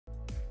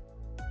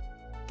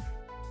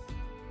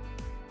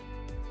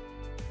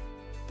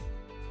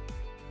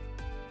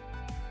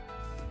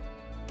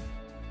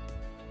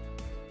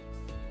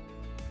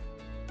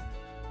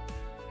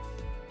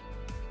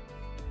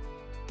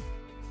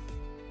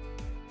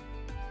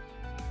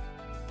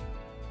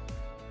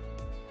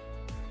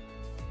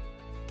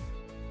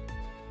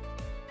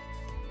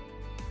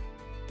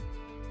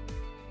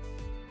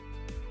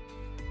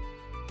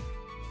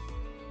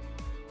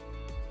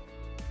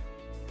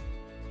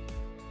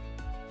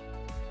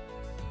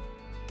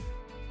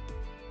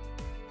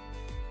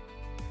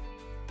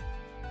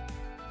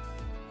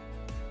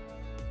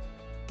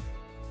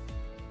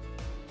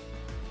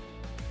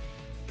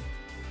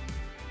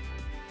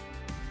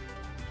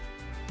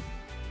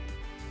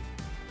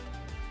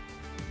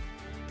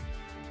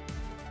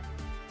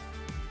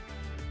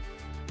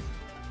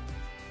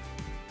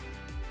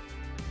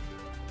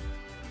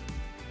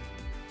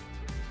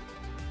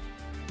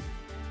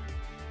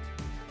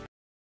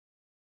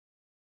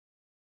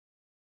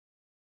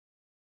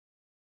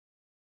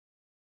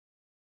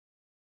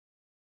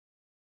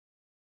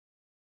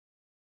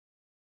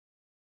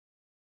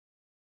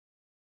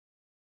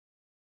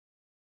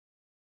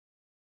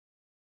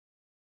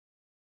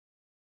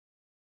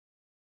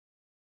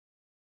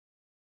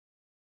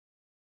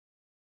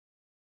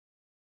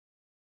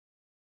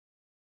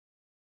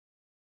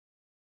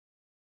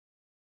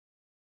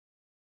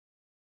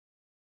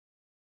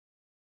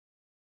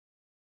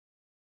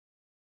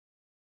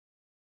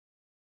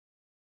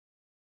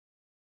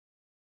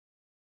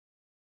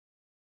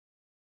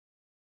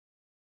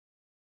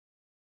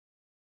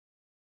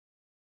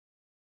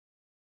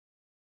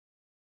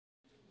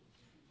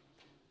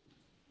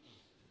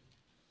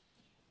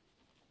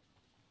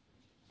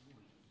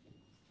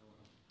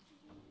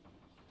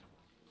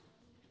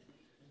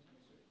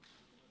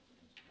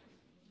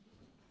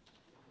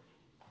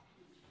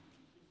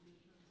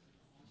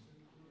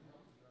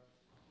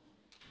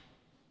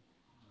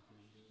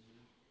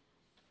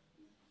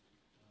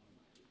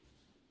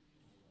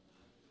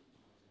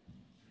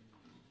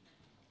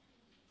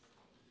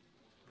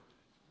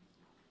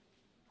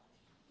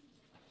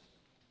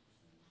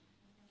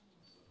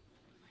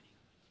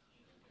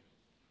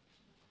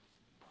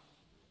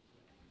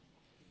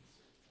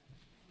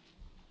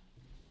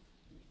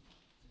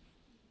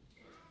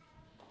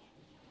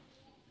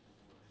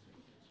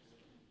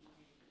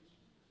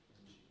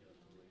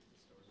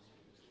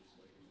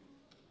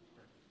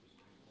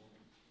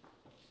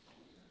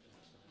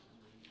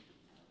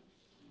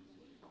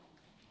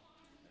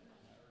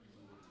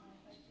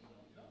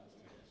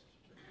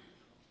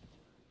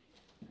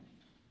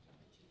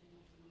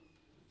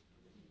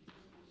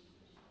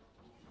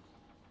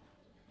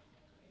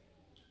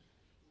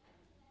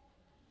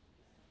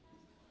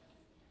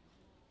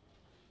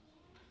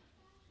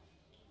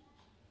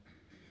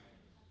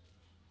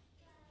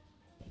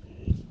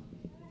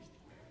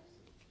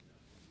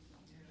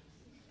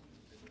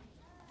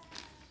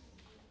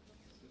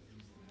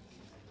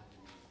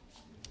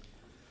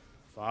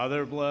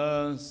Father,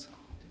 bless.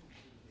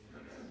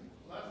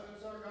 Blessed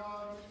is our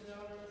God, who is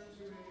now and ever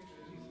to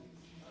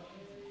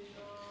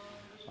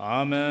ages.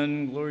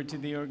 Amen. Glory to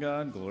thee, our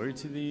God. Glory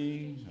to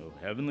thee, O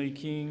heavenly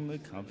King, the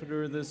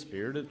comforter of the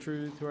Spirit of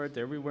truth, who art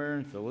everywhere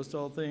and fillest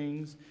all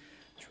things,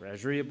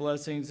 treasury of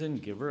blessings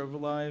and giver of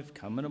life.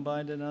 Come and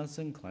abide in us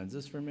and cleanse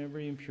us from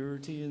every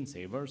impurity and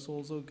save our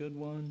souls, O good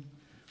one.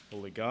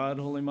 Holy God,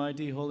 holy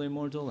mighty, holy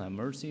immortal, have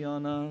mercy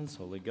on us.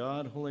 Holy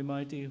God, holy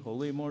mighty,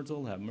 holy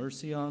immortal, have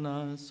mercy on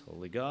us.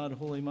 Holy God,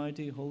 holy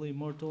mighty, holy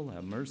immortal,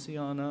 have mercy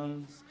on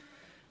us.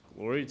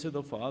 Glory to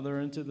the Father,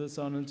 and to the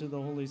Son, and to the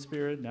Holy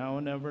Spirit, now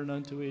and ever, and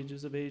unto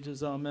ages of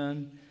ages.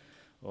 Amen.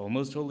 O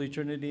most holy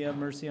Trinity, have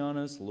mercy on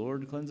us.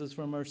 Lord, cleanse us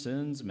from our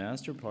sins.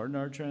 Master, pardon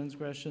our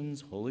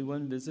transgressions. Holy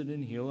One, visit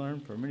and heal our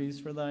infirmities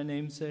for thy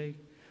name's sake.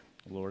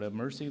 Lord have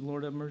mercy,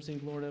 Lord have mercy,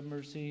 Lord have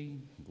mercy.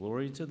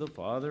 Glory to the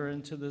Father,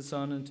 and to the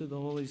Son, and to the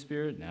Holy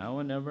Spirit, now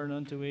and ever, and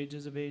unto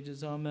ages of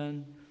ages.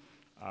 Amen.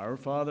 Our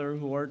Father,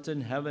 who art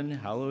in heaven,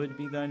 hallowed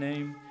be thy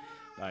name.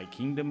 Thy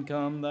kingdom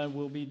come, thy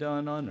will be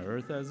done on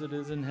earth as it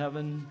is in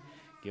heaven.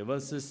 Give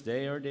us this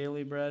day our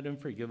daily bread,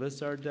 and forgive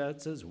us our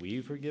debts as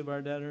we forgive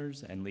our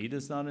debtors. And lead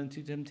us not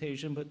into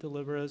temptation, but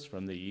deliver us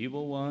from the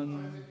evil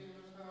one.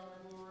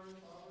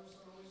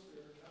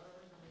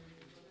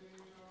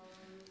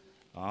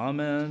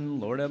 Amen.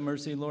 Lord have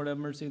mercy, Lord have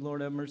mercy,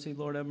 Lord have mercy,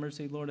 Lord have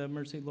mercy, Lord have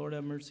mercy, Lord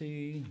have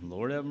mercy.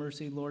 Lord have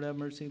mercy, Lord have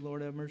mercy,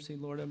 Lord have mercy,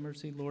 Lord have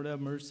mercy, Lord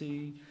have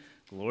mercy.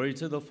 Glory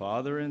to the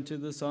Father, and to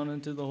the Son,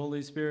 and to the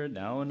Holy Spirit,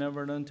 now and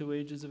ever, and unto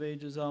ages of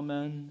ages.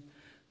 Amen.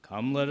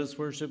 Come, let us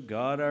worship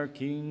God our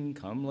King.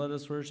 Come, let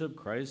us worship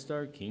Christ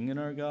our King and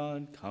our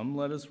God. Come,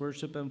 let us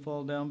worship and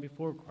fall down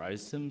before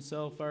Christ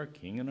himself, our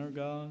King and our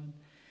God.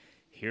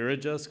 Hear a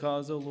just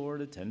cause, O Lord,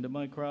 attend to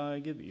my cry.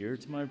 Give ear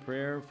to my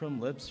prayer from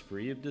lips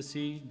free of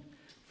deceit.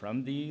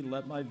 From thee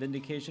let my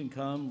vindication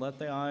come. Let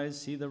thy eyes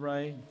see the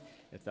right.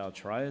 If thou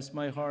triest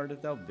my heart,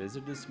 if thou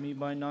visitest me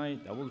by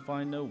night, thou wilt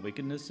find no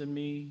wickedness in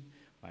me.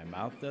 My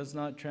mouth does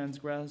not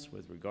transgress.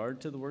 With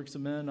regard to the works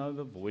of men, I have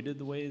avoided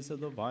the ways of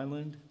the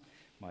violent.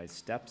 My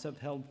steps have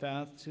held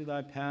fast to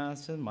thy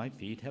paths, and my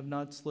feet have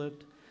not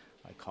slipped.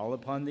 I call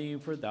upon thee,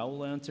 for thou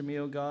wilt answer me,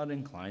 O God.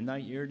 Incline thy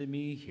ear to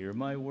me, hear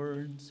my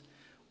words.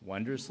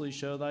 Wondrously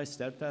show thy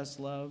steadfast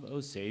love,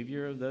 O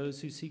Savior of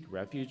those who seek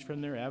refuge from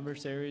their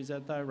adversaries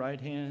at thy right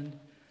hand.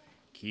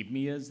 Keep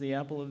me as the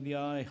apple of the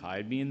eye,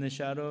 hide me in the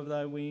shadow of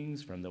thy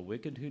wings, from the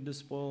wicked who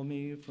despoil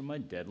me, from my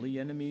deadly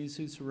enemies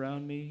who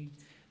surround me.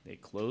 They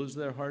close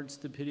their hearts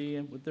to pity,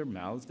 and with their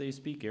mouths they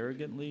speak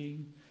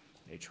arrogantly.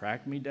 They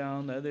track me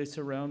down, they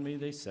surround me,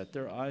 they set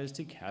their eyes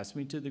to cast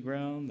me to the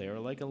ground. They are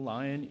like a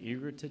lion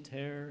eager to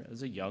tear,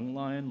 as a young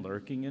lion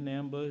lurking in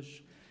ambush.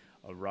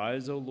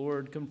 Arise, O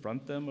Lord,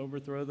 confront them,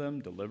 overthrow them,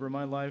 deliver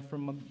my life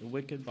from the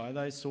wicked by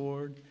thy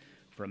sword,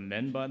 from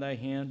men by thy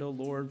hand, O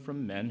Lord,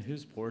 from men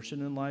whose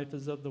portion in life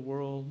is of the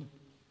world.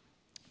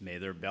 May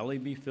their belly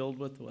be filled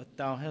with what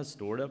thou hast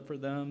stored up for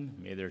them.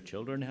 May their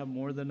children have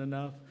more than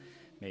enough.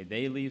 May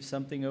they leave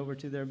something over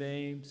to their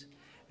babes.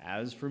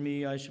 As for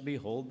me, I shall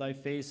behold thy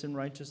face in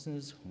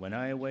righteousness. When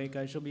I awake,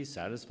 I shall be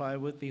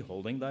satisfied with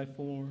beholding thy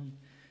form.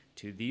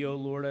 To thee, O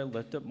Lord, I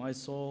lift up my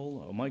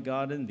soul. O my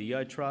God, in thee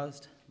I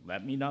trust.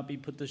 Let me not be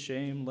put to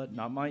shame. Let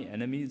not my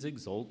enemies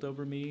exult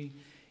over me.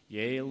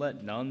 Yea,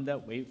 let none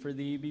that wait for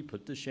thee be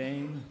put to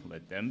shame.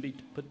 Let them be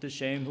put to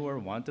shame who are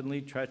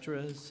wantonly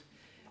treacherous.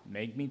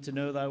 Make me to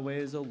know thy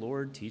ways, O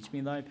Lord. Teach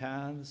me thy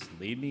paths.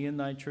 Lead me in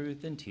thy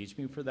truth, and teach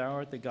me, for thou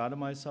art the God of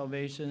my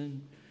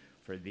salvation.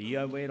 For thee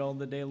I wait all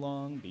the day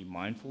long. Be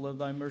mindful of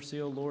thy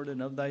mercy, O Lord,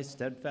 and of thy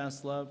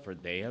steadfast love, for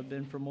they have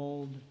been from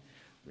old.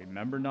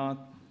 Remember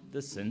not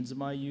the sins of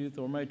my youth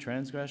or my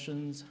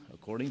transgressions.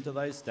 According to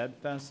thy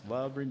steadfast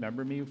love,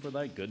 remember me for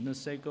thy goodness'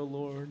 sake, O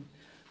Lord.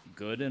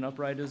 Good and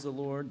upright is the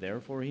Lord,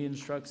 therefore he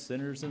instructs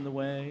sinners in the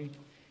way.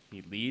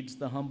 He leads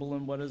the humble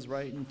in what is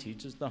right and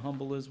teaches the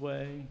humble his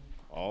way.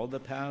 All the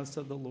paths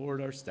of the Lord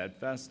are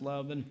steadfast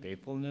love and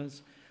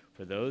faithfulness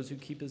for those who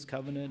keep his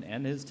covenant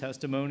and his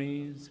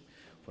testimonies.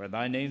 For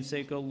thy name's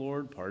sake, O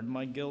Lord, pardon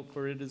my guilt,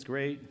 for it is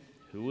great.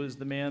 Who is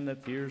the man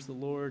that fears the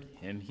Lord?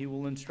 Him he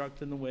will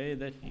instruct in the way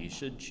that he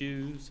should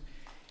choose.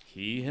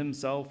 He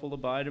himself will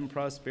abide in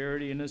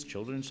prosperity, and his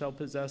children shall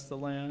possess the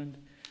land.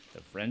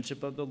 The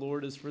friendship of the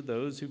Lord is for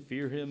those who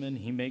fear him, and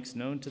he makes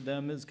known to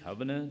them his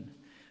covenant.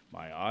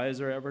 My eyes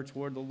are ever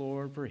toward the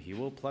Lord, for he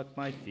will pluck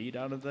my feet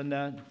out of the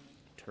net.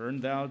 Turn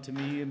thou to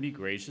me and be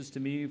gracious to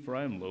me, for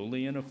I am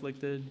lowly and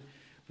afflicted.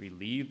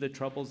 Relieve the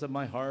troubles of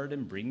my heart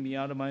and bring me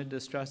out of my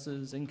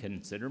distresses, and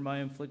consider my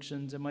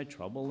afflictions and my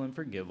trouble, and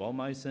forgive all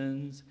my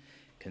sins.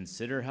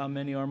 Consider how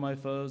many are my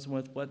foes, and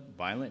with what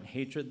violent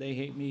hatred they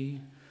hate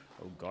me.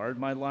 O guard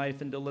my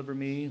life and deliver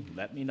me.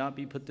 Let me not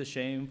be put to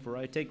shame, for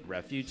I take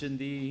refuge in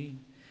thee.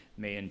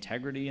 May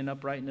integrity and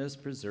uprightness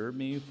preserve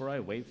me, for I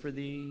wait for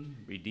thee.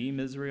 Redeem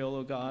Israel,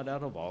 O God,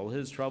 out of all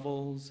his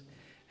troubles.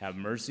 Have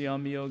mercy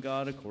on me, O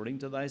God, according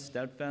to thy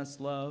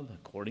steadfast love.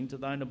 According to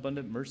thine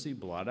abundant mercy,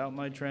 blot out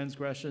my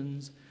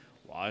transgressions.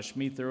 Wash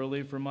me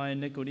thoroughly from my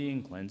iniquity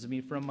and cleanse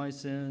me from my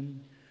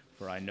sin.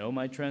 For I know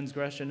my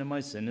transgression, and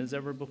my sin is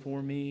ever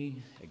before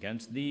me.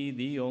 Against thee,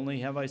 thee only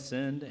have I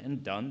sinned,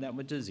 and done that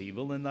which is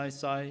evil in thy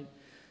sight,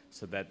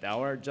 so that thou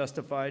art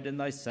justified in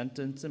thy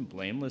sentence, and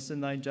blameless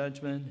in thy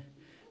judgment.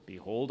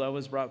 Behold, I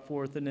was brought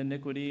forth in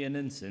iniquity, and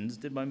in sins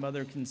did my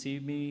mother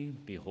conceive me.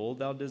 Behold,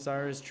 thou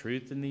desirest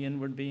truth in the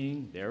inward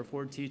being.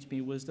 Therefore teach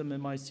me wisdom in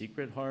my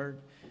secret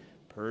heart.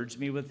 Purge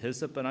me with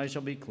hyssop, and I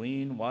shall be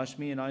clean. Wash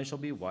me, and I shall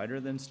be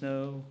whiter than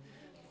snow.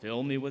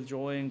 Fill me with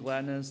joy and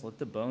gladness. Let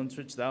the bones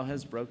which thou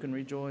hast broken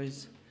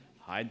rejoice.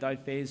 Hide thy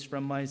face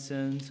from my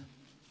sins,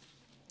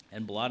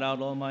 and blot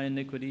out all my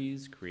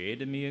iniquities.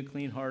 Create in me a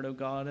clean heart, O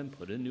God, and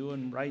put a new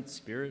and right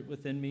spirit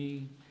within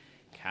me.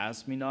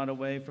 Cast me not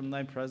away from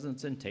thy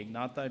presence, and take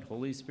not thy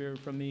Holy Spirit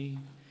from me.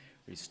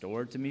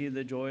 Restore to me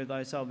the joy of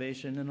thy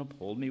salvation, and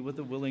uphold me with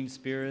a willing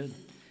spirit.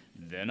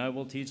 Then I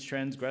will teach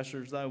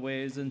transgressors thy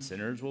ways, and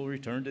sinners will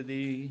return to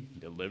thee.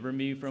 Deliver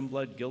me from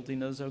blood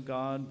guiltiness, O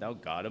God, thou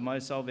God of my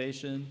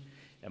salvation,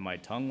 and my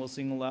tongue will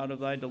sing aloud of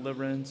thy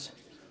deliverance.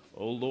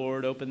 O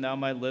Lord, open thou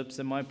my lips,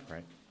 and my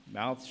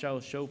mouth shall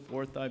show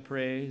forth thy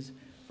praise.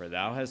 For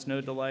thou hast no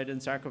delight in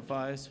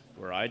sacrifice.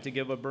 Were I to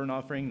give a burnt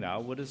offering,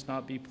 thou wouldest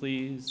not be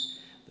pleased.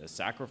 The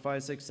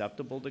sacrifice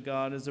acceptable to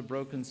God is a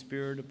broken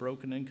spirit, a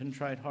broken and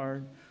contrite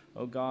heart.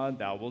 O God,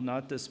 thou wilt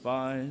not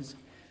despise.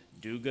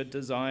 Do good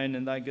to Zion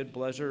in thy good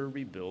pleasure.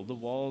 Rebuild the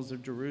walls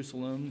of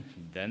Jerusalem.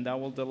 Then thou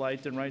wilt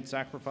delight in right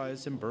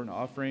sacrifice, and burnt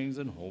offerings,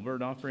 and whole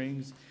burnt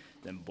offerings.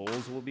 Then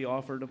bulls will be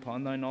offered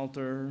upon thine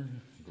altar.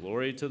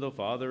 Glory to the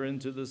Father, and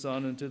to the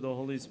Son, and to the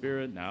Holy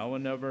Spirit, now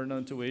and ever, and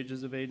unto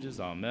ages of ages.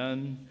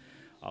 Amen.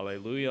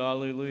 Alleluia,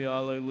 alleluia,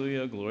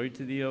 alleluia, glory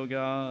to thee, O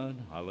God.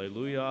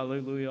 Alleluia,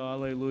 alleluia,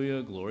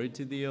 alleluia, glory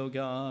to thee, O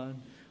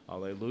God.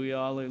 Alleluia,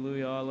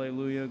 alleluia,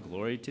 alleluia,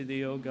 glory to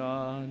thee, O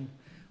God.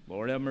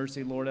 Lord have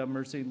mercy, Lord have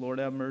mercy, Lord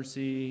have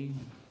mercy.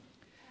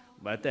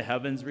 Let the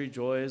heavens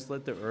rejoice,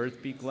 let the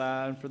earth be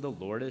glad, for the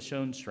Lord has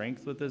shown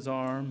strength with his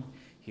arm.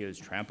 He has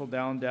trampled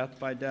down death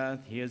by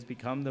death. He has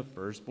become the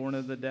firstborn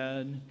of the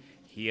dead.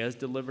 He has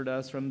delivered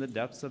us from the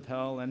depths of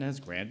hell, and has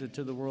granted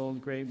to the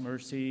world great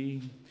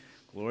mercy.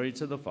 Glory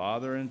to the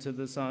Father, and to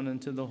the Son,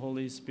 and to the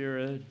Holy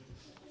Spirit.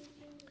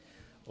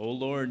 O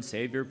Lord,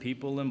 save your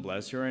people and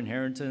bless your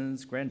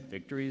inheritance. Grant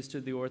victories to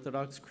the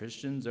Orthodox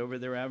Christians over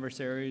their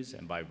adversaries,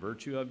 and by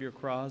virtue of your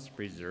cross,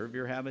 preserve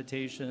your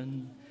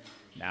habitation,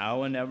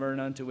 now and ever,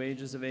 and unto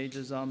ages of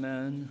ages.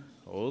 Amen.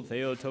 O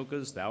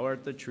Theotokos, thou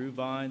art the true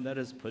vine that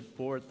has put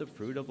forth the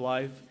fruit of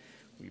life.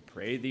 We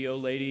pray thee, O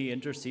Lady,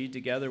 intercede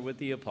together with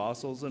the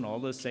apostles and all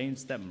the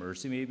saints, that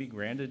mercy may be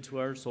granted to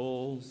our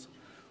souls.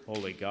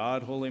 Holy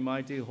God, holy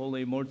mighty,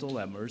 holy immortal,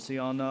 have mercy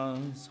on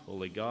us.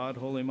 Holy God,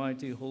 holy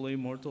mighty, holy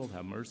immortal,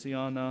 have mercy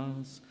on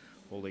us.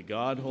 Holy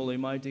God, holy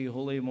mighty,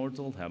 holy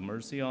immortal, have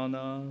mercy on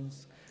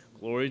us.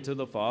 Glory to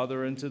the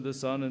Father, and to the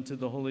Son, and to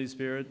the Holy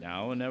Spirit,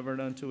 now and ever,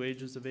 and unto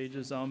ages of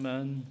ages.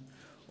 Amen.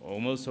 O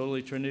most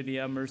holy Trinity,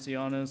 have mercy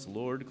on us.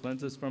 Lord,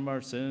 cleanse us from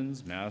our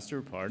sins.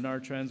 Master, pardon our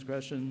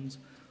transgressions.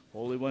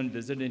 Holy One,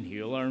 visit and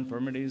heal our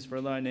infirmities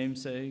for thy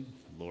name's sake.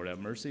 Lord, have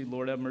mercy,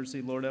 Lord, have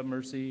mercy, Lord, have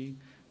mercy.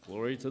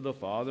 Glory to the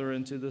Father,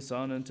 and to the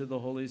Son, and to the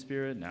Holy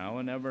Spirit, now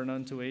and ever, and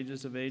unto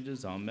ages of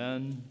ages.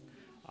 Amen.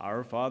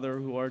 Our Father,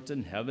 who art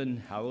in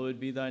heaven, hallowed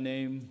be thy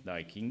name.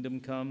 Thy kingdom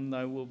come,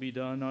 thy will be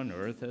done on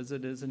earth as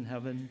it is in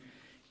heaven.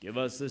 Give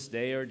us this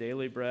day our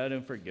daily bread,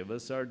 and forgive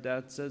us our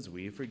debts as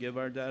we forgive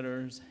our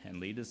debtors. And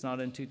lead us not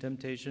into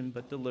temptation,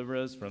 but deliver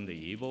us from the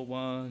evil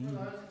one. For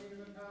thine is the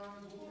kingdom, and power,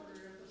 and glory,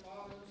 of the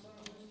Father, and the Son,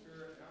 and the Holy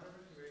Spirit, now and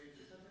ever, to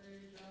ages of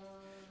ages.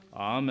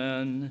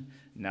 Amen.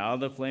 Now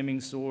the flaming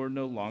sword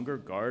no longer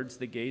guards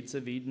the gates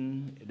of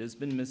Eden. It has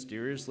been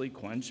mysteriously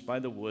quenched by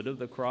the wood of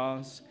the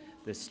cross.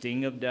 The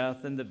sting of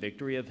death and the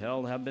victory of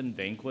hell have been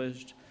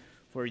vanquished.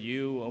 For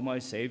you, O my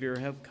Savior,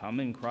 have come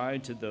and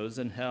cried to those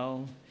in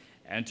hell,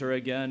 enter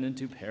again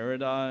into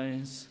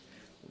paradise.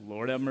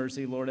 Lord have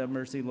mercy, Lord have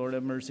mercy, Lord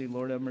have mercy,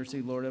 Lord have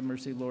mercy, Lord have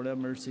mercy, Lord have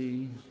mercy,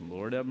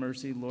 Lord have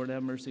mercy, Lord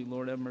have mercy,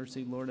 Lord have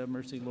mercy, Lord have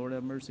mercy, Lord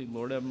have mercy,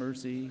 Lord have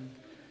mercy.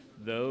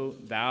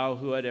 Thou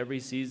who at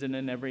every season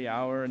and every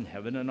hour in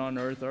heaven and on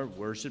earth art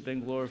worshipped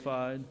and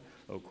glorified,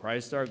 O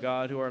Christ our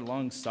God, who art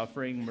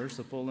long-suffering,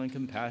 merciful, and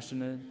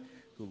compassionate,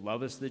 who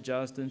lovest the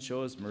just and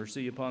showest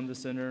mercy upon the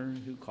sinner,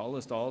 who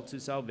callest all to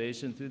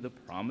salvation through the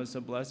promise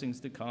of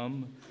blessings to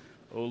come,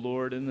 O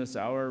Lord, in this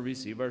hour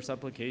receive our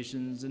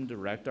supplications and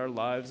direct our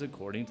lives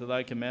according to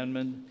thy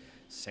commandment.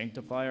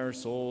 Sanctify our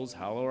souls,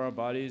 hallow our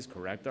bodies,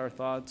 correct our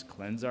thoughts,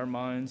 cleanse our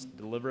minds,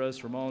 deliver us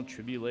from all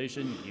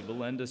tribulation,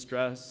 evil, and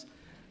distress.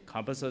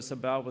 Compass us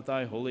about with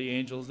thy holy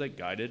angels, that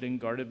guided and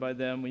guarded by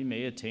them we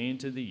may attain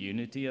to the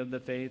unity of the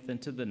faith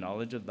and to the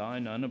knowledge of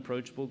thine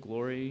unapproachable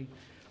glory.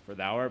 For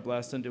thou art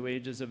blessed unto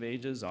ages of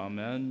ages.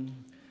 Amen.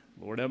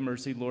 Lord have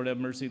mercy, Lord have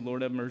mercy,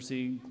 Lord have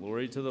mercy.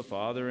 Glory to the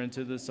Father, and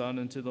to the Son,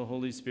 and to the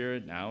Holy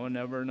Spirit, now and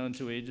ever, and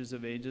unto ages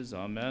of ages.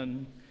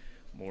 Amen.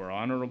 More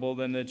honorable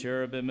than the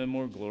cherubim, and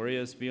more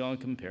glorious beyond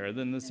compare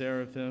than the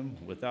seraphim.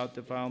 Without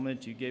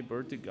defilement you gave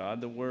birth to God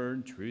the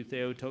Word. True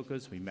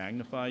Theotokos, we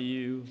magnify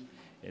you.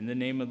 In the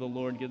name of the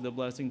Lord, give the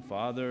blessing,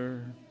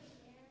 Father.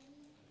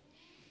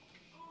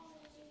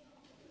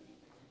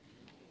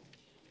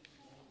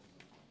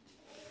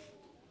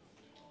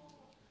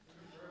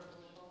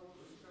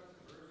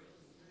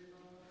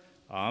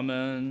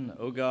 Amen.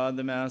 O God,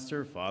 the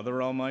Master,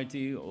 Father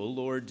Almighty, O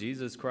Lord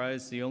Jesus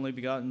Christ, the only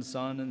begotten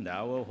Son, and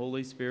thou, O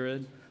Holy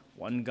Spirit,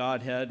 one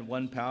Godhead,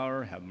 one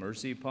power, have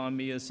mercy upon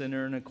me, a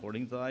sinner, and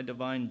according to thy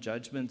divine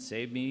judgment,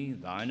 save me,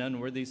 thine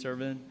unworthy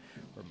servant.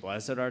 For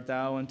blessed art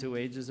thou unto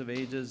ages of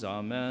ages.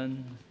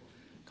 Amen.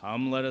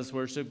 Come, let us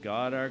worship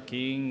God our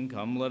King.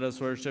 Come, let us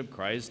worship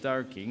Christ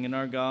our King and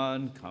our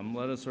God. Come,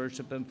 let us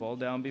worship and fall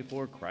down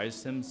before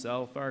Christ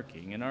himself, our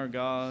King and our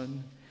God.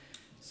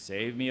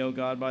 Save me, O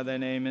God, by thy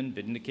name, and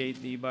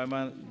vindicate thee by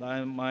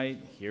thy might.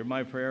 Hear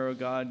my prayer, O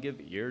God, give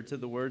ear to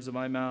the words of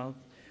my mouth.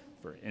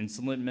 For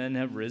insolent men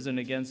have risen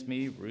against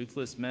me,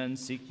 ruthless men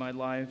seek my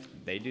life.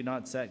 They do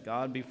not set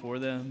God before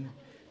them.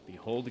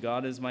 Behold,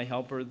 God is my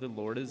helper, the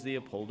Lord is the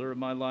upholder of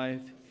my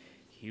life.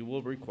 He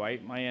will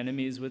requite my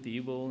enemies with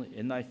evil.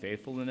 In thy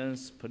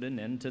faithfulness put an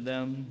end to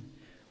them.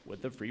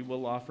 With the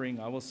freewill offering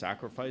I will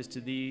sacrifice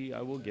to thee.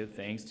 I will give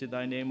thanks to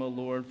thy name, O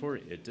Lord, for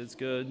it is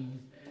good.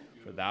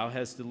 For thou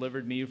hast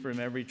delivered me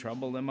from every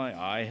trouble, and my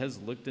eye has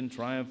looked in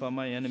triumph on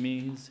my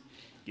enemies.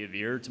 Give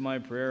ear to my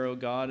prayer, O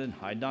God, and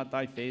hide not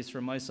thy face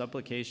from my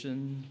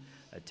supplication.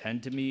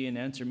 Attend to me and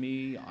answer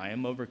me. I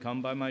am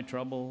overcome by my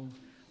trouble.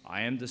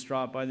 I am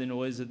distraught by the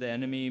noise of the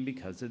enemy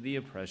because of the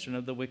oppression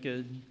of the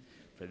wicked.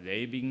 For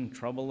they bring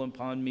trouble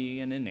upon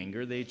me, and in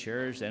anger they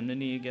cherish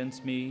enmity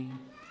against me.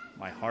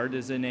 My heart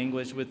is in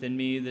anguish within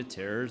me. The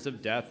terrors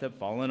of death have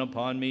fallen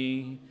upon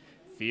me.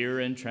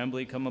 Fear and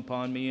trembling come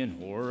upon me, and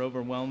horror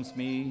overwhelms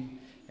me.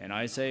 And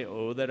I say,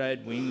 oh, that I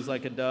had wings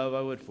like a dove,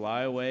 I would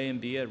fly away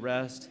and be at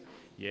rest.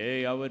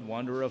 Yea, I would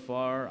wander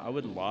afar, I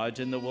would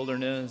lodge in the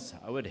wilderness.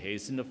 I would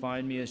hasten to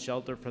find me a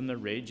shelter from the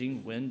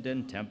raging wind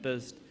and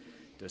tempest.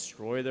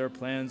 Destroy their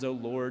plans, O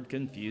Lord,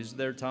 confuse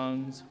their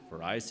tongues.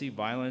 For I see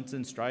violence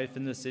and strife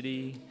in the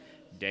city.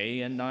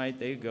 Day and night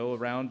they go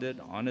around it,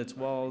 on its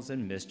walls,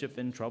 and mischief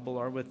and trouble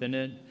are within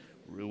it,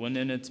 ruin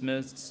in its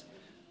midst.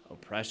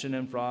 Oppression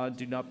and fraud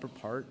do not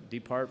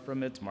depart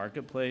from its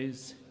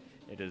marketplace.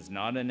 It is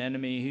not an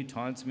enemy who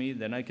taunts me,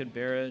 then I could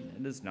bear it.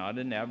 It is not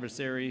an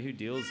adversary who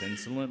deals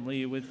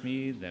insolently with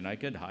me, then I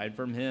could hide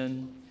from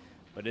him.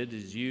 But it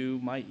is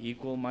you, my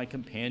equal, my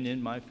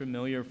companion, my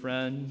familiar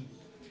friend.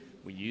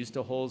 We used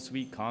to hold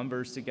sweet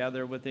converse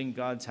together within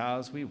God's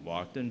house. We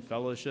walked in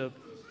fellowship.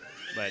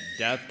 Let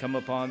death come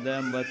upon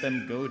them. Let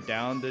them go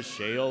down to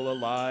Sheol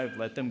alive.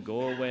 Let them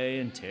go away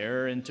in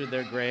terror into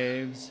their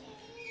graves.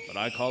 But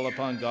I call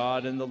upon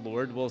God, and the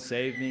Lord will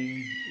save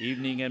me.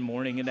 Evening and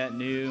morning and at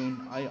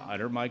noon, I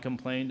utter my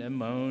complaint and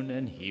moan,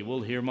 and he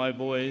will hear my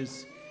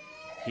voice.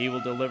 He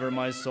will deliver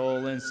my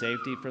soul in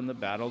safety from the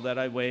battle that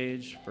I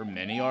wage, for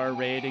many are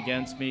arrayed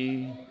against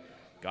me.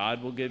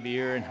 God will give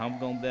ear and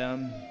humble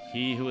them,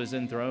 he who is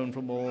enthroned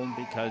from old,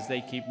 because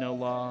they keep no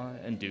law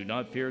and do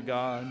not fear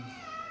God.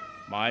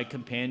 My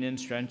companion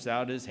stretched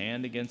out his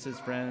hand against his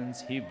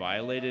friends. He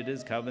violated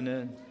his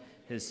covenant.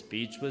 His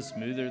speech was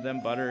smoother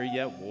than butter,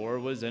 yet war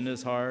was in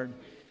his heart.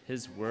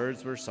 His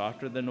words were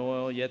softer than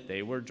oil, yet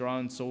they were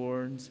drawn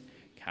swords.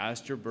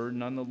 Cast your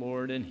burden on the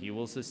Lord, and he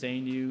will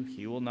sustain you.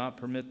 He will not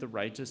permit the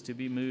righteous to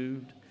be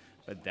moved.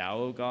 But thou,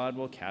 O God,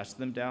 will cast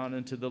them down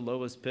into the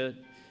lowest pit.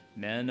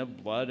 Men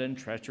of blood and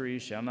treachery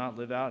shall not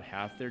live out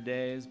half their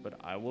days, but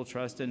I will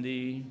trust in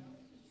thee.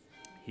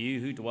 He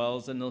who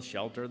dwells in the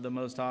shelter of the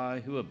Most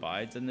High, who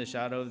abides in the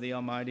shadow of the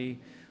Almighty,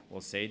 will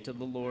say to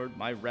the Lord,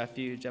 my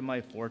refuge and my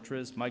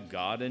fortress, my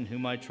God in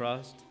whom I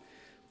trust.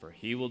 For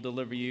he will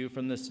deliver you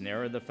from the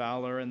snare of the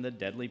fowler and the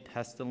deadly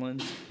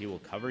pestilence. He will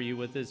cover you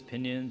with his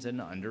pinions, and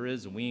under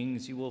his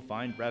wings you will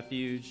find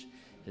refuge.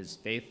 His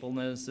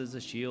faithfulness is a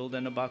shield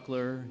and a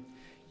buckler.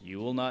 You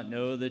will not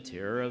know the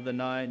terror of the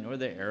night, nor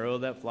the arrow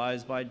that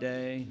flies by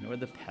day, nor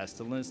the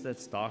pestilence that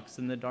stalks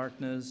in the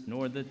darkness,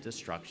 nor the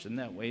destruction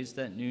that wastes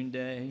at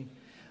noonday.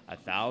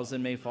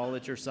 1,000 may fall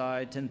at your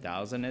side,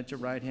 10,000 at your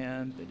right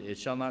hand, but it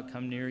shall not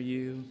come near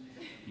you.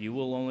 You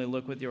will only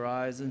look with your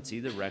eyes and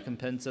see the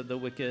recompense of the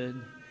wicked.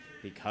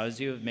 Because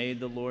you have made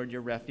the Lord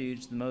your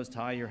refuge, the Most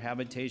High your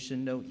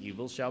habitation, no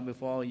evil shall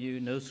befall you,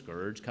 no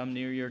scourge come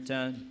near your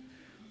tent.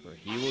 For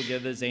he will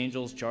give his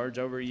angels charge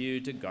over you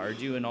to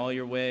guard you in all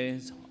your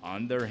ways.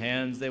 On their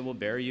hands they will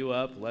bear you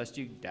up, lest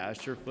you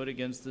dash your foot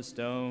against the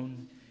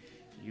stone.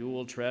 You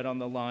will tread on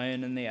the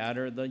lion and the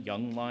adder, the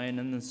young lion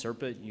and the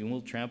serpent you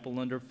will trample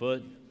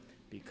underfoot.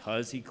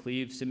 Because he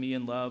cleaves to me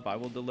in love, I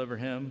will deliver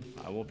him.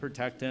 I will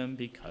protect him,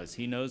 because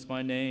he knows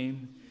my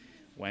name.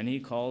 When he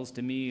calls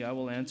to me, I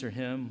will answer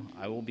him.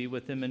 I will be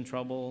with him in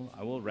trouble.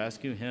 I will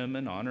rescue him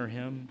and honor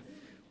him.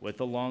 With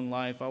a long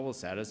life I will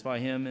satisfy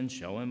him and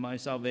show him my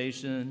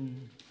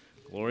salvation.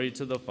 Glory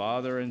to the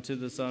Father, and to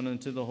the Son, and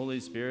to the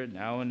Holy Spirit,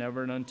 now and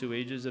ever, and unto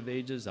ages of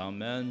ages.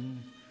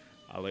 Amen.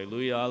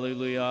 Alleluia,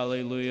 alleluia,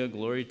 alleluia,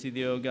 glory to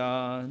thee, O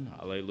God.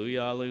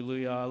 Alleluia,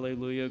 alleluia,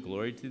 alleluia,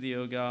 glory to thee,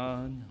 O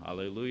God.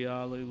 Alleluia,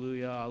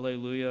 alleluia,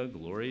 alleluia,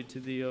 glory to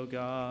thee, O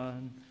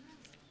God.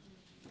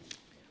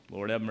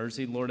 Lord have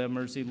mercy, Lord have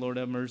mercy, Lord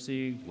have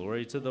mercy.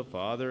 Glory to the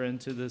Father,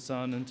 and to the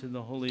Son, and to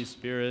the Holy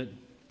Spirit.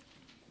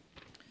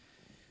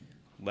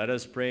 Let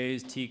us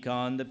praise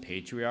Tikhon, the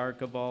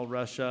patriarch of all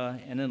Russia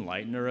and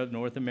enlightener of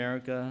North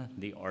America,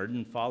 the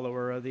ardent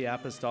follower of the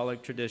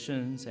apostolic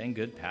traditions and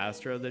good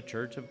pastor of the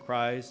Church of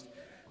Christ,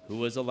 who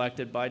was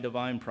elected by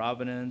divine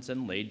providence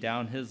and laid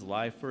down his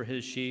life for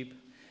his sheep.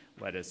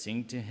 Let us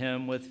sing to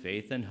him with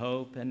faith and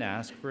hope and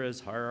ask for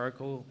his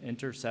hierarchical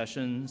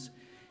intercessions.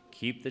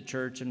 Keep the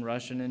church in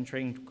Russia in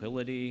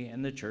tranquility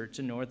and the church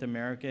in North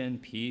America in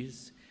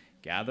peace.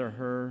 Gather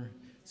her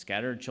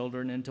scattered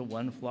children into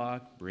one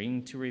flock.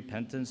 Bring to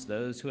repentance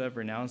those who have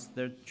renounced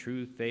their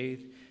true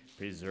faith.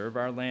 Preserve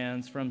our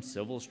lands from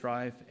civil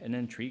strife and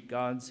entreat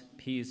God's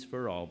peace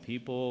for all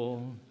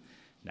people,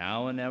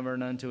 now and ever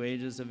and unto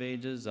ages of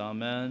ages.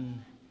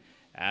 Amen.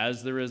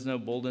 As there is no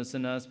boldness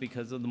in us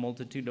because of the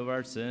multitude of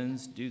our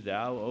sins, do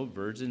thou, O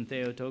Virgin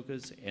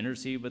Theotokos,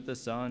 intercede with the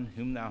Son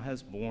whom thou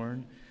hast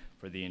borne.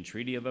 For the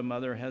entreaty of a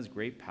mother has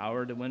great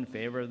power to win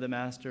favor of the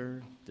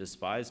Master.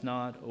 Despise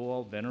not, O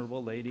all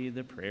venerable Lady,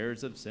 the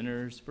prayers of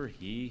sinners, for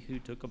he who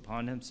took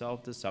upon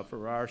himself to suffer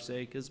for our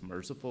sake is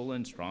merciful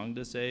and strong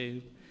to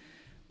save.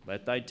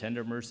 Let thy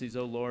tender mercies,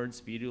 O Lord,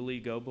 speedily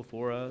go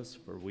before us,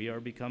 for we are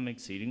become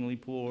exceedingly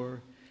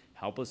poor.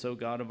 Help us, O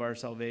God of our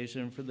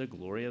salvation, for the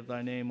glory of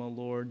thy name, O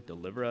Lord.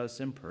 Deliver us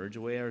and purge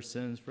away our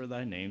sins for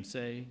thy name's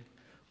sake.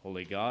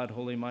 Holy God,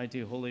 holy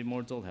mighty, holy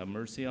immortal, have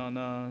mercy on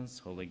us.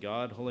 Holy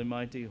God, holy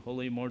mighty,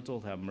 holy immortal,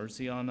 have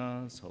mercy on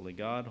us. Holy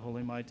God,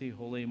 holy mighty,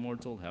 holy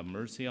immortal, have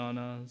mercy on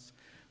us.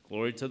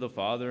 Glory to the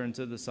Father, and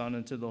to the Son,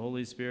 and to the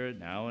Holy Spirit,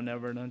 now and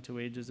ever, and unto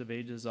ages of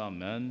ages.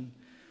 Amen.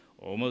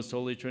 O most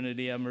holy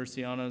Trinity, have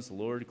mercy on us.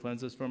 Lord,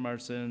 cleanse us from our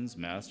sins.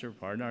 Master,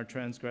 pardon our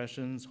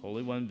transgressions.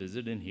 Holy One,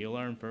 visit and heal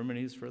our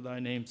infirmities for thy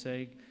name's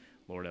sake.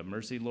 Lord have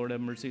mercy, Lord have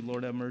mercy,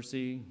 Lord have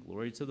mercy.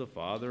 Glory to the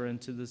Father, and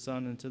to the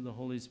Son, and to the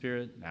Holy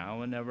Spirit,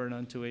 now and ever, and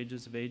unto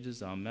ages of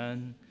ages.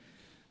 Amen.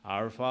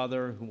 Our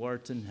Father, who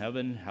art in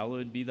heaven,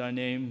 hallowed be thy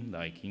name.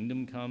 Thy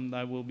kingdom come,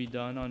 thy will be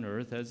done on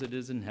earth as it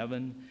is in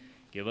heaven.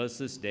 Give us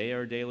this day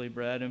our daily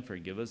bread, and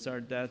forgive us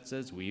our debts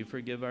as we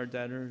forgive our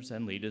debtors.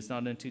 And lead us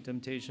not into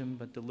temptation,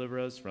 but deliver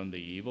us from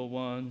the evil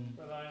one.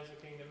 For thine is the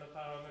kingdom, the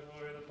power, and the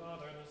glory of the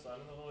Father, and the Son,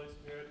 and the Holy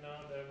Spirit, now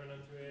and ever, and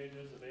unto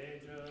ages of ages.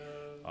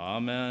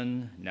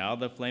 Amen. Now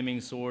the flaming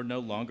sword no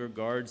longer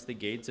guards the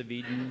gates of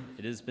Eden.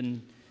 It has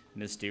been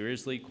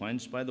mysteriously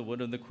quenched by the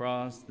wood of the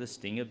cross. The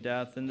sting of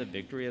death and the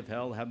victory of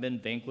hell have been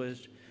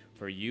vanquished.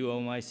 For you, O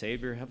my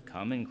Savior, have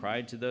come and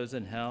cried to those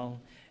in hell,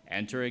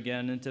 enter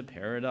again into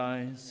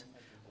paradise.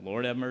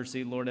 Lord have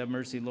mercy, Lord have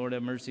mercy, Lord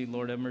have mercy,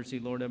 Lord have mercy,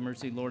 Lord have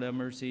mercy, Lord have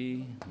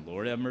mercy.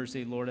 Lord have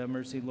mercy, Lord have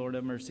mercy, Lord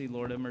have mercy,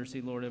 Lord have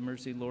mercy, Lord have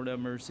mercy, Lord have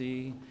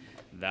mercy.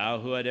 Thou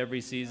who at every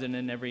season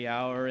and every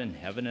hour in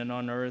heaven and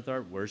on earth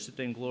art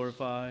worshipped and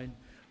glorified,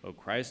 O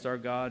Christ our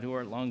God, who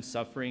art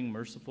long-suffering,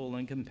 merciful,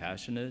 and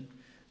compassionate,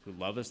 who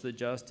lovest the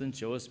just and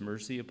showest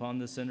mercy upon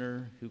the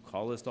sinner, who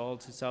callest all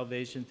to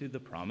salvation through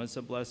the promise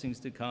of blessings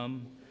to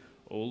come.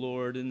 O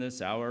Lord, in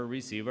this hour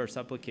receive our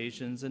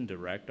supplications and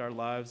direct our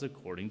lives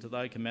according to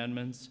thy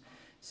commandments.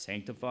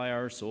 Sanctify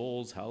our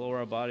souls, hallow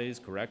our bodies,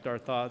 correct our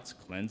thoughts,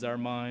 cleanse our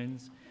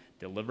minds.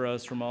 Deliver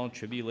us from all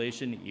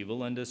tribulation,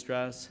 evil, and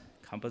distress.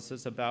 Compass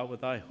us about with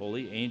thy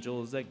holy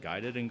angels, that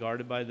guided and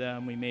guarded by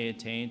them we may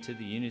attain to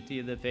the unity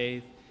of the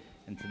faith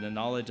and to the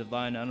knowledge of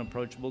thine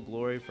unapproachable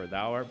glory, for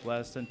thou art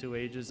blessed unto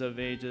ages of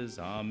ages.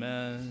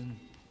 Amen.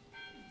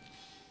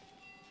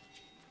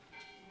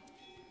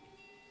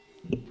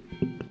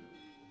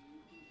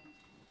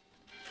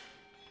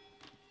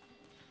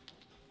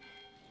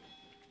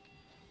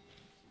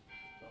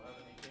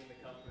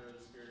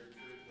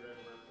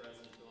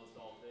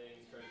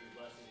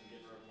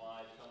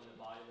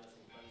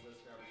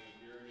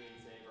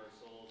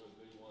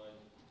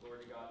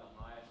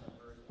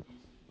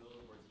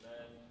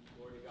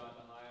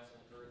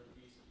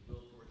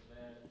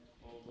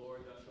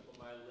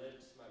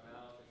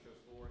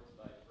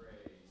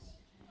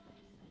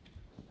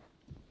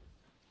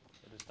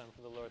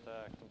 For the Lord to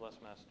act and bless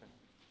Master.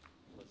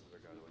 Blessed is our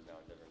God who is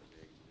now and ever and to the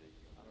age of ages.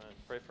 Amen.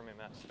 Pray for me,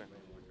 Master.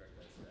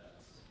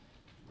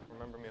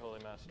 Remember me, Holy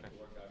Master.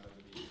 Lord God,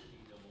 remember thee,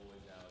 kingdom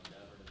always now and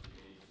ever and to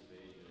the age of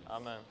ages.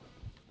 Amen.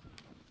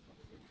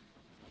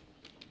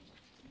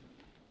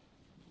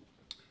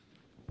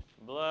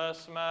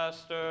 Bless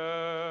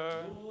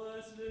Master.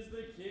 Blessed is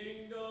the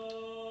kingdom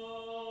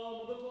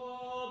of the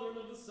Father, and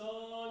of the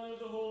Son, and of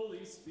the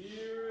Holy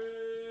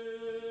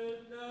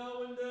Spirit,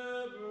 now and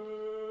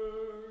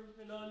ever,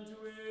 and unto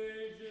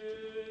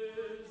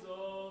ages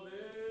of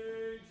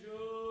ages.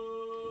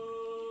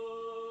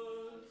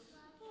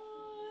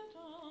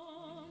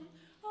 Amen.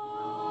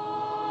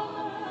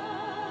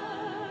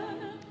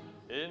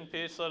 In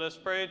peace let us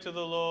pray to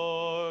the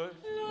Lord.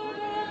 Lord,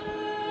 have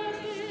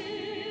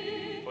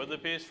mercy. For the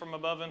peace from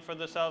above and for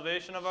the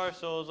salvation of our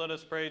souls, let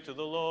us pray to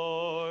the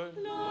Lord.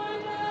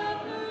 Lord,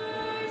 have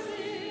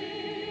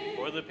mercy.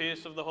 For the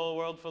peace of the whole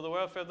world, for the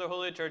welfare of the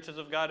holy churches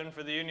of God, and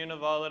for the union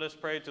of all, let us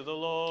pray to the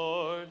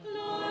Lord.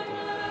 Lord,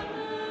 have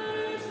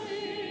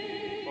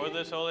mercy. For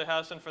this holy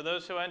house, and for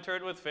those who enter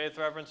it with faith,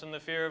 reverence, and the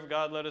fear of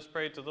God, let us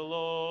pray to the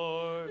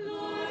Lord.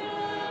 Lord,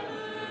 have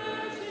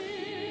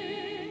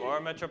mercy. For our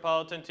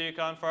Metropolitan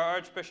Tikhon, for our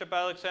Archbishop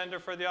Alexander,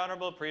 for the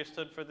honorable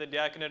priesthood, for the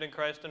diaconate in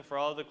Christ, and for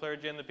all the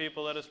clergy and the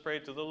people, let us pray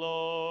to the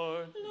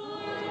Lord.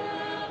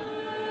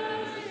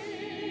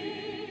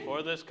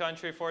 For this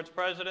country, for its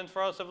president,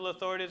 for all civil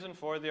authorities, and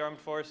for the armed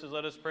forces,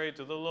 let us pray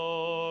to the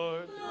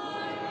Lord.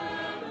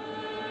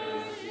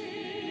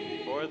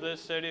 For this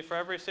city, for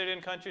every city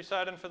and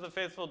countryside, and for the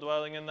faithful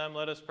dwelling in them,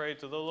 let us pray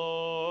to the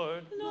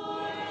Lord.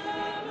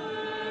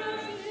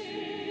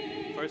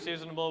 For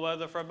seasonable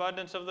weather, for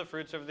abundance of the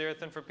fruits of the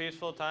earth, and for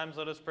peaceful times,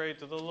 let us pray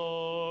to the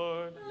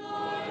Lord.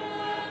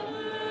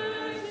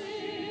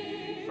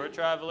 For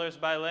travelers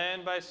by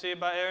land, by sea,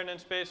 by air, and in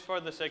space, for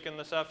the sick and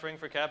the suffering,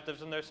 for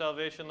captives and their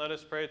salvation, let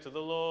us pray to the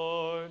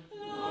Lord.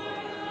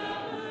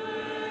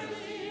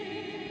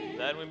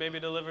 That we may be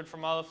delivered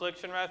from all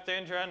affliction, wrath,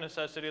 danger, and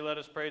necessity, let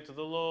us pray to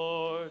the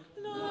Lord.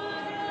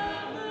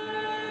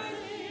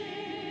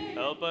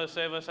 Help us,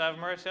 save us, have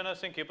mercy on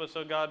us, and keep us,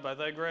 O God, by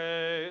thy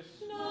grace.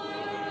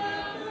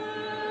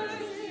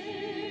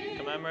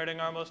 Commemorating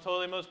our most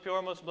holy, most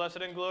pure, most blessed,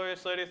 and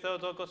glorious Lady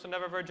Theotokos and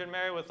ever Virgin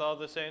Mary with all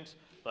the saints,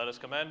 let us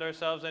commend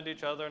ourselves and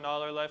each other and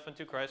all our life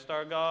unto Christ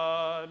our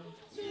God.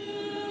 To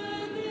thee,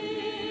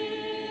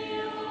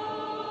 O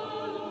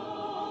Lord.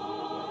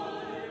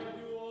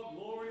 Do all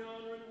glory,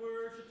 honor, and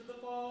worship to the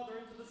Father,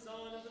 and to the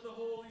Son, and to the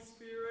Holy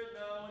Spirit,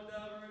 now and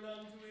ever, and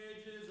unto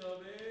ages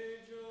of ages.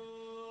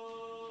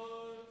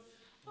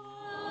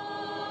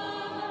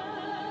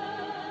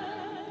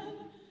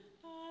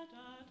 Amen.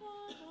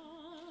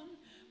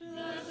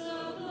 Bless the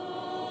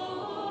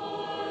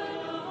Lord,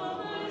 O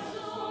my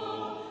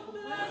soul.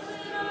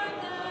 Blessed art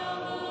thou,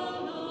 O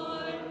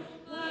Lord.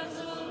 Bless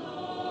the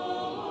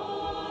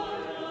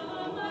Lord,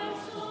 O my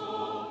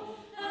soul,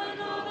 and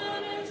all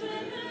that is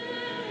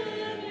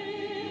within me.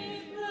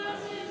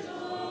 Bless his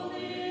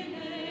holy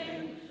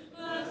name.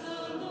 Bless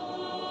the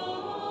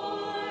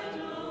Lord,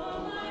 O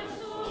my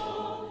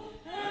soul,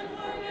 and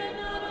forget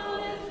not all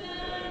his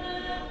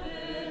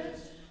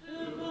benefits, who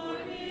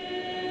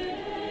forgives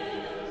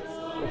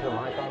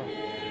all your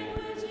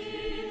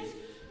iniquities,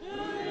 who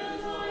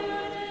heals all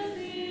your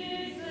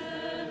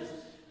diseases.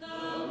 The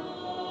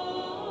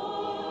Lord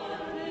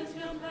is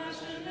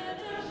compassionate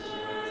and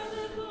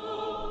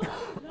merciful,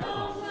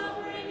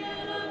 long-suffering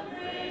and of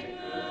great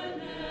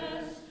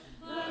goodness.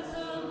 Bless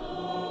the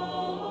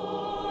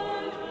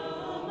Lord, O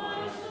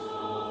my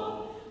soul.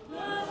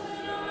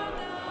 Blessed art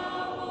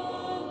thou, O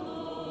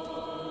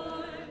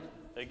Lord.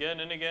 Again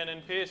and again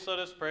in peace, let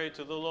us pray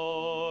to the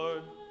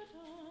Lord.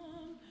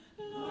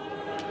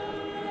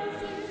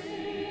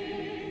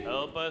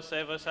 Help us,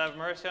 save us, have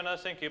mercy on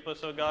us, and keep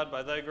us, O God,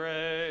 by thy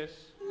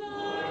grace.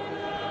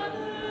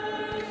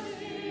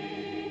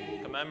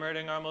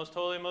 Commemorating our most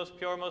holy, most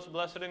pure, most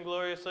blessed, and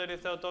glorious Lady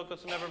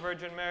Theotokos and ever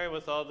Virgin Mary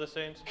with all the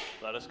saints,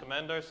 let us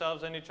commend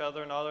ourselves and each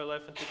other and all our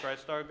life unto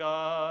Christ our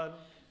God.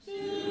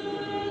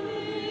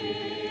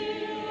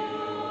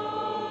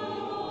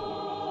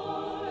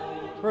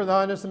 For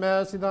thine is the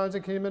majesty, thine is the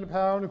kingdom, and the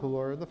power, and the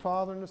glory of the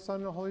Father, and the Son,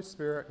 and the Holy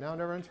Spirit, now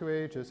and ever, unto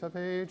ages of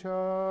ages.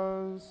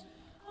 Glory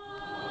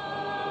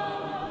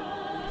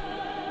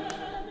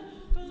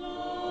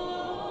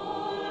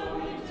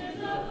to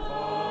the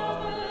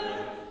Father,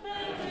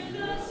 and to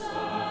the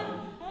Son,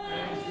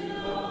 and to the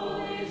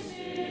Holy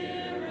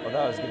Spirit. O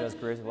thou hast given us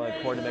grace of one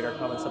accord to make our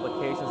common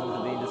supplications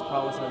unto thee, and just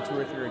promise when two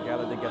or three are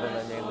gathered together in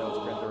thy name, thou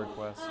wouldst grant their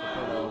requests.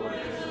 Fulfill thou, Lord, the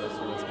petition of thy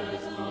servants with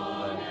this speed, and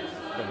thy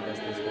giving us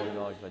this holy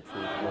knowledge of thy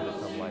truth, Lord, to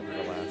come life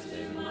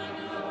everlasting.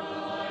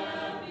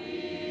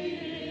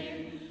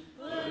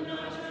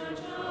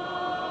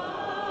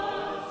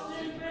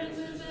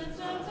 Princes and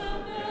sons of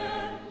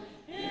men,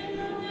 in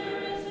whom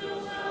there is no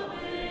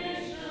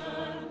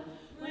salvation.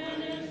 When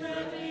his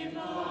breath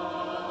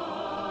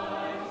departs,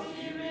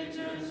 he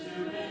returns to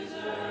his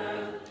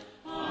earth.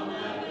 On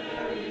that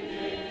very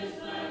day his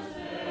plans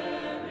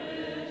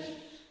perish.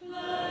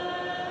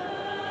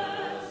 Blessed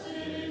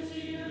is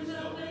he whose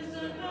hope is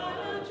the God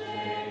of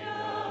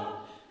Jacob,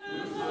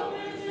 whose hope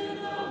is in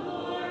the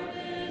Lord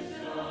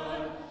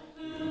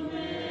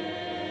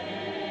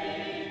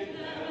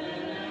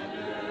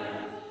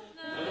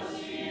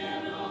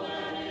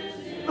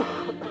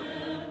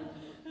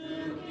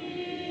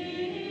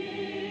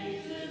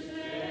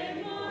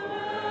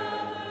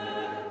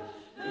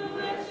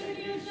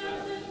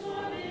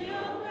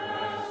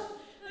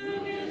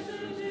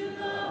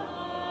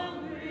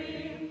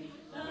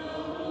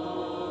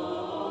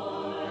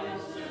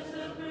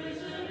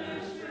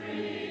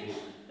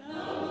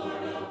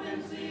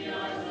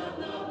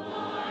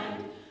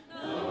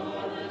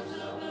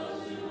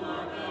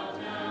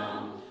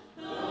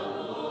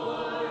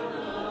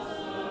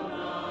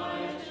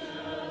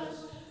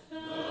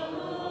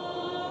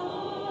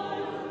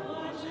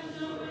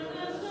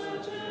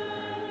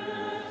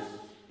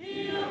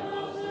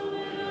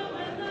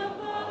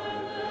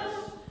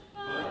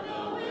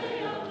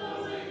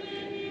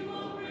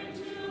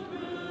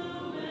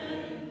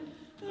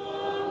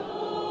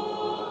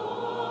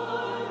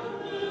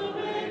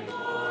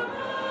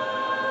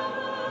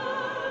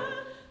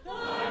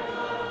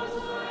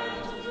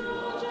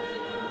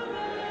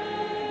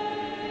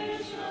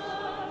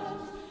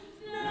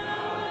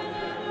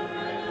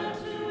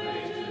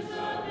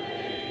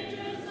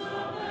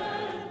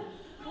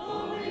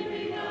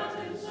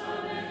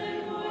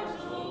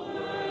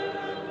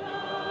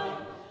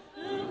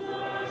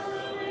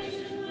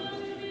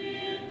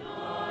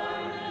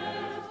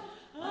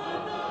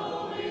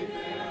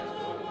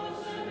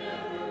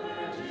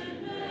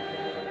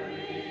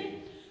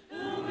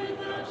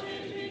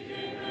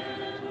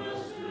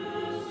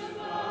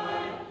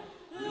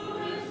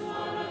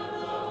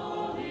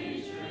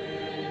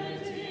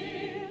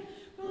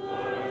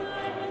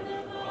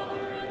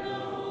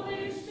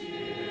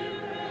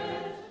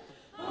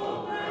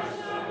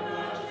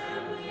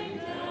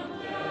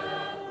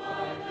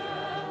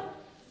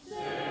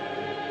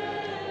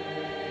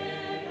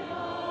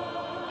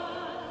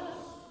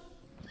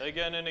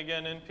Again and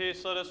again in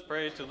peace let us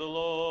pray to the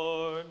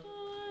Lord.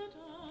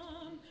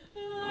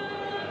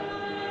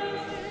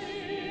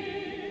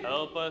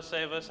 Help us,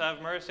 save us,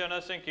 have mercy on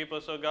us, and keep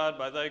us, O God,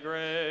 by thy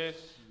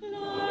grace.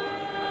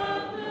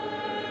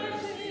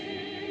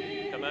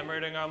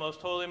 Commemorating our most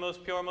holy,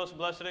 most pure, most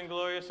blessed, and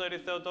glorious Lady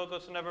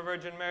Theotokos and ever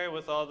Virgin Mary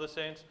with all the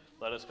saints,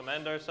 let us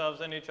commend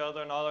ourselves and each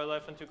other and all our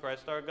life unto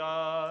Christ our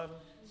God.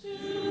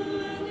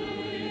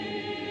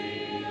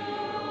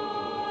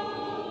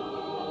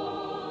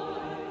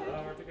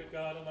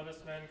 God and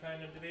lovest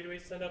mankind, and to thee do we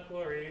send up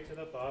glory, to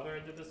the Father,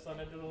 and to the Son,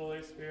 and to the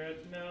Holy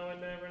Spirit, now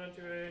and ever, and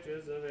unto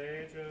ages of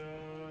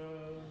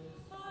ages.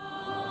 Amen.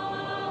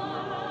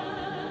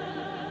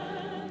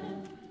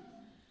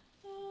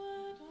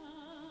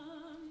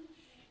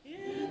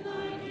 In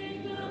thy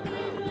kingdom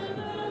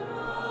deliver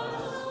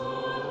us,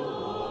 O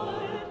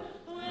Lord,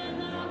 when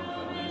thou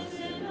comest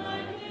in thy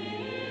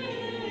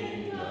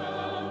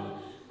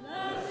kingdom.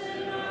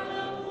 Blessed are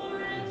the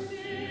poor in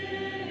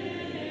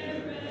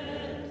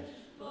spirit,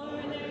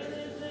 for theirs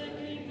is the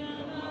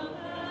kingdom of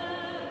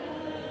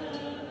heaven.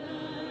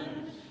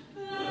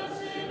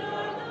 Blessed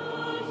are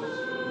those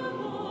who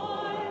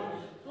mourn,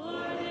 for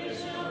they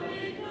shall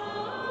be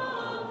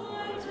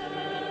comforted.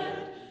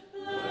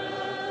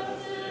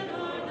 Blessed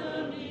are the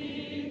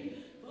meek,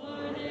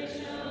 for they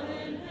shall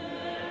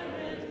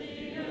inherit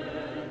the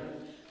earth.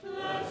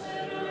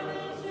 Blessed are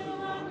those who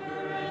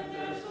hunger and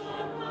thirst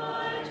for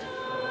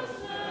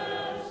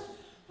righteousness,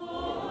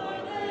 for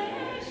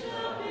they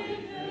shall be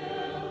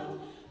filled.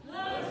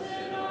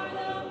 Blessed are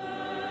the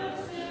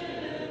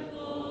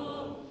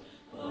merciful,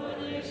 for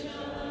they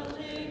shall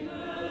obtain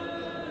mercy.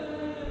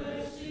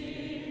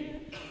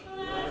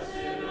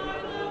 Blessed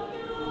are the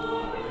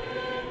pure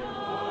in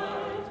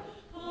heart,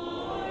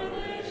 for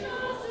they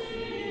shall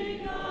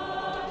see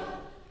God.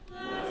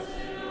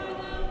 Blessed are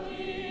the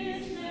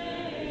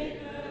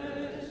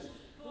peacemakers,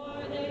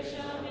 for they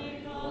shall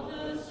be called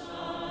the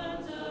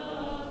sons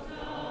of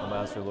God. O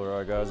Master, Lord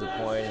our God, as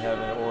appointed in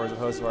heaven, or as a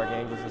host of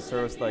archangels to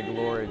service thy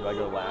glory. Do I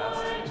go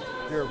last?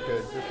 You're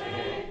good. Just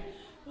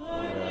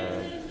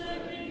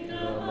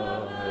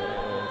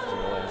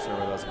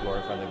Let's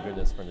glorify the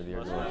goodness from the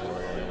earth,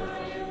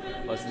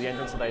 Lord. Blessed the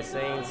entrance of thy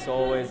saints,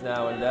 always,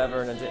 now, and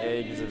ever, and unto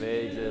ages of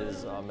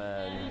ages.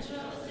 Amen.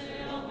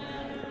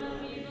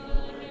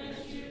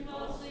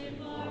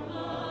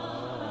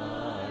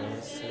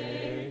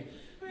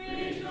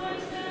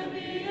 Rejoice and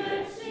be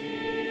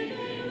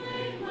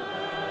exceedingly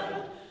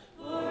glad,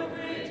 for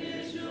great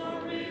is your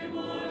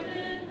reward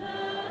in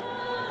heaven.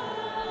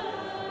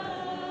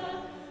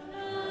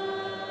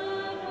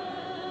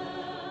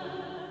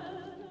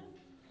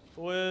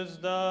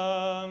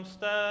 Wisdom,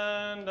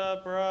 stand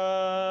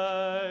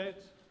upright.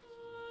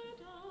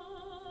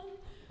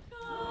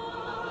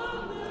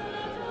 Come,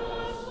 let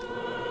us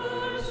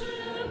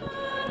worship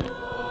and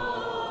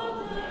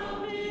fall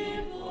down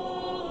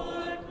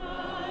before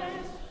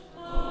Christ,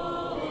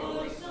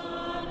 O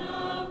Son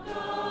of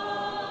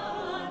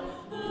God,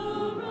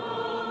 who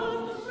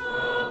rose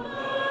from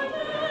the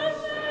dead.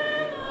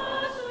 Sing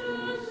us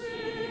to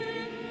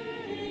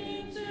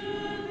sing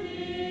to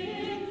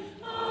thee.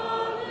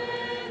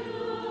 Alleluia,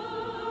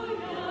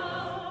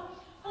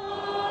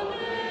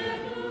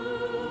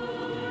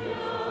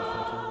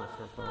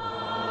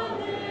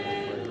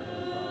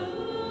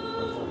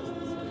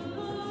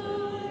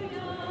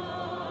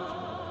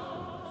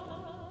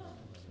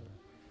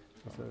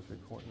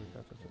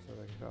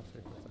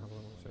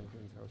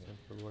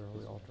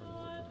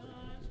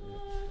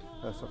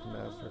 Bless up the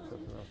Master,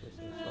 accept the Master,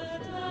 save our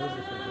sins,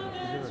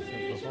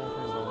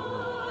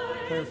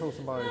 save souls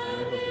and bodies,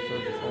 and enable us to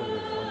serve this holy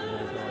name, Father,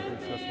 and as our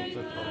successful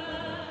fifth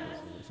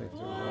the saints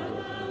of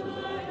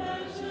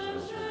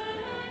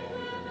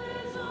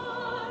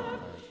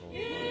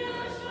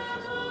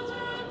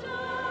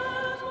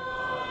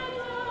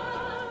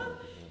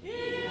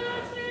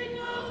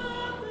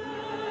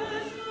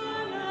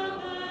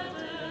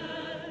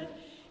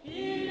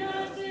He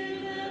has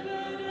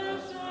delivered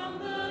us from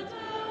the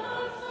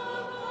depths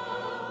of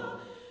hell,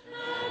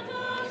 and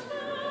has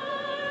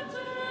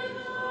granted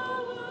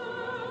the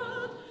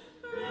world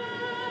great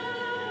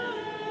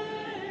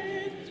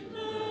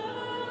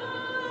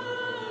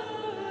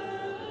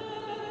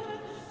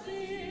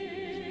mercy.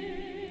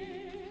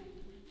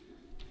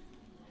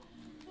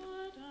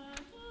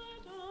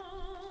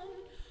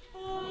 O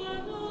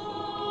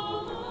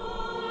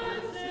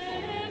Lord,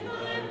 save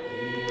thy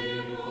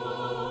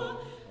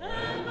people,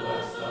 and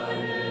bless thine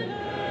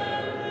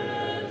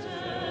inheritance.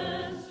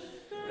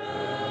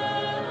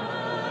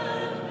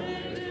 Grant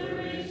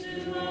victory to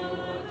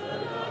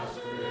Orthodox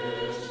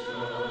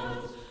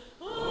Christians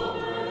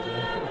over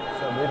their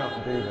So we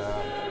don't do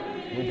that.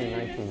 We do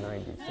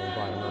 1990, so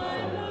by the most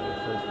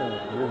so it's going to,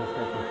 you're just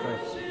going to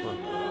thank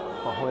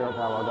for Holy Our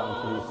God, our God, and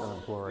to thee, Son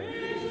of Glory.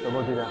 So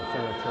we'll do that in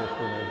Center Church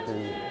when they do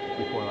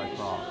before thy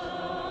cross.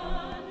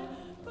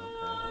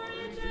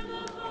 Glory to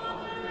the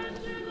Father, and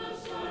to the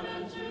Son,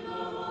 and to the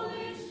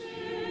Holy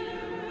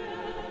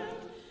Spirit.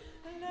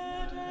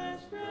 Let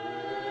us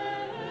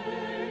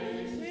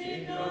pray.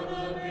 Speak of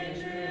the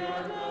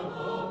patriarch of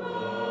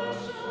Hope.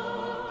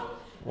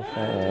 The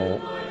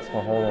same,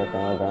 for holy Earth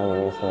now, down the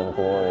reason of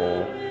glory,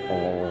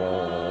 and then we go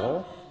in the middle.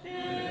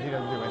 He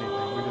doesn't do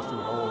anything. We just do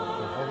it all.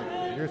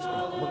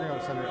 We're going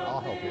to send it. I'll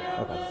help you.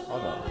 Okay. I'll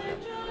help you.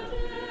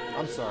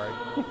 I'm sorry.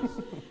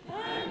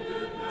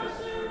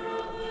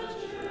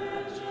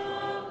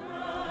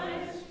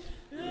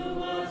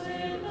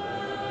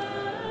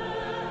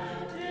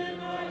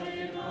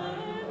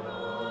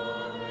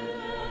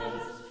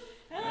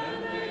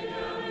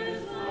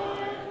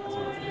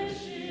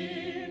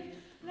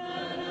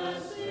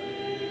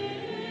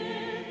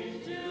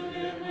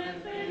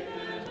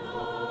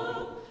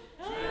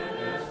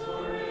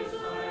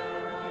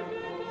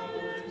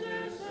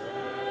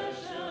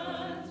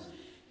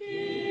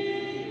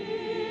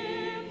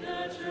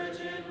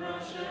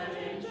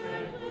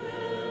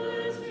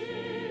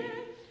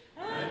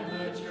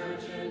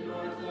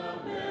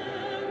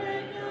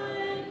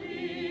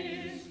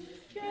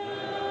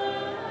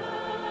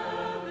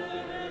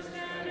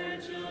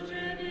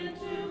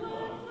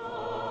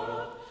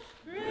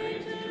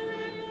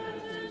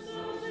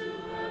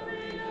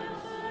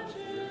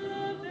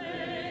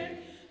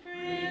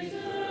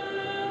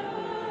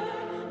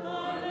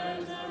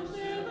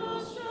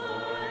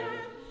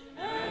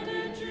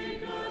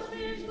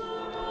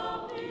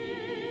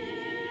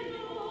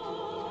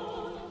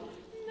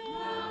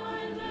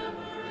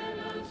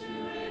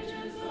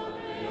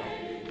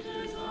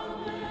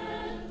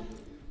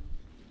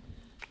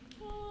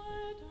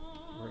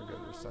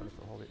 Son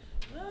for holy.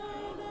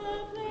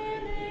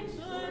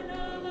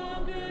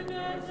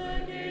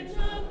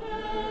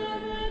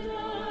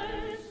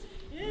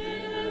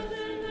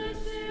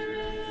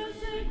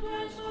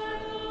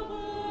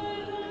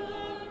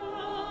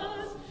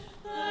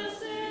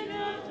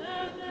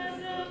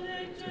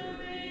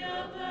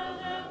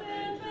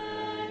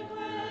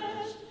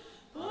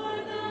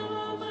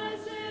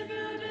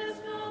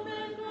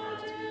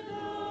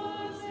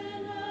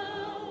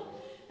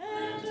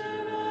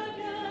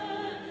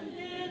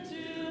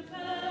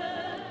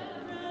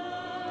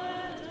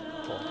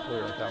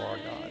 Holy art thou our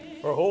God.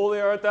 For holy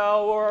art thou,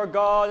 O our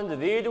God, and to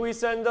thee do we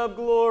send up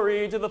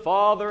glory, to the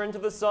Father, and to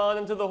the Son,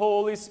 and to the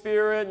Holy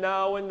Spirit,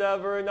 now and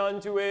ever, and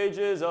unto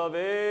ages of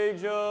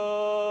ages.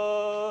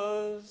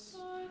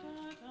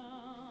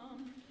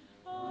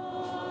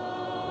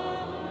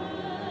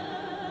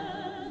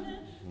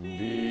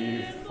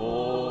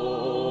 Before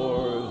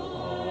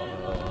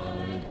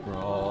thy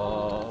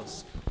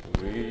cross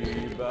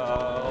we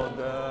bow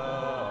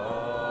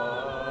down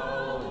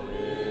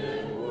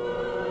in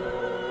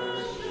worship,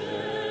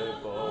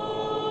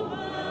 O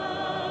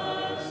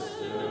Master,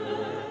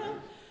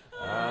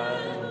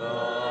 and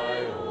thy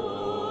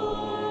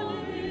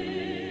holy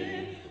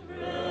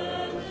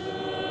resurrection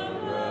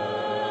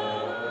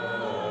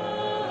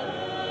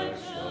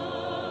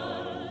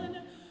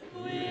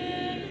we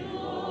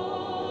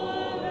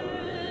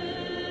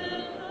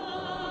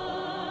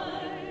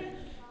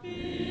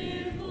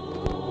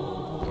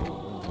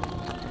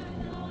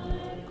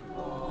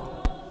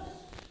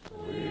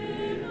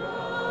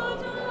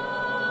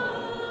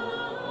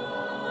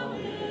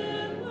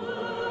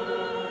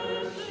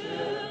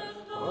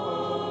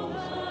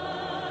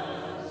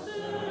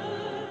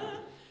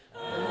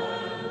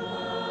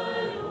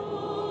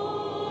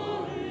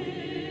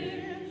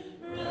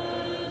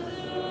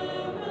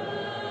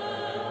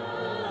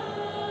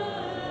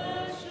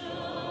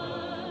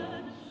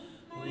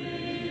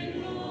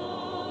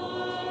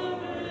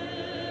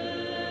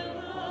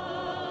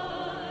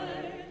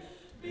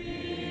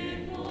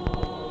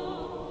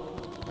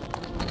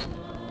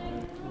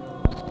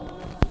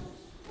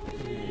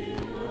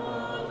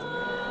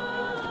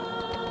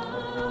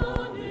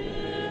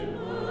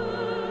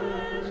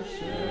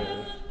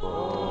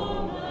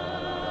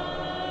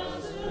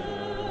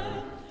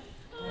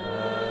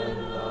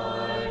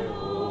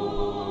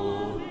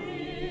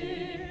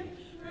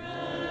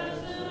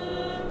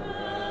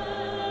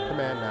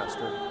Command,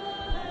 Master.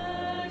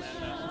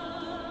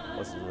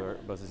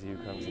 Blessed he who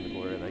comes in the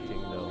glory of thy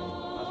kingdom.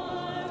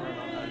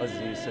 Blessed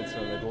he who sits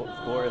in the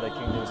glory of thy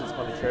kingdom, sits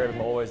upon the chair of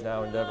him always,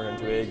 now and ever, and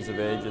into ages of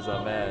ages.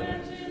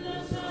 Amen.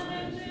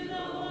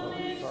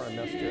 Sorry, I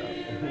messed you up.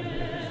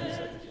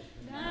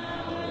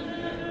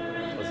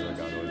 Blessed are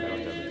God, Lord, now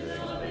and ever, into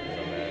ages of ages.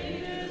 Amen.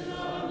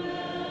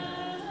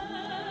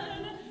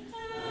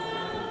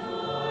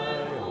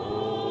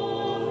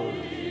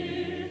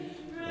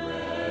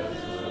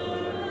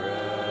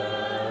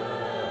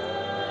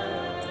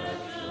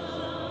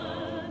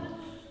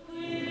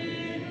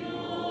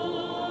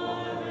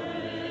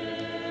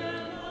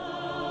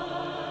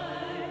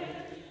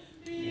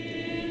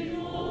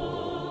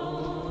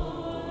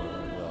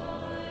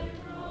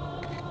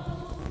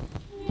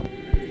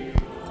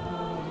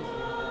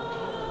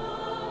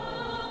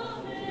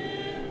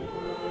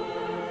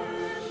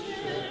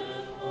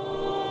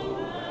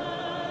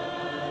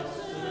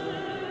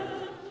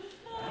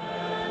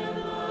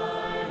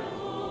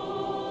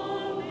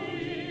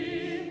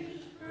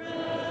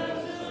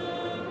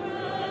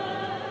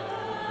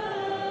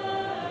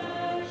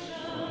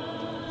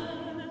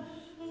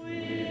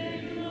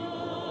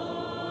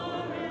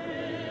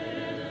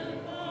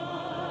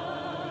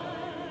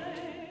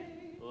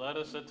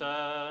 us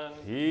attend.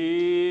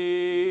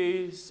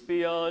 Peace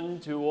be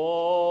unto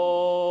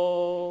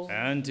all.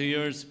 And to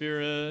your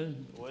spirit.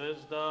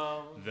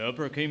 Wisdom. The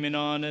proclaiming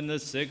on in the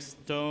sixth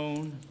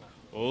tone.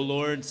 O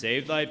Lord,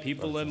 save thy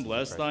people and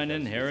bless thine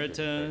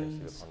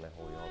inheritance. Upon thy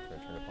holy altar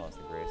and turn upon us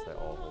the grace of thy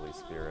all Holy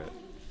Spirit.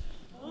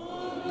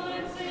 O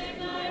Lord, save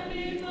thy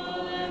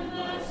people and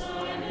bless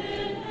thine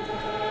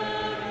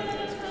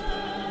inheritance.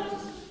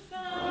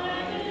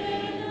 Thine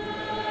inheritance.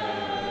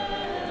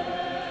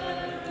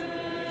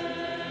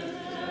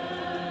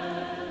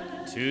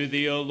 To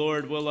thee, O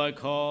Lord, will I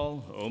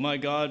call. O my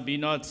God, be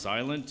not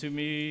silent to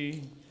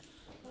me.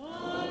 O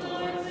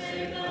Lord,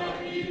 save thy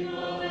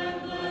people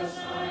and bless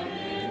thine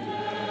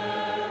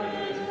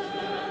inheritance.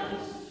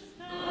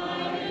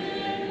 Thine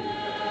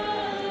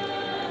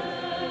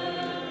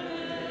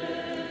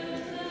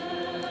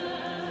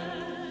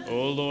inheritance.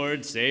 O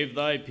Lord, save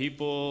thy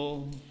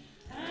people.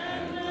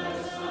 And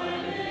bless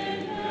thine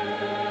inheritance.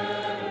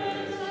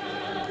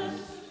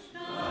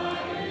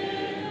 Thine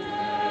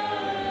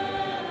inheritance.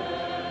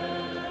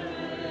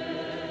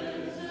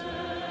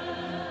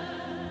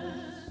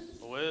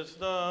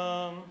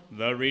 Wisdom.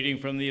 The reading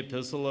from the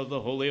epistle of the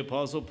Holy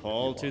Apostle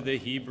Paul to the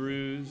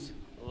Hebrews.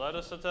 Let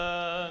us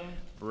attend.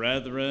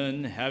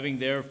 Brethren, having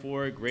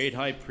therefore a great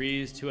high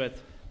priest who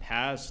hath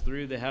passed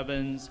through the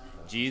heavens,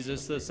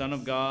 Jesus the Son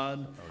of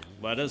God,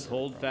 let us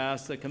hold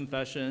fast the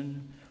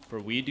confession. For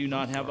we do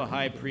not have a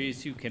high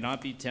priest who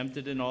cannot be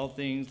tempted in all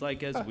things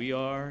like as we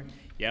are,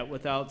 yet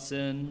without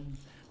sin.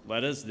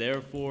 Let us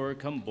therefore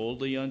come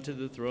boldly unto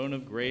the throne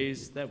of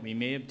grace, that we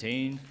may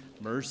obtain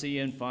mercy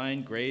and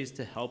find grace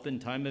to help in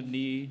time of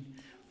need.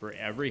 For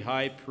every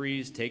high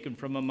priest taken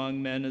from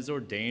among men is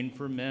ordained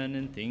for men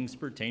in things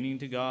pertaining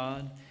to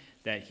God,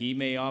 that he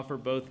may offer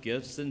both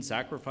gifts and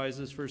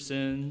sacrifices for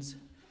sins,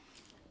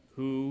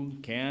 who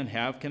can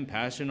have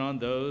compassion on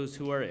those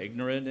who are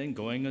ignorant and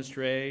going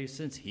astray,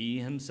 since he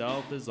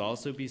himself is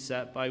also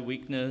beset by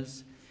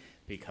weakness.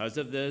 Because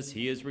of this,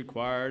 he is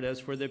required, as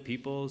for the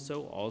people,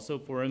 so also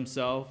for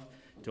himself,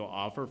 to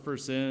offer for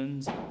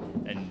sins.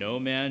 And no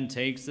man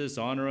takes this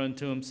honor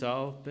unto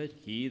himself, but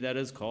he that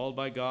is called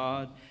by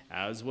God,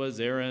 as was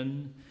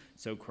Aaron.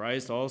 So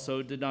Christ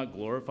also did not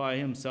glorify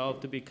himself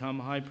to become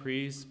high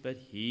priest, but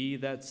he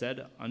that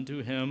said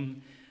unto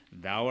him,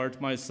 Thou art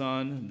my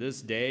son,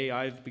 this day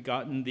I have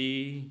begotten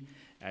thee.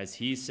 As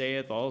he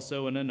saith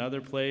also in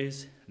another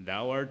place,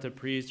 Thou art a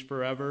priest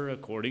forever,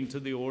 according to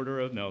the order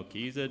of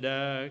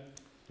Melchizedek.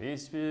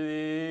 Peace be to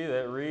thee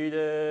that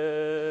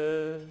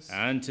readest.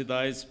 And to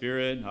thy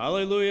spirit.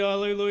 Alleluia,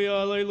 alleluia,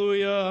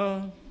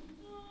 alleluia.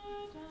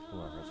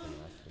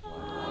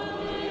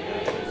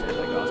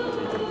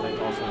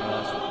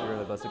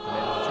 Blessed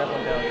commandment,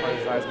 trampling down upon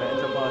his eyes, man,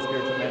 enter upon a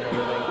spiritual manner of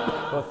living,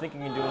 both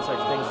thinking and doing such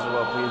things as are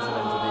well pleasing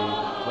unto thee.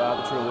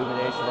 Without the true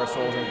illumination of our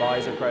souls and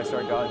bodies of Christ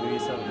our God, who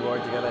is Son of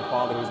glory, together thy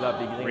Father, who is not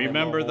beginning.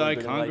 Remember thy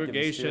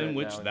congregation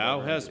which thou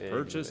hast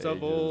purchased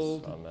of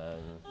old. Amen.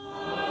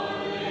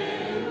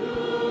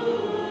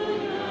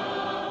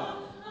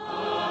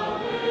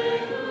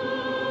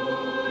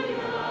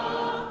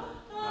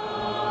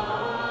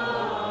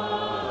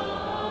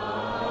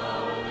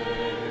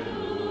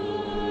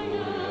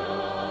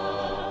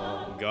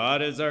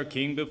 God is our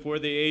King before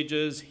the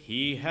ages.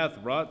 He hath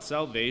wrought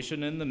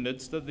salvation in the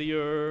midst of the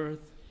earth.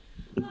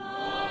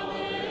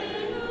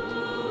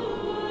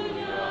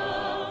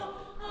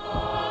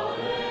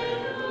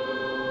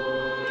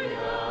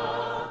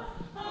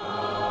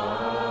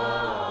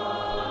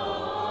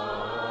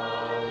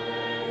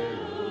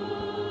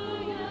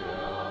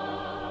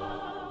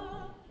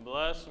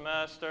 Bless,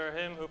 Master,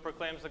 him who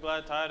proclaims the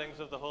glad tidings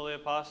of the holy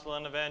apostle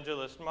and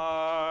evangelist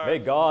Mark. May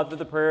God, through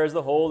the prayers of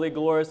the holy,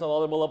 glorious, and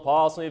laudable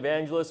apostle and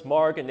evangelist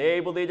Mark,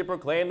 enable thee to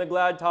proclaim the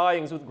glad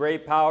tidings with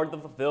great power to the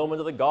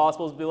fulfillment of the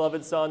gospel's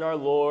beloved Son, our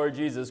Lord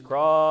Jesus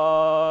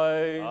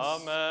Christ.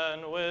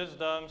 Amen.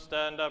 Wisdom,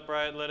 stand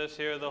upright. Let us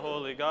hear the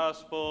holy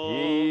gospel.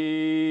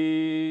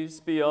 Peace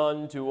be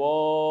unto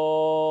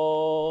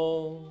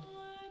all.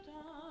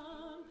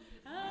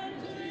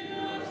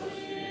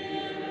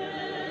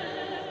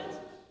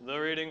 The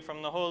reading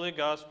from the Holy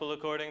Gospel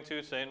according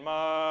to St.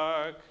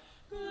 Mark.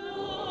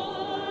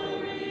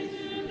 Glory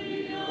to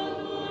thee, O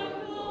Lord,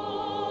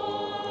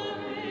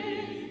 glory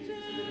to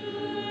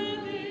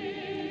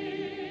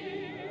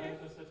thee.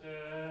 Let us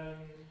attend.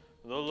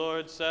 The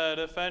Lord said,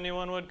 If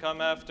anyone would come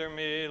after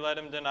me, let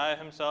him deny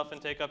himself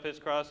and take up his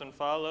cross and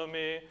follow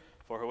me.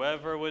 For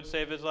whoever would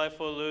save his life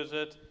will lose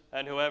it,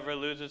 and whoever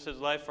loses his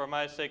life for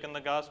my sake and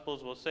the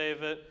gospel's will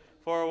save it.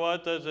 For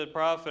what does it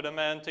profit a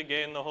man to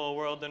gain the whole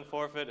world and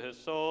forfeit his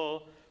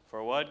soul?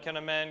 For what can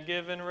a man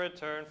give in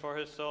return for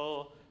his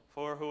soul?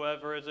 For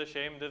whoever is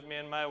ashamed of me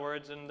and my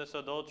words in this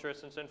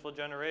adulterous and sinful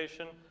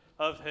generation,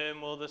 of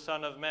him will the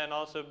Son of Man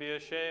also be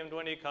ashamed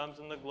when he comes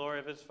in the glory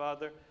of his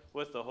Father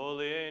with the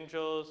holy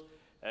angels.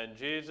 And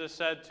Jesus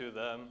said to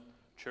them,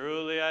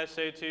 Truly I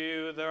say to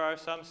you, there are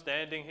some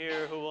standing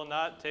here who will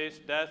not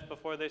taste death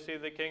before they see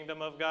the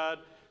kingdom of God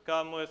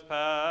come with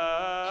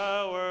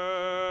power.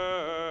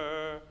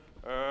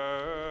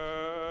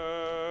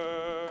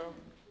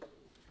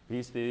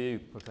 Peace be you,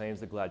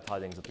 proclaims the glad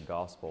tidings of the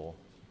gospel.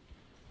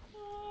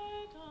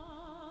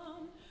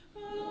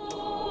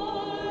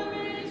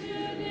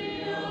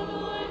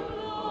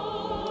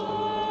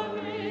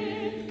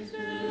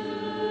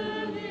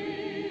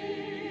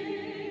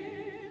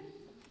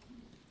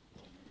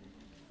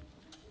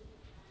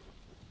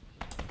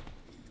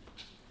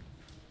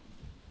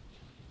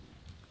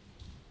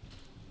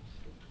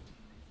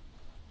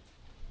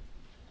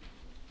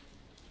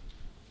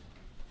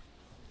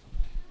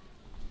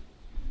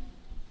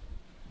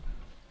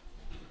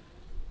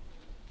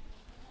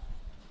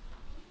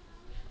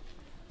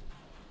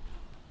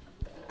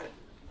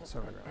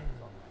 Sorry,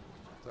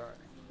 it's all right.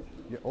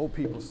 Your old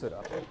people sit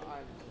up.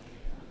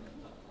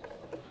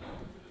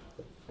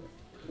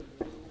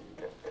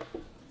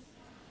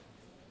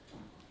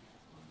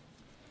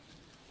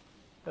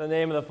 In the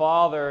name of the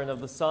Father, and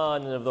of the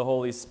Son, and of the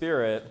Holy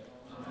Spirit,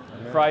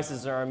 Amen. Christ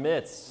is in our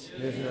midst.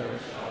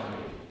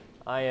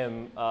 I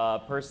am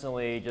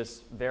personally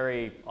just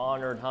very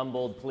honored,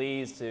 humbled,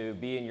 pleased to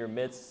be in your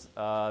midst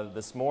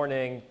this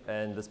morning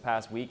and this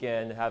past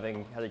weekend,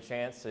 having had a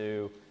chance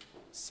to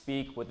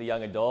speak with the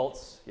young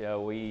adults. You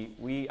know,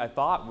 I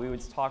thought we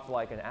would talk for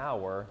like an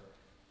hour.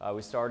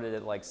 We started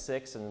at like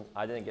 6, and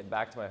I didn't get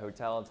back to my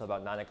hotel until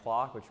about 9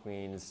 o'clock, which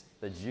means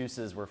the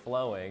juices were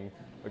flowing,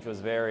 which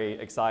was very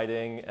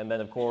exciting. And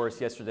then, of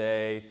course,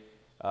 yesterday,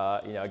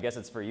 I guess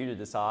it's for you to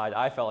decide.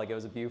 I felt like it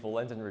was a beautiful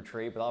Lenten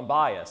retreat, but I'm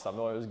biased. I'm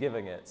the one who was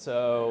giving it.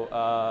 So,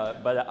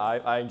 but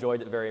I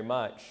enjoyed it very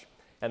much.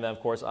 And then,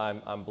 of course,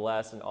 I'm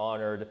blessed and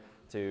honored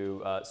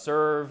to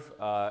serve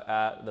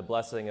at the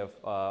blessing of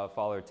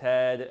Father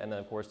Ted, and then,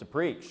 of course, to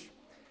preach.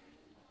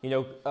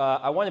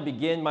 I want to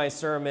begin my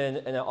sermon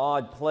in an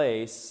odd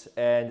place,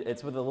 and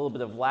it's with a little bit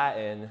of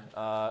Latin,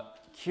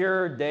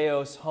 cur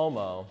Deus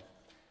homo.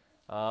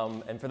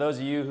 And for those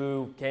of you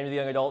who came to the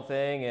young adult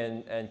thing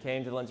and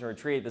came to the Lenten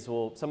retreat,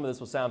 some of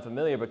this will sound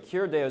familiar, but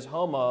cur Deus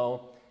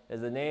homo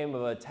is the name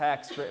of a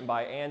text written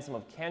by Anselm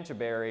of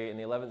Canterbury in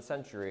the 11th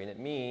century, and it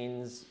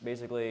means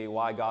basically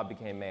why God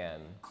became man.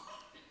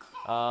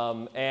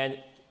 And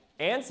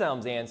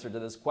Anselm's answer to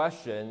this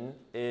question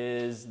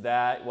is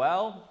that,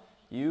 well,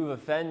 you've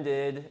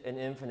offended an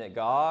infinite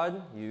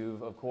God.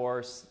 You've, of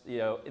course,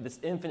 this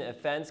infinite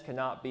offense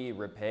cannot be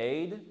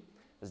repaid.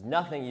 There's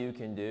nothing you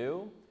can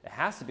do. It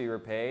has to be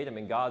repaid. I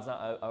mean, God's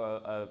not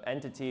an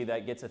entity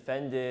that gets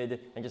offended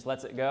and just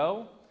lets it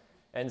go.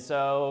 And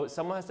so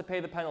someone has to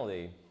pay the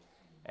penalty.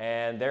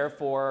 And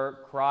therefore,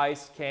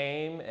 Christ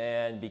came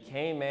and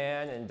became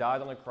man and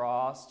died on the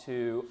cross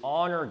to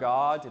honor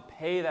God, to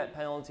pay that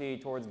penalty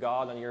towards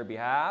God on your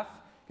behalf,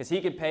 because he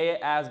could pay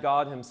it as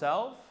God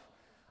himself,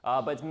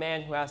 but it's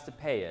man who has to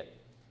pay it.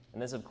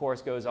 And this, of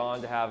course, goes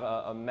on to have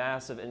a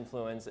massive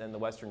influence in the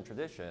Western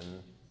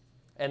tradition.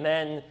 And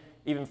then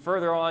even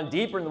further on,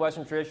 deeper in the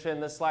Western tradition,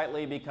 this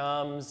slightly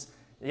becomes,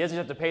 he doesn't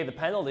have to pay the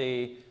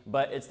penalty,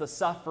 but it's the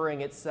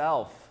suffering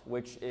itself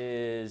which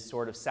is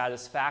sort of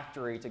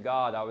satisfactory to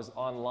God. I was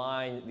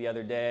online the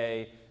other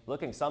day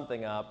looking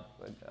something up,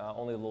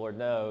 only the Lord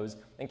knows,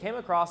 and came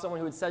across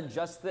someone who had said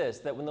just this,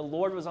 that when the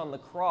Lord was on the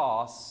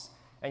cross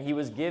and he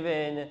was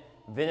given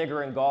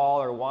vinegar and gall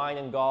or wine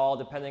and gall,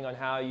 depending on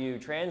how you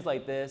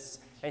translate this,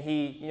 and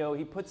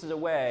he puts it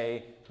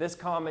away, this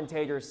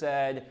commentator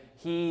said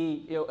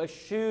he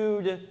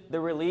eschewed the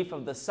relief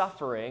of the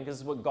suffering, because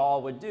this is what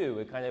gall would do.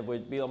 It kind of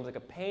would be almost like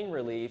a pain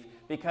relief,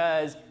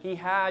 because he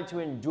had to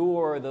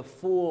endure the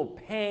full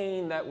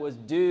pain that was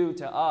due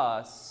to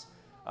us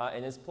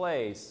in his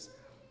place.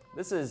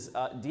 This is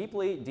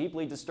deeply,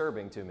 deeply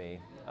disturbing to me.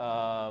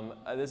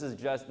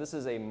 This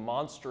is a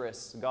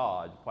monstrous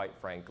God, quite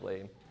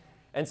frankly.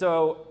 And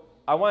so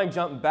I want to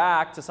jump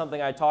back to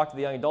something I talked to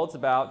the young adults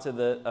about,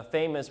 to a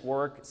famous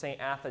work, St.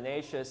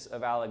 Athanasius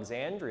of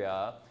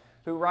Alexandria,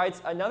 who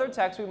writes another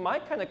text we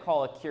might kind of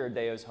call a cur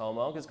Deus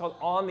homo, because it's called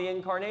On the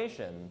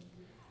Incarnation.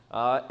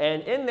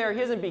 And in there, he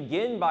doesn't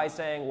begin by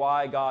saying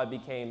why God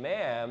became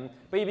man,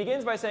 but he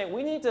begins by saying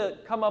we need to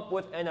come up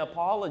with an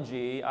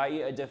apology,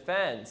 i.e. a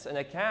defense, an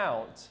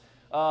account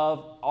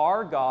of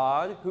our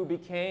God who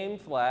became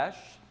flesh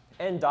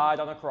and died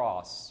on a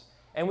cross.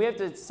 And we have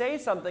to say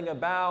something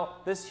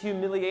about this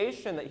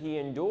humiliation that he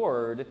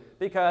endured,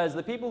 because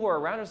the people who are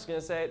around us are going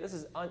to say, this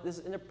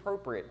is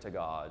inappropriate to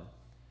God.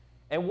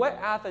 And what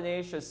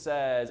Athanasius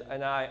says,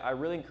 and I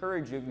really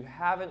encourage you, if you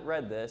haven't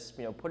read this,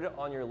 put it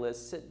on your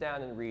list, sit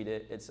down and read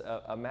it. It's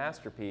a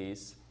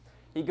masterpiece.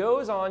 He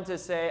goes on to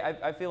say,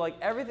 I feel like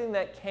everything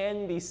that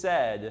can be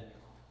said,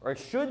 or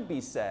should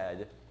be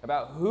said,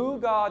 about who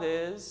God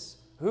is,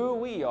 who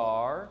we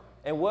are,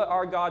 and what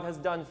our God has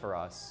done for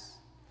us.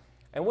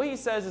 And what he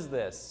says is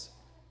this,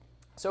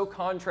 so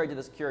contrary to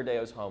this cur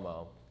Deus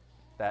homo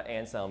that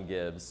Anselm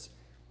gives.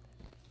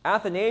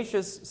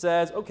 Athanasius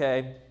says,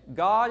 okay,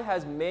 God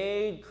has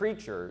made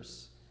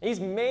creatures. He's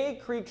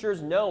made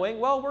creatures knowing,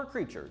 well, we're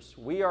creatures.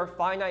 We are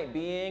finite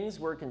beings,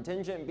 we're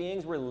contingent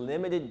beings, we're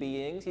limited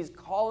beings. He's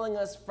calling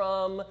us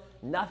from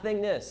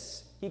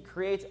nothingness. He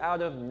creates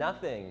out of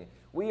nothing.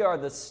 We are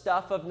the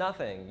stuff of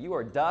nothing. You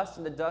are dust,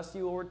 and to dust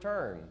you will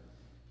return.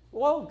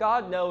 Well,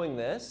 God knowing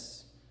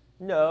this,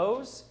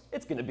 knows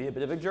it's going to be a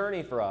bit of a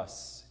journey for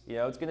us.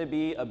 It's going to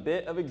be a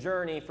bit of a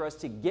journey for us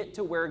to get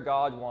to where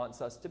God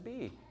wants us to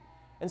be.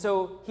 And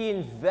so he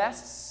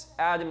invests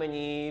Adam and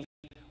Eve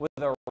with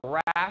a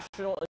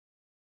rational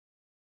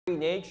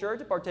nature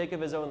to partake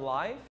of his own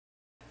life.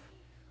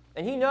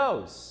 And he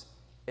knows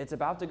it's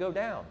about to go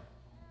down.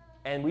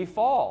 And we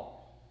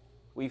fall.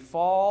 We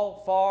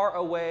fall far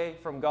away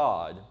from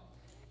God.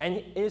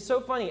 And it's so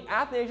funny.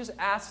 Athanasius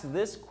asks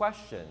this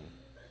question.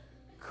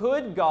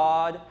 Could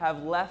God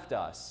have left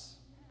us?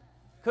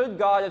 Could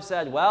God have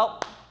said,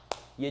 well,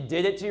 you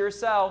did it to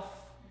yourself.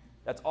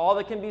 That's all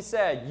that can be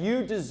said.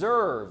 You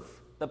deserve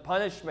the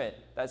punishment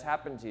that's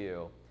happened to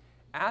you.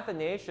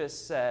 Athanasius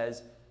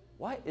says,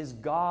 what is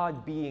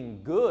God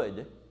being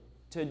good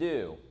to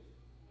do?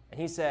 And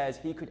he says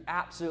he could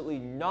absolutely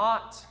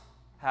not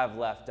have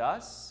left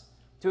us,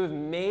 to have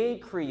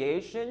made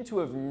creation, to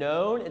have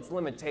known its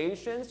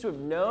limitations, to have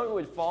known it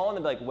would fall and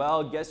be like,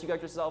 well, guess you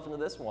got yourself into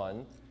this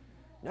one.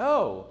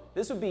 No,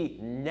 this would be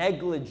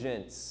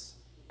negligence,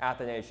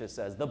 Athanasius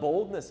says, the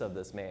boldness of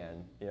this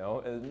man,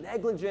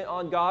 negligent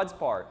on God's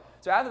part.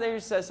 So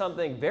Athanasius says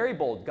something very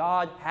bold.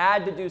 God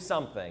had to do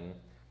something.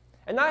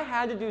 And not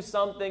had to do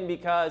something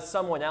because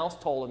someone else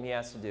told him he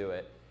has to do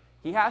it.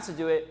 He has to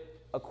do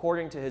it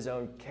according to his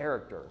own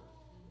character,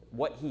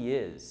 what he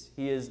is.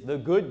 He is the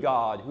good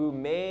God who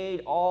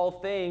made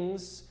all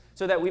things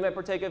so that we might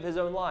partake of his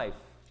own life.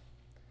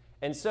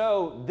 And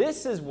so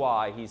this is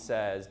why he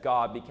says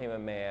God became a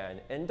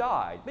man and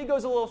died. But he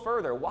goes a little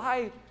further.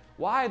 Why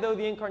though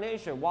the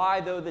incarnation?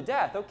 Why though the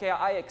death? Okay,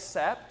 I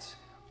accept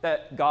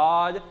that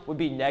God would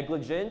be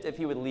negligent if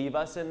he would leave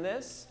us in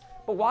this.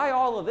 But why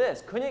all of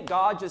this? Couldn't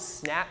God just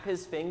snap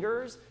his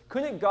fingers?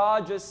 Couldn't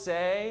God just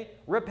say,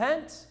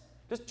 repent?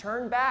 Just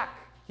turn back,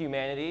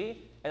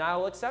 humanity, and I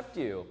will accept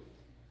you.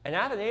 And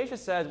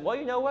Athanasius says, well,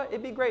 you know what?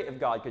 It'd be great if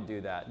God could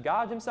do that.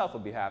 God himself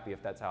would be happy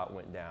if that's how it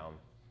went down.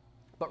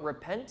 But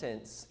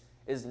repentance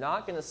is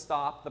not going to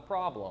stop the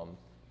problem.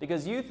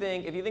 Because if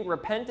you think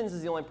repentance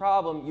is the only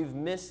problem, you've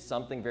missed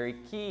something very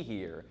key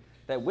here.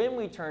 That when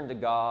we turned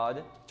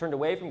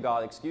away from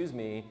God,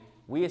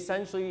 we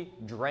essentially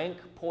drank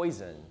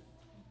poison.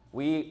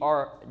 We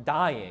are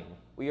dying.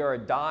 We are a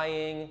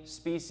dying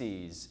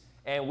species.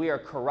 And we are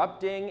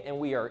corrupting and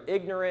we are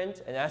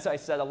ignorant. And as I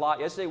said a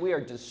lot yesterday, we are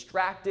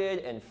distracted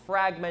and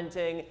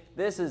fragmenting.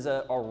 This is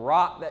a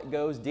rot that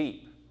goes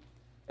deep.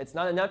 It's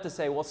not enough to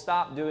say, well,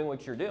 stop doing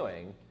what you're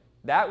doing.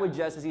 That would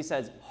just, as he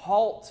says,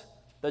 halt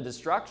the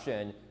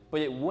destruction,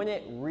 but it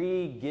wouldn't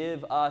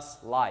re-give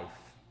us life.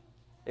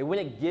 It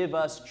wouldn't give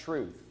us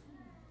truth.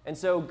 And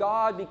so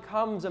God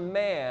becomes a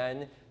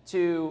man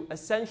to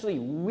essentially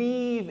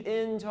weave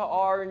into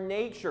our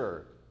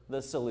nature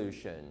the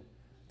solution,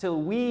 to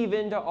weave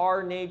into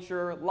our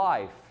nature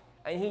life.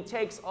 And he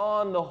takes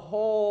on the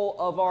whole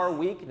of our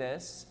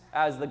weakness,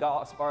 as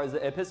the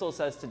epistle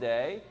says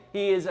today.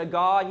 He is a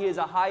God, he is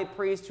a high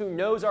priest who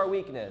knows our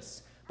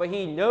weakness, but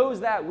he knows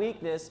that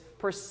weakness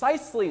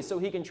precisely so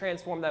he can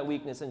transform that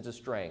weakness into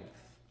strength.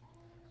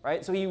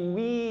 Right? So he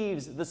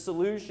weaves the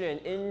solution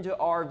into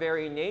our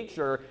very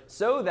nature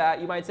so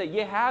that you might say,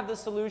 you have the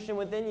solution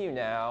within you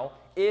now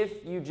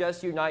if you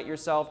just unite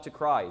yourself to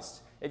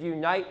Christ, if you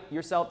unite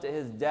yourself to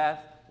his death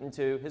and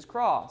to his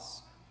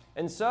cross.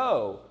 And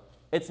so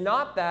it's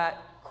not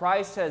that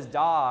Christ has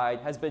died,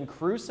 has been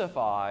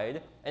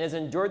crucified, and has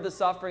endured the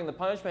suffering, the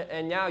punishment,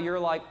 and now you're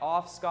like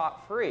off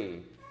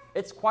scot-free.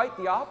 It's quite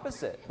the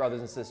opposite,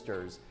 brothers and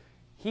sisters.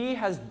 He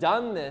has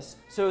done this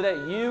so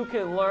that you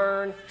can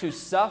learn to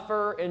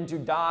suffer and to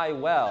die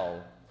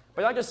well.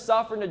 But not just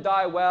suffer and to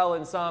die well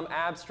in some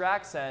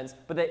abstract sense,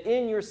 but that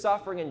in your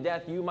suffering and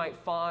death you might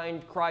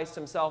find Christ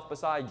himself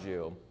beside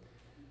you.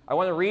 I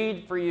want to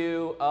read for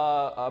you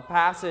a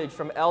passage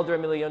from Elder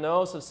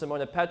Emilianos of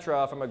Simona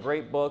Petra from a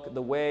great book,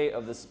 The Way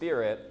of the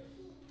Spirit.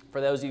 For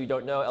those of you who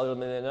don't know, Elder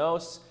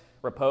Emilianos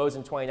reposed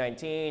in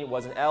 2019,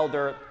 was an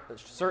elder,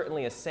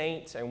 certainly a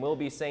saint, and will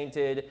be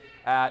sainted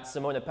at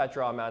Simona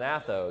Petra on Mount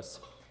Athos.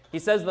 He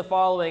says the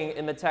following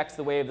in the text,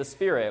 The Way of the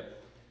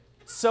Spirit.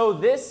 So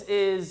this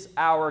is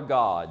our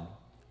God.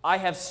 I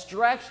have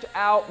stretched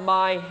out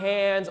my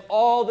hands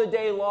all the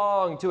day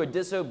long to a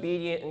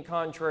disobedient and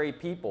contrary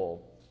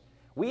people.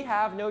 We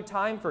have no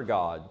time for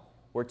God.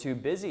 We're too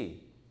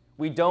busy.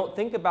 We don't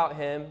think about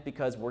him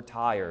because we're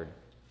tired.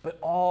 But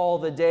all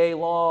the day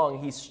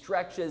long, he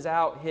stretches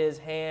out his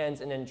hands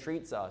and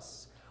entreats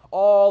us.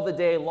 All the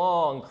day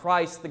long,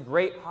 Christ, the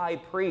great high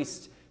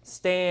priest,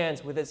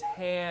 stands with his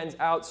hands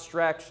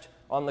outstretched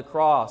on the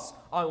cross,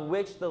 on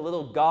which the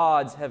little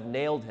gods have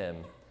nailed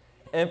him.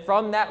 And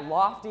from that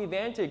lofty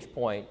vantage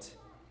point,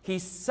 he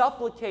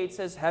supplicates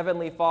his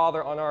heavenly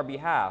Father on our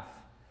behalf.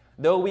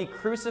 Though we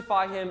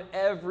crucify him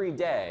every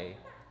day,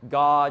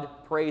 God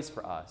prays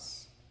for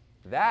us.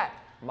 That,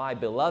 my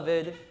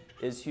beloved,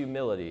 is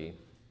humility.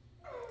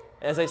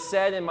 As I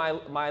said in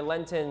my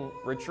Lenten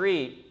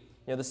retreat,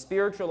 the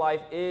spiritual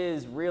life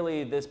is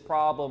really this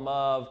problem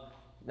of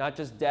not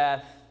just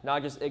death,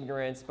 not just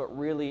ignorance, but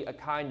really a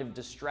kind of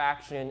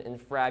distraction and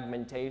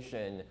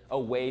fragmentation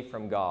away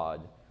from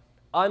God.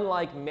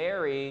 Unlike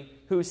Mary,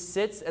 who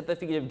sits at the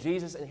feet of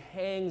Jesus and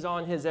hangs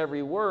on his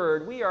every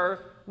word, we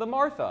are the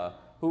Martha,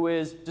 who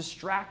is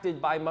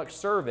distracted by much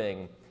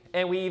serving,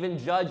 and we even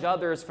judge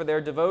others for their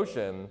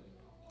devotion.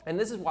 And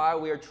this is why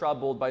we are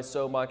troubled by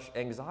so much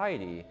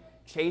anxiety,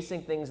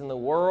 chasing things in the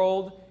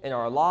world, in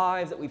our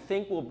lives, that we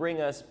think will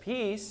bring us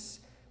peace,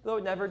 though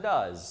it never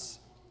does.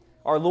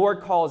 Our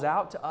Lord calls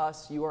out to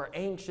us, you are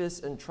anxious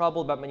and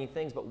troubled about many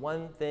things, but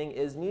one thing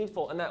is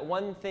needful. And that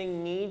one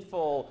thing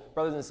needful,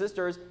 brothers and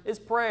sisters, is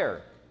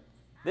prayer.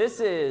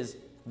 This is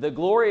the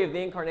glory of the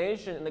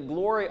incarnation and the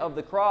glory of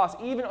the cross.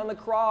 Even on the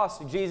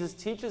cross, Jesus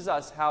teaches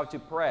us how to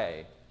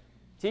pray.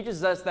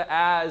 Teaches us that,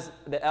 as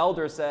the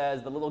elder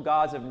says, the little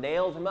gods have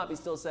nailed him up. He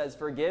still says,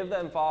 forgive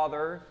them,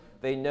 Father.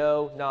 They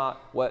know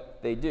not what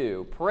they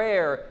do.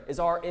 Prayer is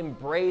our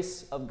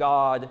embrace of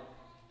God.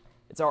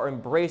 It's our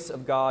embrace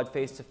of God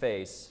face to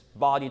face,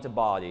 body to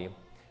body.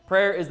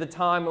 Prayer is the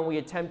time when we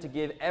attempt to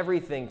give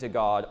everything to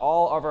God,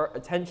 all of our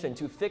attention,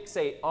 to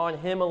fixate on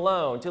him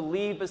alone, to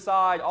leave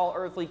beside all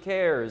earthly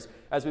cares,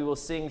 as we will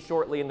sing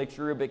shortly in the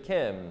cherubic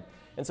hymn.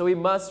 And so we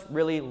must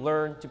really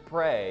learn to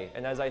pray.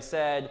 And as I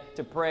said,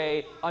 to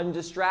pray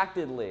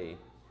undistractedly.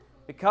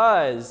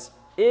 Because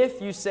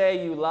if you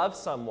say you love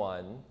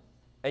someone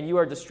and you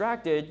are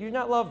distracted, you do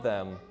not love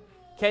them.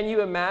 Can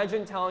you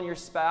imagine telling your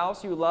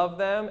spouse you love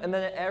them and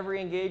then at every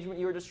engagement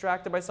you are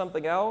distracted by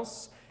something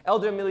else?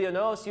 Elder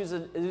Emilianos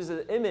uses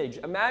an image.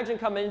 Imagine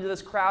coming into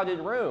this crowded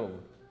room,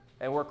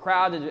 and we're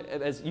crowded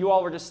as you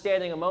all were just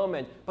standing a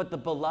moment, but the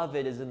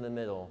beloved is in the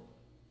middle.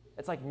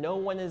 It's like no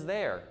one is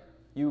there.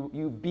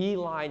 You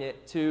beeline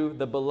it to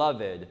the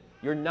beloved.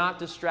 You're not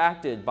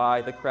distracted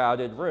by the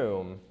crowded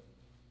room.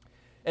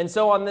 And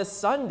so on this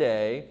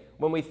Sunday,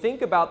 when we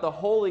think about the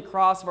holy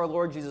cross of our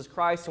Lord Jesus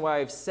Christ and what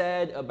I've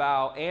said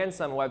about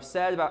Anselm, what I've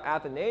said about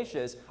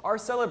Athanasius, our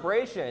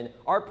celebration,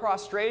 our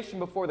prostration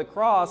before the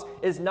cross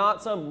is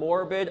not some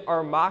morbid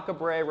or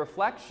macabre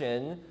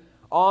reflection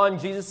on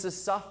Jesus'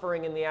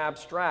 suffering in the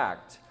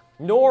abstract,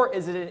 nor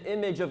is it an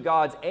image of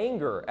God's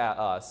anger at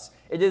us.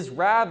 It is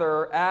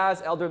rather,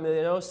 as Elder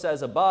Emilianos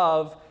says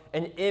above,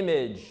 an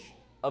image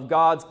of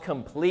God's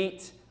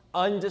complete,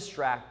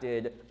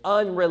 undistracted,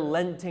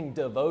 unrelenting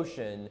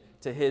devotion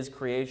to his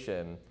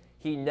creation.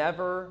 He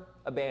never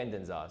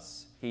abandons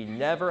us. He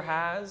never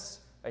has,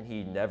 and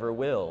he never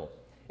will.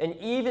 And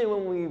even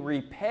when we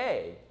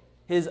repay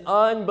his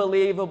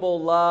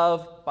unbelievable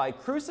love by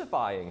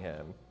crucifying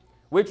him,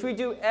 which we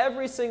do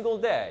every single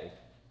day,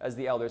 as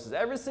the elder says,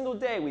 every single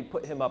day we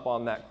put him up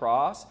on that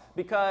cross,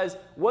 because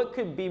what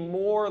could be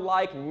more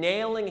like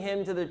nailing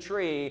him to the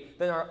tree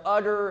than our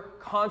utter,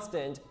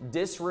 constant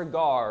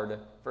disregard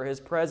for his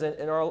presence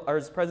in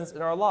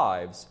our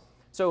lives?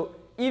 So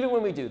even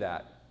when we do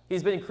that,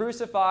 he's been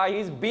crucified,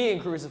 he's being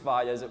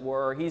crucified, as it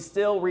were, he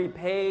still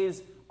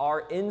repays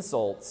our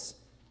insults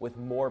with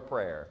more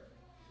prayer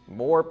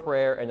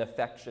and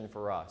affection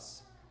for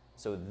us.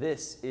 So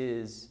this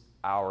is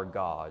our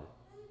God.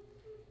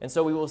 And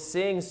so we will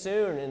sing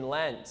soon in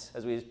Lent,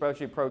 as we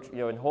approach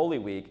in Holy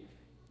Week,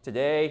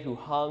 today who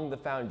hung the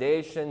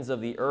foundations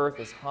of the earth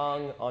is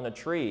hung on a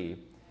tree,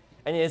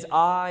 and it is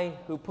I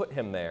who put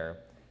him there.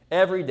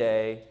 Every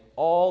day,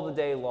 all the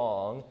day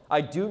long,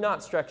 I do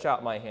not stretch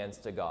out my hands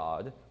to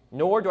God,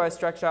 nor do I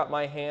stretch out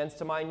my hands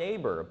to my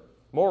neighbor.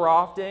 More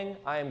often,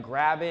 I am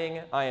grabbing,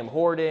 I am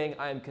hoarding,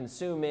 I am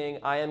consuming,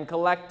 I am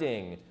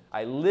collecting.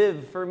 I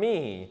live for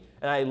me,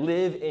 and I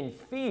live in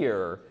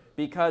fear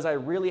because I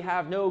really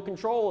have no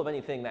control of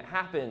anything that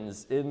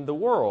happens in the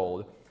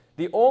world.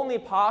 The only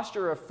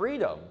posture of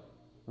freedom,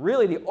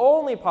 really the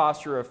only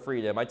posture of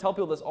freedom, I tell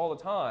people this all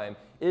the time,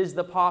 is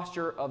the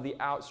posture of the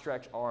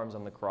outstretched arms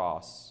on the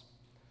cross.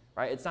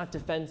 Right? It's not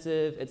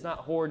defensive, it's not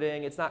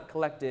hoarding, it's not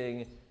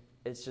collecting,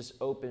 it's just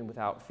open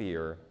without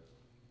fear.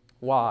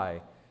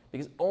 Why?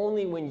 Because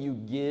only when you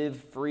give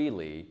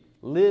freely,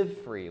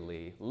 live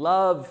freely,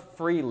 love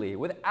freely,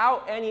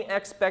 without any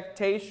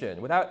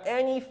expectation, without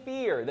any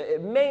fear that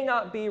it may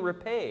not be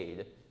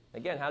repaid.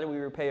 Again, how do we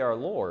repay our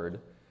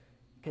Lord?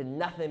 Can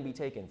nothing be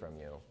taken from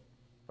you.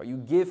 What you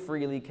give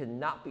freely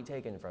cannot be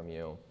taken from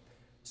you.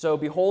 So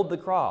behold the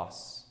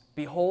cross,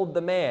 behold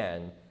the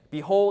man,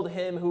 behold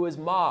him who is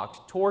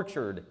mocked,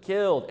 tortured,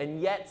 killed,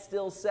 and yet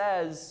still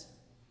says,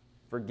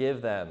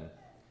 forgive them.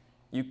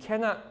 You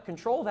cannot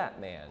control that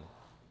man.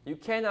 You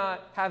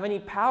cannot have any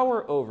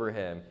power over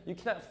him. You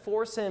cannot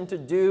force him to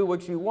do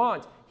what you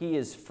want. He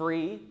is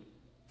free,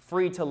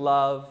 free to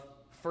love,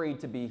 free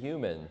to be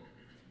human.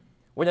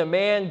 When a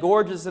man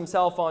gorges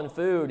himself on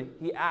food,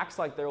 he acts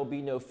like there will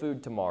be no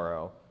food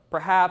tomorrow.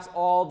 Perhaps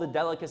all the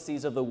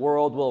delicacies of the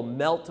world will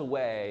melt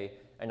away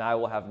and I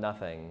will have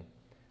nothing.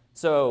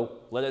 So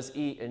let us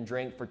eat and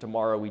drink, for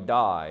tomorrow we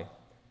die.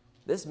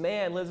 This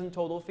man lives in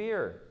total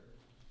fear.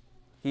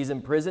 He's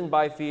imprisoned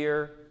by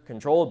fear,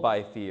 controlled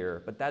by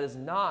fear, but that is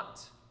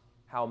not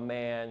how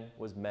man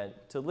was meant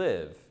to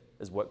live,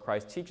 is what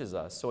Christ teaches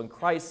us. So when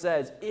Christ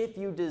says, if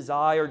you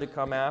desire to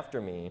come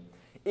after me,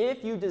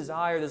 if you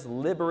desire this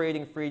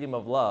liberating freedom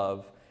of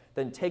love,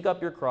 then take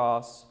up your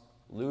cross,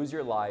 lose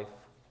your life,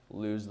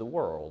 lose the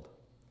world.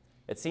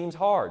 It seems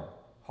hard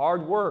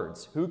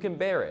words. Who can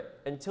bear it?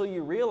 Until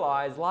you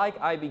realize,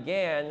 like I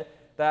began,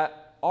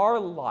 that our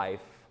life,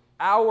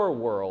 our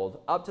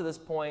world, up to this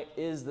point,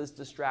 is this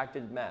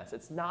distracted mess.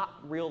 It's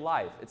not real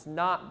life. It's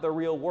not the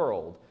real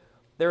world.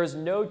 There is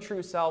no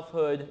true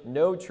selfhood,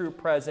 no true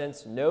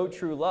presence, no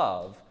true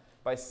love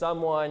by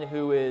someone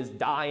who is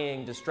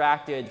dying,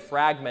 distracted,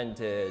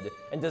 fragmented,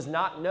 and does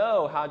not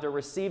know how to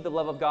receive the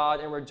love of God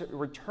and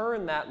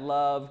return that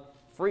love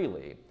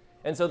freely.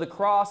 And so the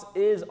cross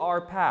is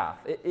our path.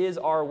 It is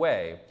our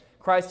way.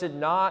 Christ did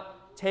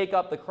not take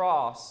up the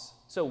cross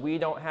so we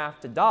don't have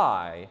to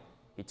die.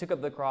 He took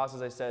up the cross,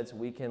 as I said, so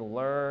we can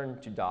learn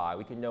to die.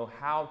 We can know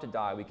how to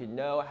die. We can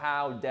know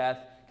how death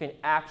can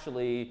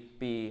actually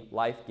be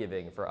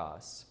life-giving for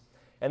us.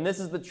 And this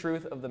is the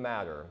truth of the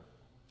matter.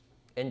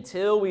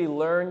 Until we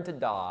learn to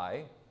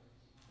die,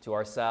 to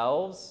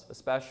ourselves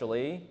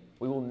especially,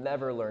 we will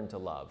never learn to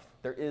love.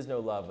 There is no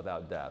love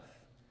without death.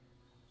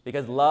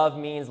 Because love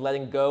means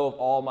letting go of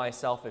all my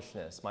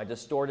selfishness, my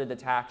distorted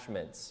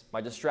attachments,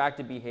 my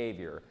distracted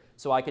behavior,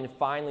 so I can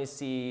finally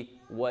see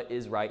what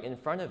is right in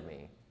front of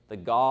me. The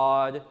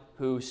God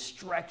who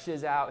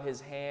stretches out his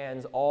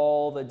hands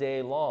all the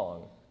day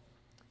long.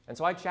 And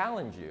so I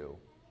challenge you,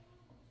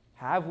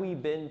 have we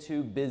been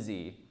too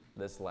busy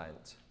this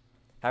Lent?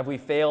 Have we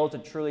failed to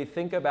truly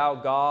think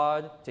about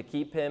God, to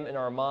keep him in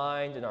our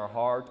mind and our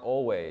heart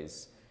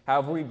always?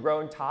 Have we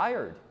grown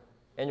tired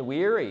and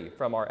weary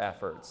from our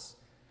efforts?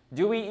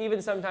 Do we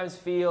even sometimes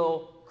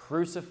feel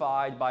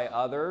crucified by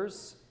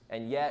others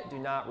and yet do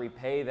not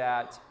repay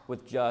that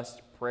with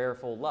just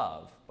prayerful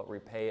love, but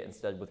repay it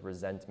instead with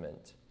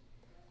resentment?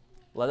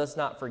 Let us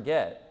not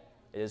forget,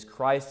 it is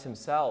Christ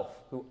himself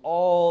who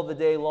all the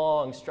day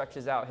long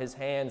stretches out his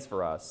hands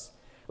for us.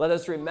 Let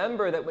us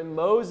remember that when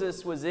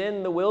Moses was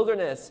in the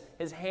wilderness,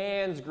 his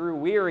hands grew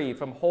weary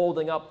from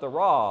holding up the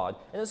rod,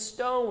 and a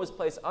stone was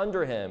placed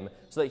under him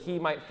so that he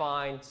might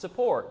find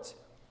support.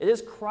 It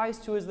is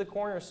Christ who is the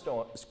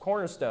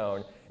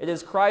cornerstone. It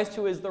is Christ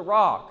who is the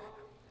rock.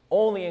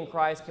 Only in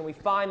Christ can we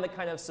find the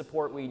kind of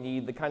support we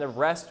need, the kind of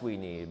rest we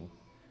need.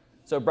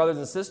 So, brothers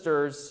and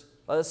sisters,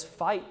 let us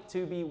fight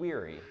to be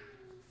weary.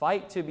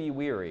 Fight to be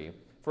weary.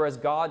 For as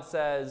God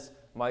says,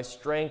 my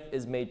strength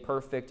is made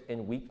perfect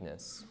in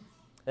weakness.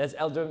 And as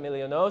Elder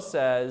Emiliano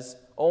says,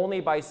 only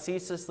by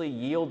ceaselessly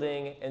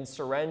yielding and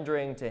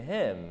surrendering to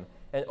him,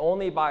 and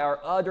only by our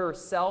utter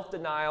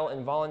self-denial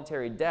and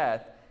voluntary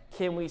death,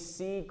 can we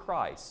see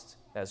Christ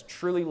as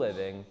truly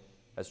living,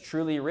 as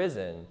truly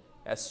risen,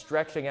 as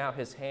stretching out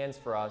his hands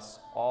for us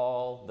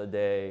all the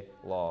day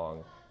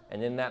long.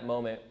 And in that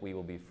moment, we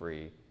will be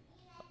free.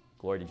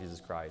 Glory to Jesus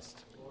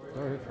Christ.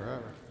 Glory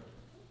forever.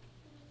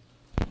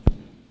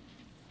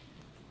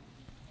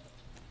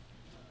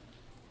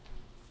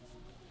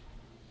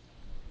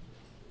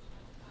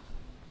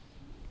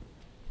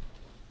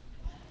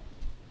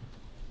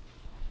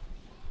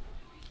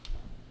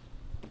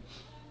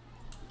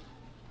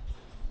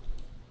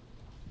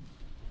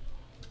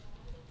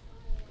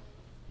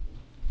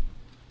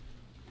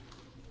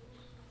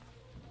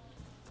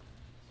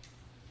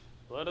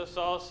 Let us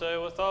all say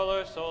with all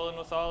our soul and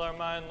with all our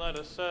mind, let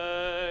us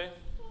say,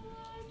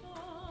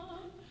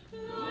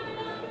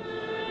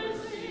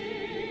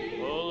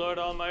 O Lord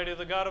Almighty,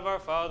 the God of our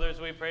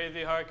fathers, we pray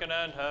thee, hearken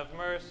and have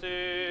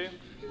mercy.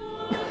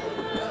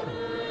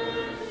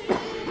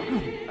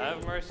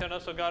 Have mercy on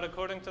us, O God,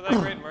 according to thy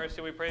great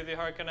mercy, we pray thee,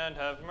 hearken and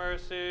have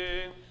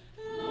mercy.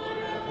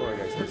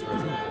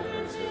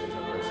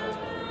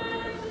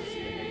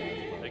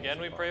 Again,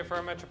 we pray for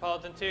our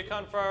Metropolitan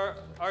Tikhon, for our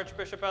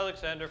Archbishop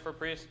Alexander, for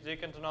priests,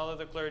 deacons, and all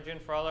other clergy,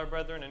 and for all our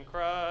brethren in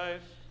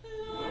Christ.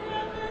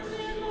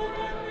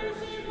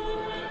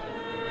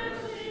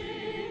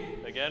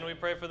 Again, we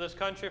pray for this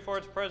country, for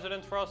its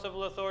presidents, for all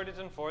civil authorities,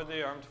 and for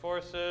the armed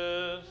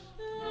forces.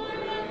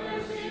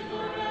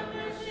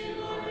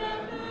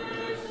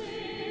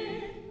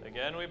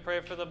 Again, we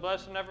pray for the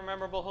blessed and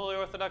ever-memorable Holy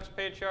Orthodox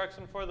Patriarchs,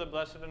 and for the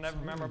blessed and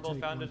ever-memorable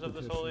founders of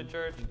this Holy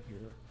Church,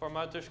 for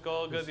Matush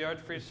Golga, the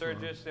Archpriest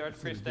Sergius, the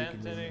Archpriest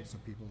Anthony,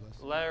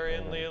 Larry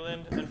and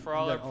Leland, and for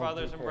all our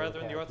fathers and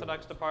brethren, the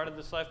Orthodox departed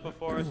this life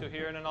before us, who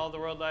here and in all the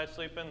world lie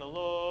asleep in the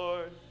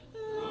Lord.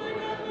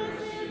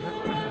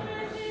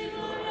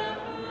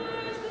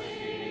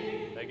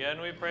 Again,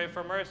 we pray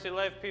for mercy,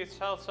 life, peace,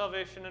 health,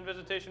 salvation, and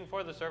visitation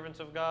for the servants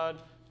of God,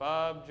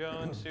 Bob,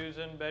 Joan,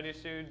 Susan, Betty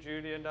Sue,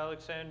 Judy, and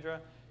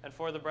Alexandra, and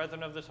for the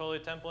brethren of this holy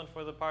temple, and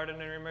for the pardon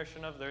and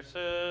remission of their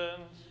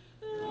sins.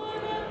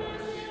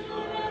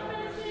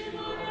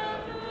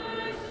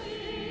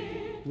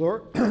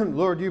 Lord,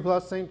 Lord, you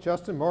bless St.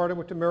 Justin Martyr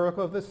with the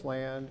miracle of this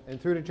land, and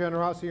through the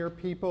generosity of your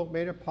people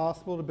made it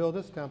possible to build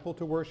this temple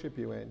to worship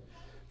you in,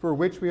 for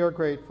which we are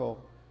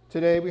grateful.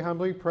 Today we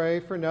humbly pray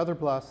for another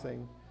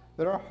blessing,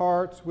 that our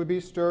hearts would be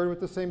stirred with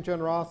the same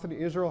generosity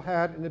Israel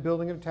had in the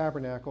building of the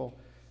tabernacle,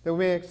 that we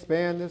may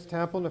expand this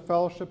temple in the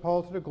fellowship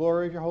hall to the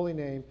glory of your holy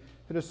name,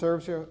 that it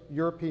serves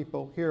your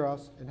people. Hear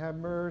us and have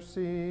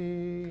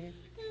mercy.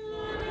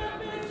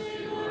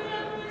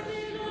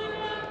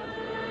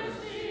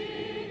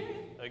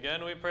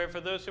 Again, we pray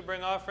for those who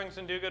bring offerings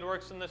and do good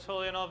works in this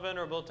holy and all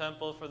venerable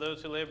temple, for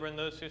those who labor and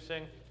those who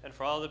sing, and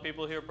for all the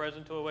people here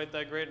present to await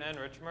thy great and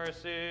rich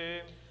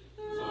mercy.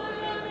 Lord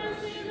have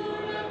mercy,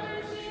 Lord have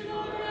mercy,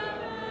 Lord have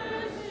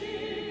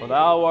mercy. For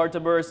thou art a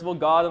merciful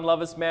God and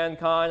lovest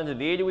mankind, and to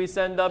thee do we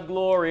send up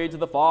glory, to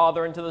the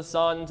Father, and to the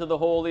Son, and to the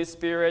Holy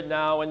Spirit,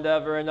 now and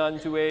ever, and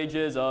unto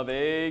ages of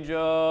ages.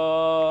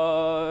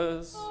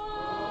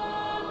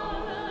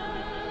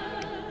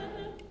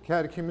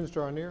 Catechumens,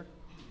 draw near.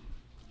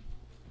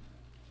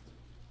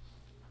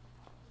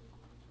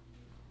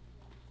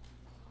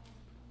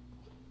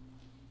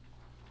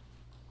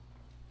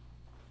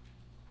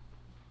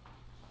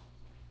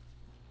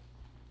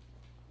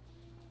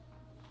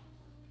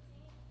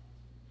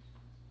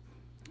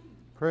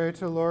 Pray to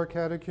the Lord,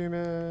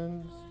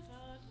 catechumens.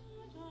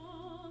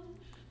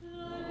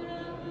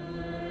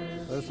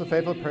 Let us the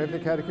faithful pray for the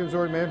catechumens,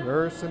 Lord, may have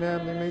mercy on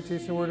them, they may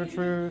teach the word of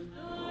truth,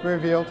 may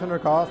reveal to them the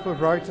gospel of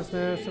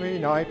righteousness, and may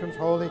unite them to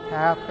holy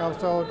Catholic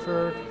apostolic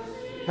church.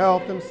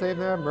 Help them, save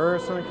them, have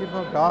mercy, and keep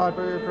them of God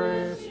by your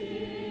grace.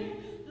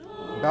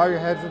 Bow your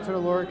heads unto the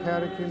Lord,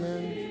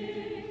 catechumens.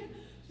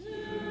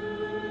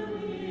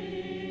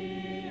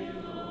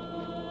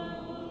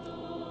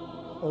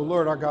 O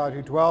Lord our God,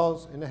 who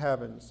dwells in the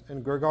heavens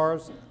and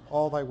regards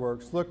all thy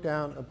works, look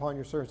down upon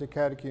your servants, the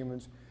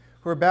catechumens,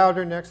 who are bowed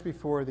their necks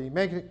before thee.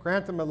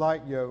 Grant them a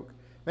light yoke.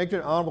 Make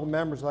them honorable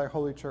members of thy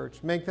holy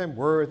church. Make them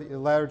worthy of the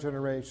latter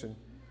generation,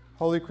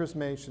 holy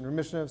chrismation,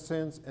 remission of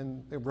sins,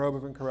 and the robe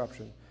of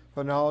incorruption,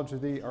 for knowledge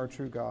of thee, our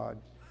true God.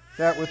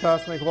 That with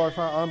us may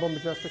glorify our humble,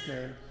 majestic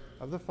name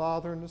of the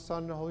Father, and the Son,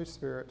 and the Holy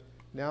Spirit,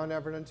 now and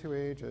ever, and unto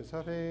ages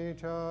of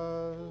ages.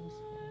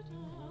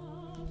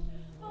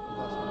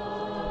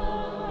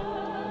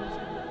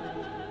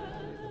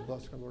 The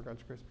blessing of the Lord God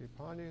Christ be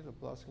upon you. The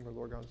blessing of the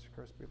Lord God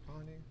Christ be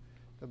upon you.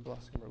 The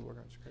blessing of our Lord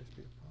God Christ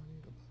be upon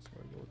you. The blessing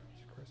of our Lord God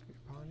Christ be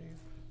upon you.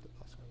 The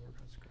blessing of our Lord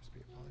God Christ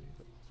be upon you.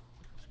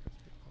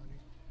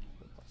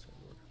 The blessing of our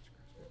Lord God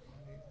Christ be upon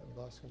you. The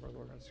blessing of our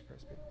Lord God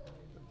Christ be upon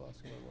you. The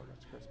blessing of our Lord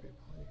God Christ be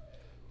upon you.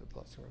 The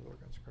blessing of our Lord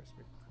God Christ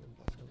be upon you.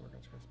 The blessing of our Lord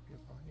God Christ be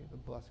upon you.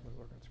 The blessing of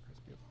our Lord God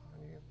Christ be upon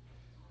you.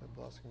 The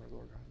blessing of our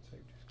Lord God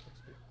Jesus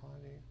Christ be upon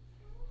you.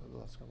 The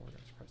blessing of our Lord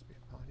God Christ be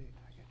upon you.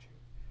 Did I get you?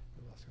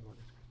 The blessing of our Lord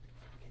God Christ be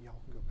upon you. Okay, y'all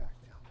can go back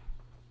now.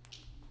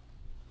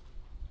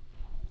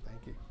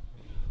 Thank you.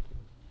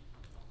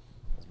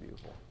 That's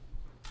beautiful.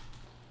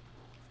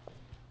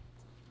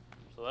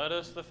 So let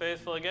us, the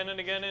faithful, again and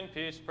again in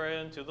peace pray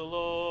unto the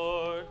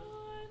Lord.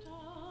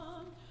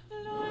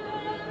 Lord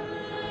have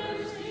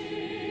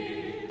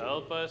mercy.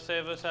 Help us,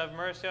 save us, have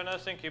mercy on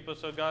us, and keep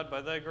us, O God,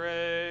 by thy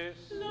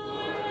grace.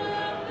 Lord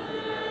have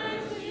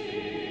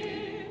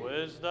mercy.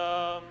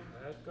 Wisdom.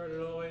 Hath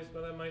guarded always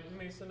by thy might, and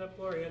may send up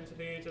glory unto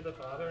thee, to the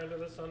Father, and to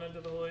the Son, and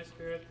to the Holy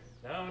Spirit,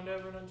 now and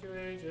ever, and unto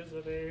ages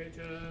of ages.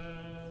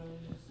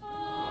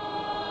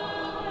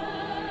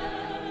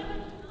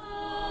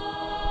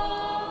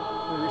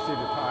 We receive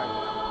the tithe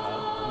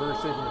now. We're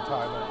receiving the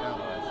tithe right now.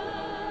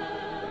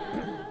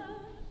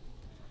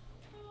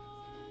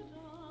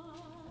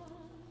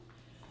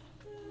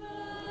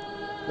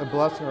 The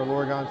blessing of our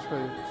Lord God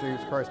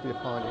Jesus Christ be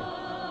upon you.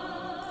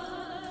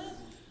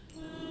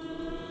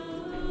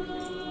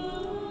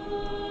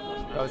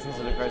 Brothers and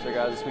sisters in Christ our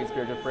God, the sweet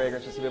spiritual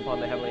fragrance receive upon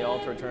the heavenly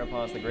altar, return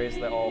upon us the grace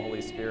of thy all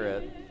Holy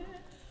Spirit.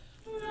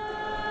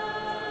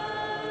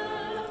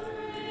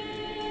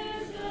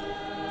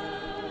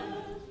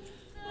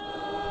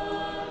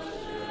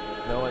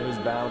 No one who's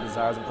bound with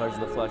desires and pleasures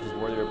of the flesh is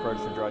worthy of reproach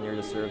to draw near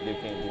to serve thee,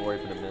 King of glory,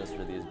 for to minister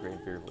to thee is great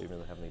and fearful, even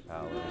the heavenly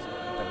powers.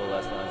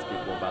 Nevertheless, the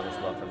unspeakable boundless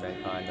love for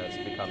mankind that has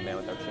become man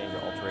without change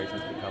or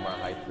alterations, become our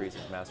high priest,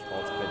 his master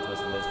faults, fit to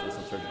us the mysteries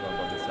and surgical and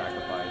bloody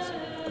sacrifice.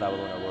 For thou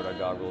alone, our Lord, our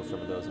God, rules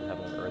over those in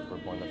heaven and earth, who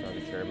are born of the throne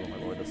of the cherubim, our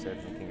Lord, the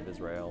Seraphim, King of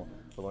Israel.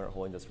 The Lord,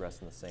 holiness,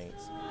 rest in the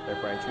saints.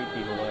 Therefore, I entreat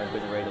thee, who alone are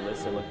good and ready to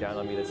listen, look down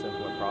on me, the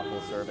sinful and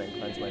profitable servant, and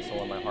cleanse my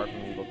soul and my heart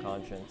from evil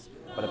conscience.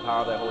 By the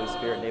power of thy Holy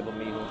Spirit, enable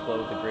me, whom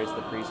clothed with the grace of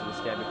the priest, to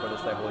stand before this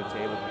thy holy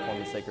table, perform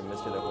the sacred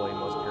mystery of thy holy and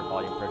most pure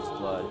body and precious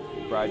blood.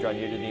 For I draw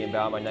near to thee and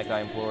bow my neck,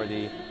 I implore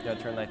thee. Do not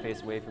turn thy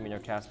face away from me, nor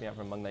cast me out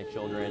from among thy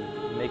children.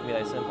 Make me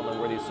thy sinful and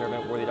unworthy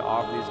servant, worthy to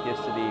offer these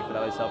gifts to thee. For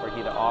thou thyself art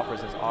he that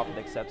offers, as often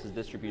accepts, as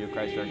distributed,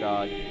 Christ our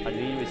God. Unto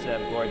thee we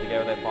send glory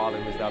together with thy Father,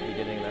 who is thou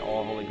beginning, and thy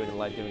all holy, good, and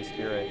life-giving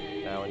Spirit,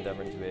 now and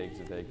ever, and to ages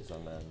of ages.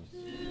 Amen.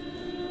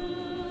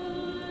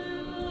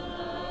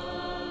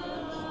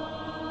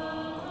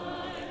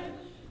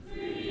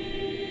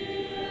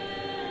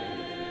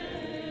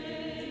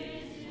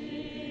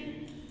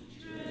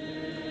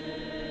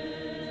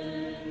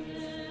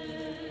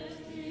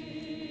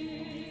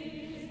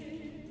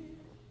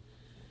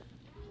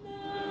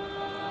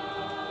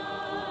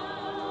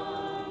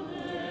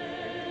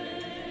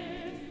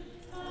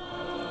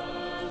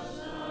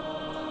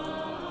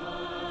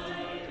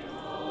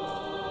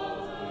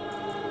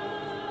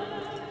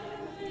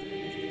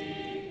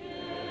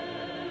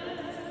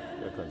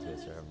 Cleanse me,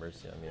 Sir, have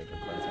mercy on me.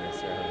 Cleanse me,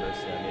 Sir, have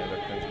mercy on me.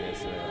 Cleanse me,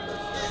 Sir, have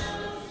mercy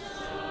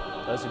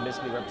on me. Those who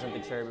mystically represent the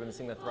cherubim and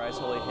sing the thrice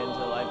holy hymn to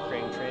the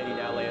life-creating Trinity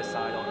now lay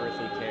aside all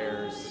earthly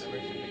cares.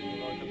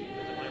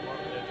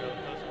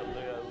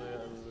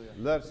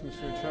 Let us,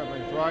 Mr.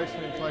 Traveling, thrice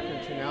and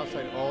inflected to now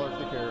outside all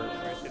earthly cares.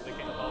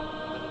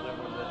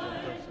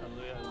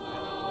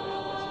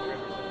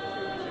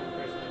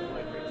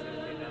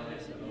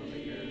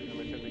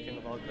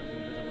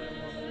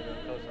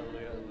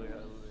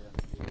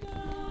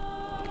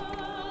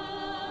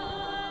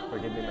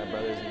 Forgive me, my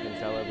brothers and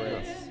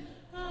concelebrants.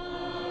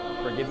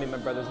 Forgive me, my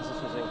brothers and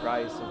sisters in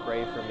Christ, and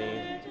pray for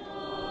me.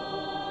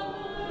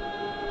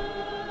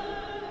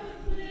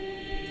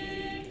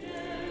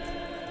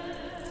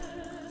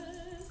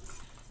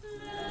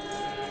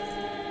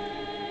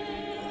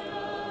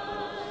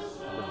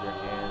 Lift your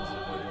hands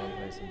and hold your own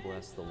place and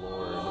bless the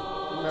Lord.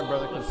 My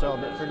brother can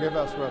celebrate. Forgive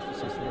us, rest of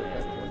sister,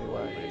 repent in any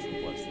way.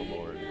 And bless the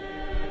Lord.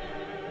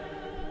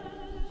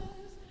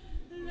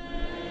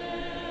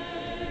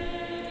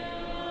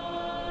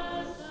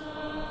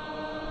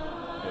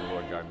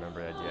 God,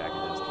 remember that Jack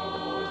and his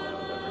kingdom always now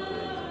and ever to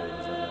ages of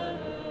ages. Amen.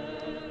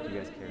 Do you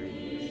guys carry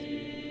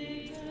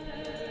these?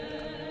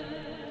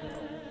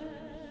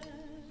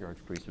 Your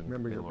archpriest,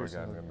 Remember may your the Lord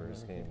priesthood. God, remember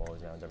his kingdom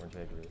always now and ever to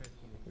ages.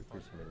 Your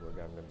priest, may the Lord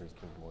God, remember his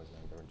kingdom always now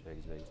and ever to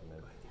ages of ages.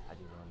 Amen. How do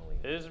you normally?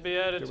 His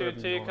Beatitude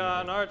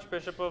Tikhon,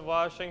 Archbishop of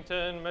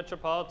Washington,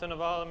 Metropolitan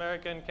of all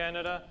America and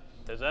Canada,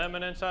 His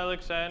Eminence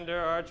Alexander,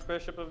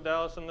 Archbishop of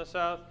Dallas in the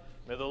South,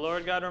 may the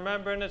Lord God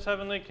remember in his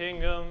heavenly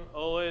kingdom,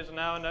 always,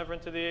 now, and ever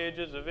into the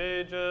ages of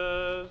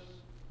ages.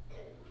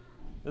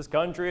 This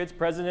country, its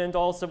president,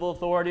 all civil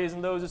authorities,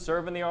 and those who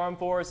serve in the armed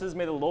forces,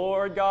 may the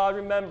Lord God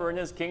remember in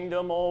his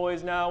kingdom,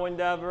 always, now, and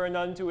ever, and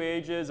unto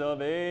ages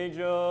of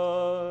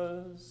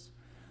ages.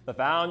 The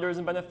founders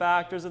and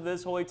benefactors of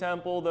this holy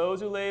temple,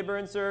 those who labor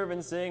and serve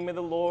and sing, may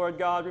the Lord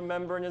God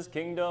remember in his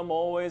kingdom,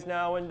 always,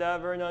 now, and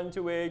ever, and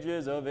unto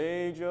ages of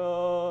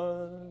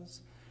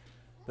ages.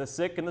 The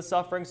sick and the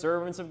suffering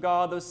servants of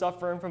God, those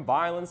suffering from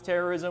violence,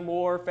 terrorism,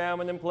 war,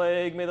 famine, and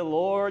plague, may the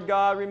Lord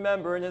God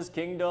remember in his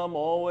kingdom,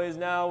 always,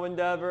 now, and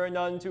ever, and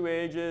unto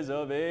ages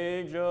of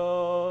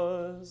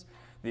ages.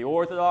 The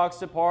Orthodox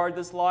depart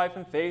this life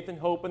in faith and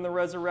hope in the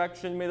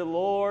resurrection. May the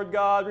Lord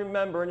God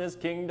remember in his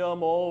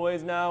kingdom,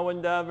 always, now,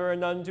 and ever,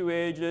 and unto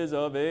ages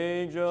of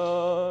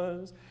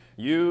ages.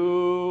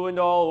 You and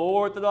all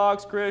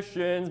Orthodox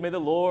Christians, may the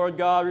Lord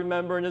God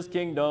remember in his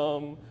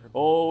kingdom,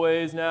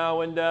 always,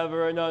 now, and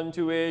ever, and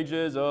unto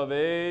ages of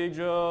ages.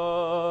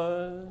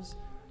 Noble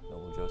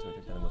Joseph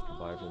took down the most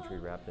provided from the tree,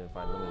 wrapped it in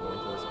fine linen,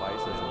 anointed with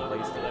spices, and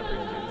placed it every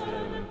into the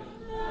tomb.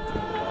 The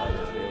body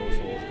of the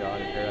souls,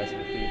 God, in paradise at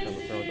your feet, from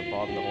the throne of the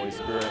Father and the Holy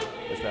Spirit,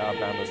 as thou,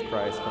 boundless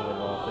Christ, filling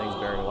all things,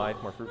 bearing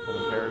life, more fruitful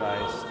than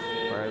paradise,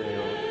 where they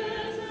will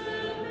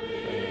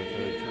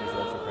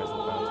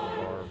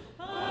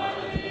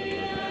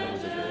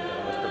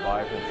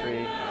from the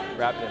tree,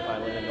 wrapped it in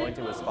fine linen,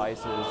 anointed with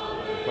spices,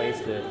 and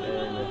placed it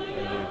in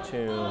a new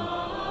tomb.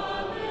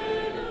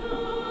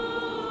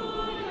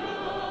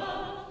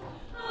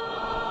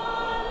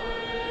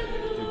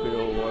 Do good, O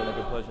Lord, and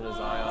good pleasure in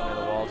Zion, may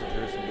the walls of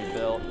Jerusalem be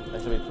built,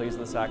 and shall be pleased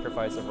with the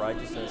sacrifice of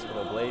righteousness for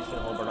the oblation,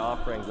 whole burnt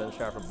offerings, then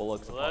shall for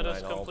bullocks upon Let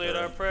us thine complete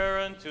altar. our prayer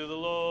unto the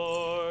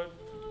Lord.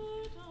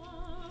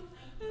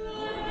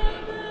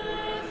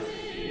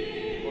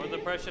 For the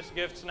precious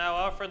gifts now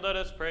offered, let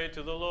us pray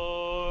to the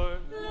Lord.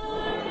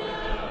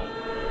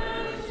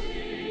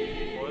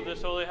 For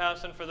this holy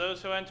house and for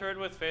those who enter it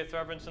with faith,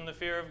 reverence, and the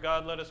fear of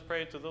God, let us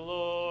pray to the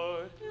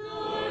Lord.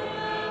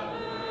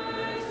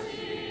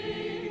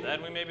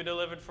 That we may be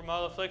delivered from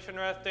all affliction,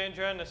 wrath,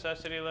 danger, and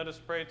necessity, let us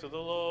pray to the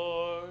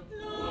Lord.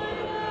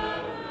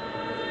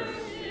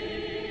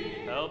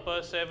 Help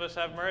us, save us,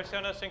 have mercy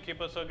on us, and keep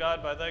us, O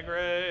God, by thy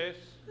grace.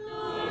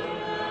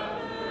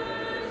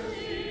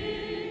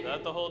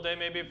 That the whole day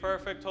may be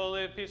perfect,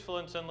 holy, peaceful,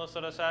 and sinless,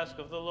 let us ask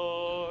of the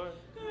Lord.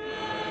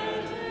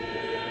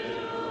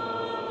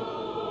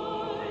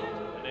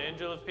 An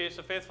angel of peace,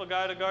 a faithful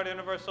guide, a guardian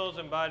of our souls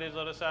and bodies,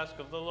 let us ask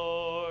of the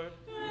Lord.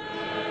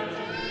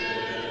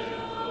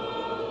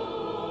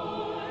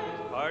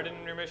 Pardon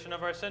and remission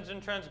of our sins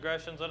and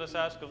transgressions, let us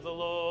ask of the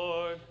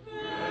Lord.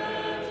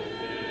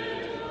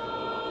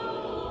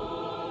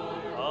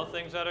 All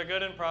things that are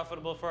good and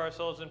profitable for our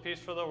souls and peace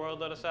for the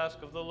world, let us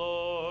ask of the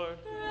Lord.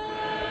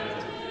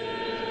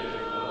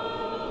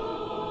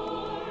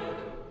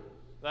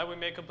 That we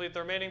may complete the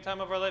remaining time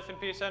of our life in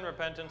peace and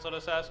repentance, let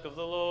us ask of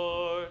the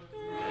Lord.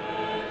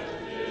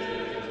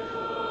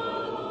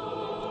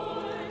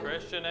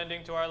 Christian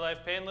ending to our life,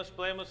 painless,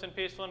 blameless, and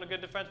peaceful, and a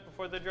good defense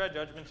before the dread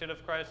judgment seat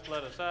of Christ,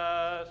 let us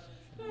ask.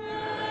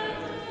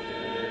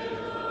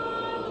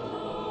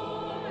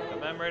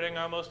 Commemorating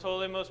our most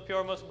holy, most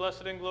pure, most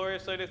blessed, and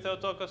glorious Lady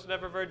Theotokos and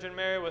ever Virgin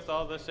Mary with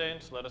all the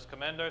saints, let us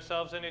commend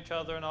ourselves and each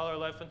other and all our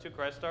life unto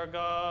Christ our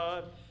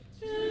God.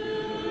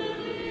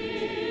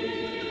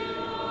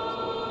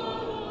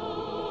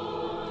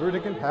 Through the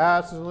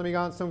passes and living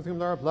on, some of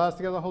whom are blessed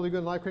together, the Holy, good,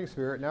 and life-giving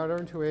Spirit, now and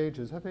ever into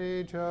ages of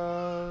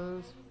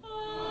ages.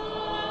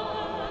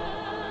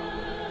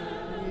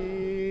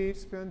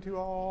 Peace be unto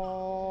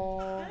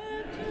all.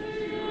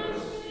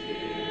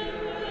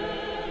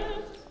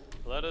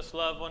 us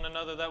love one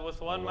another, that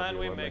with one mind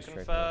we may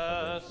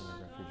confess.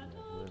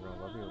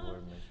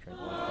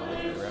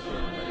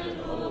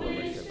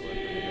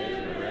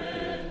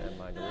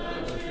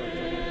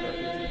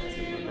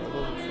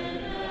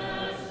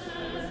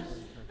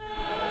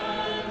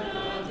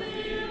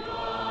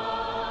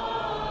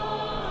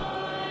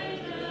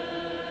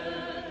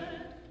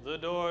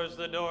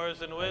 The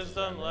doors in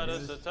wisdom, let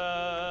us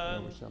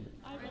attend.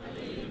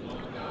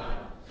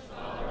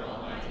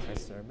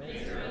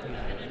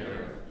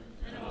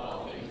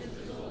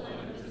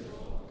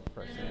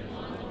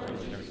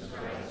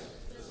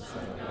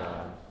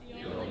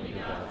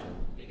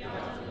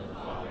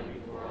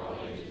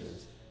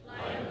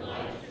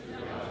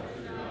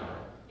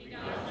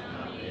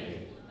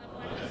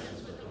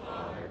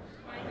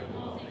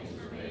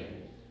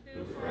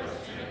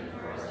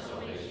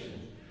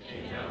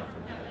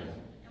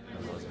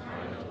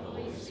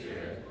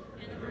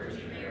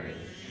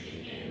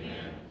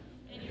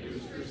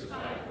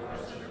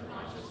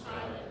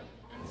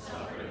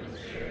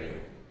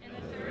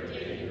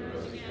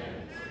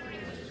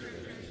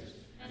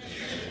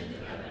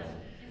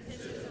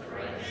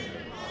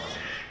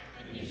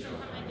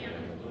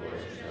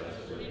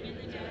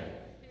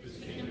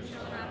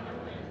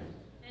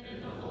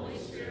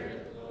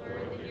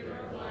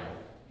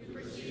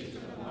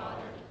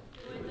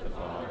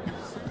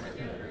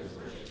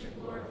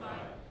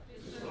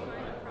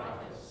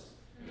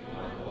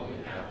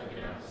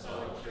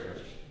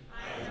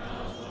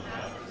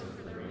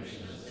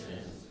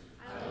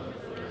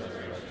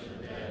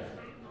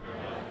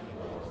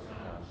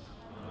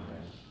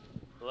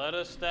 Let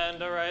us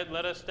stand aright,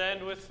 let us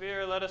stand with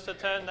fear, let us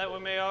attend that we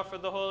may offer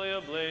the holy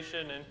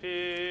oblation in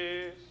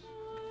peace.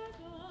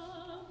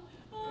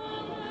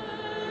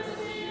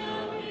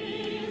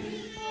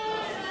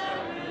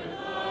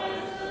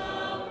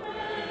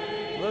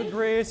 The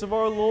grace of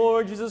our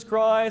Lord Jesus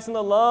Christ and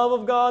the love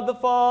of God the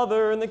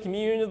Father and the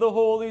communion of the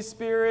Holy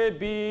Spirit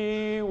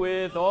be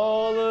with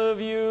all of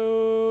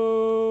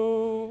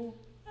you.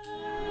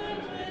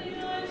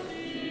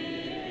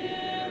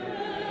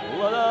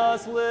 Let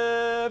us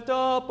lift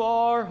up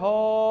our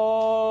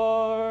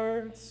hearts.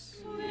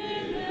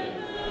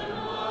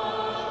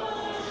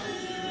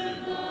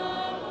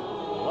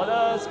 Let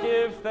us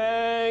give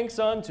thanks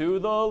unto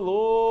the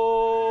Lord.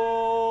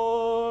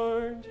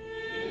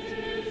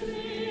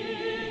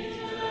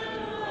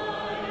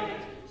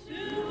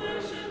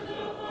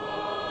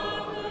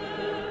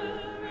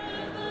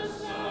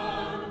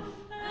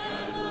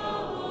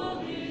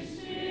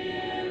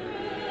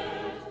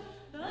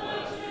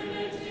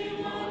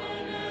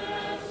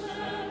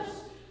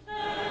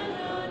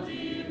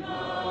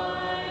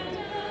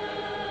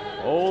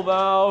 O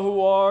thou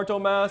who art, O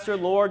Master,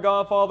 Lord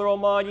God, Father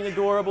Almighty and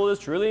adorable, it is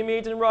truly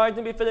meet and right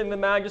and befitting the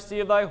majesty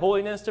of thy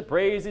holiness to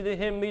praise thee, to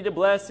hymn thee, to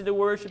bless thee, to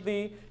worship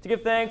thee, to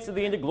give thanks to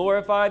thee, and to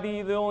glorify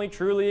thee, the only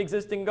truly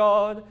existing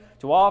God,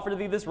 to offer to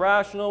thee this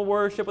rational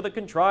worship with a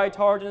contrite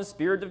heart and a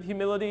spirit of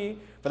humility.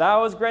 For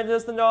thou hast granted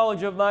us the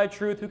knowledge of thy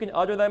truth, who can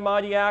utter thy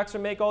mighty acts or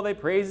make all thy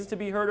praises to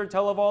be heard or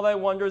tell of all thy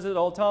wonders at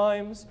all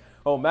times.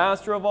 O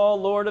Master of all,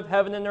 Lord of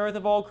heaven and earth,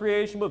 of all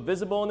creation, both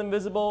visible and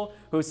invisible,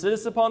 who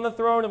sittest upon the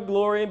throne of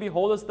glory and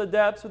beholdest the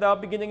depths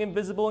without beginning,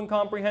 invisible,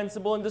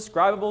 incomprehensible,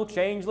 indescribable,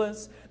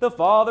 changeless, the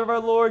Father of our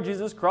Lord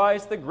Jesus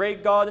Christ, the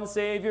great God and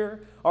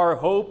Savior, our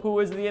hope, who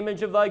is the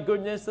image of thy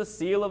goodness, the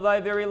seal of thy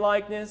very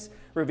likeness,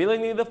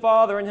 revealing thee the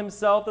Father and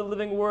himself, the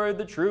living Word,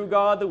 the true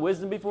God, the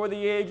wisdom before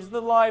the ages,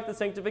 the life, the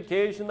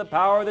sanctification, the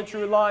power, the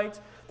true light,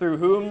 through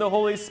whom the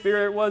Holy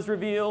Spirit was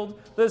revealed,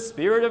 the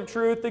Spirit of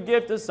truth, the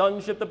gift of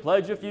sonship, the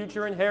pledge of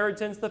future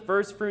inheritance, the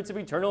first fruits of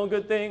eternal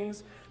good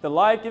things, the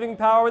life-giving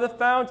power, the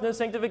fountain of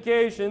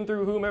sanctification,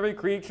 through whom every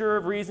creature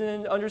of reason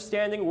and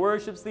understanding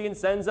worships thee and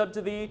sends up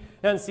to thee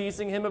an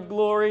unceasing hymn of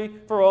glory,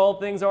 for all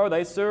things are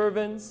thy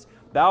servants.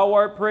 Thou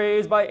art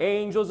praised by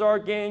angels,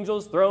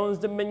 archangels, thrones,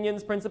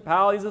 dominions,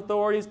 principalities,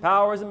 authorities,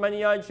 powers, and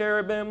many-eyed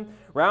cherubim.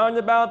 Round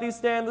about thee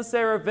stand the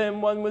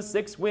seraphim, one with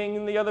 6 wings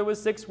and the other with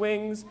 6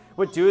 wings.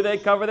 With 2 they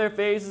cover their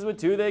faces, with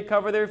 2 they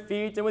cover their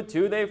feet, and with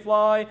 2 they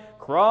fly,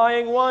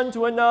 crying one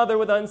to another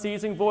with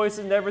unceasing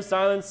voices, never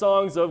silent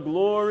songs of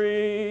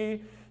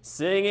glory.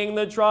 Singing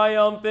the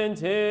triumphant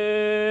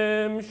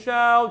hymn,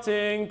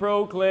 shouting,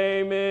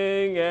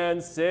 proclaiming,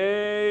 and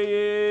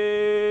saying,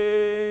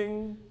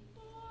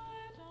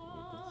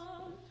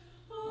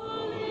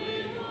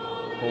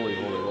 Holy,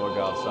 holy, Lord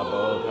God,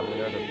 Sabaoth, heaven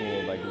and earth are full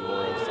of thy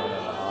glory. Hosanna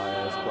in the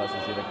highest. Blessed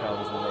is he that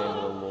comes in the name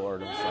of the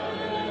Lord. Hosanna in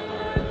the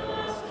highest.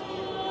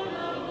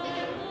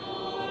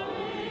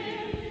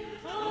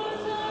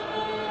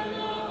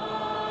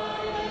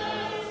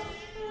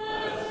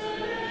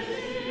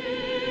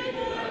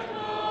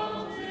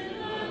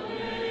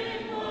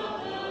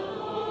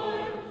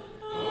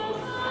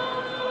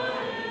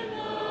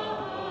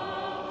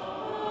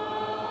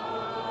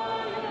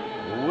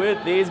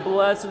 With these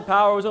blessed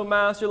powers, O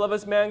Master,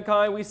 lovest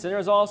mankind, we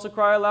sinners also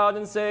cry aloud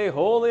and say,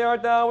 Holy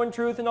art thou in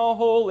truth and all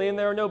holy, and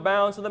there are no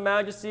bounds to the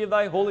majesty of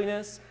thy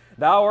holiness.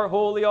 Thou art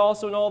holy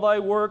also in all thy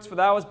works, for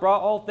thou hast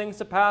brought all things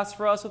to pass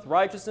for us with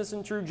righteousness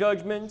and true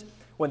judgment.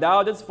 when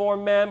thou didst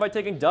form man by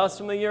taking dust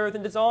from the earth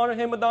and didst honor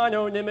him with thine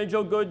own image,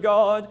 O good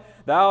God.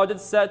 Thou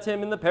didst set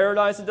him in the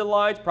paradise of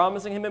delight,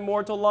 promising him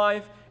immortal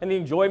life and the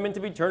enjoyment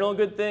of eternal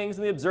good things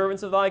and the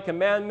observance of thy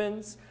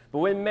commandments. But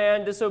when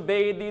man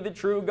disobeyed thee, the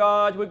true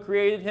God who had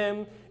created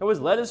him, and was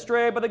led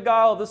astray by the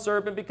guile of the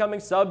serpent, becoming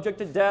subject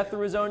to death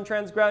through his own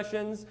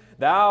transgressions,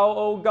 thou,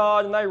 O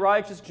God, in thy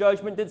righteous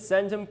judgment didst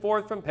send him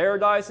forth from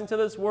paradise into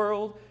this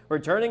world,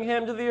 returning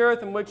him to the earth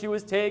from which he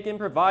was taken,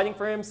 providing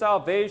for him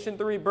salvation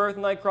through rebirth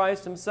in thy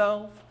Christ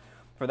himself.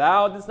 For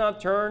thou didst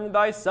not turn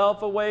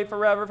thyself away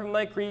forever from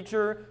thy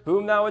creature,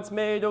 whom thou hadst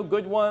made, O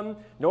good one,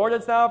 nor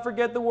didst thou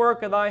forget the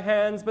work of thy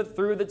hands, but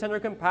through the tender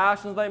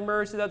compassions of thy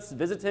mercy didst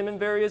visit him in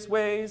various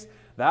ways.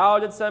 Thou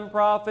didst send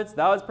prophets,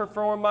 thou didst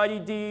perform mighty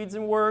deeds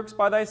and works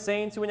by thy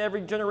saints who in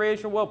every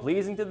generation were well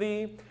pleasing to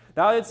thee.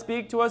 Thou didst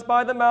speak to us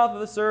by the mouth of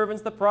the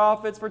servants, the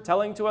prophets,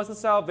 foretelling to us the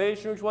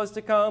salvation which was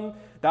to come.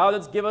 Thou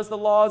didst give us the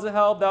laws of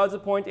help, thou didst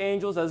appoint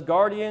angels as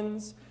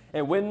guardians.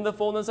 And when the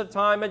fullness of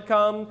time had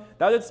come,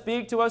 thou didst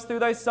speak to us through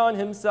thy Son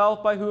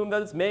himself, by whom thou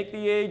didst make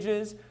the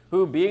ages,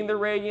 who being the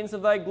radiance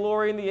of thy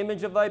glory and the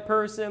image of thy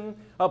person,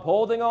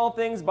 upholding all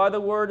things by the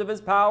word of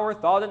his power,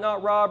 thought it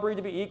not robbery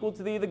to be equal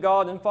to thee, the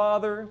God and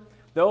Father.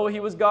 Though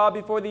he was God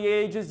before the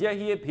ages, yet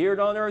he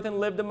appeared on earth and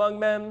lived among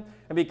men.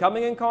 And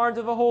becoming incarnate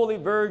of a holy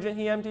virgin,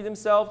 he emptied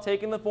himself,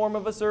 taking the form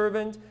of a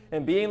servant,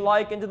 and being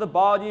like unto the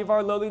body of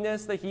our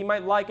lowliness, that he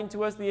might liken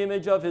to us the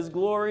image of his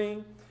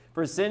glory.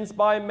 For since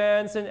by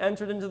man sin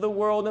entered into the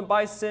world, and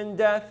by sin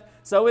death,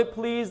 so it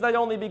pleased thy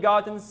only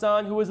begotten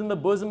Son, who was in the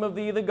bosom of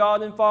thee, the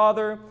God and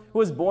Father, who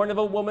was born of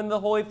a woman,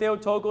 the holy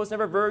Theotokos,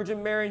 never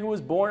Virgin Mary, who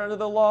was born under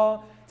the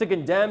law, to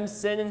condemn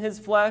sin in his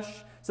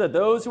flesh, so that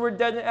those who were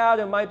dead in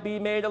Adam might be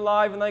made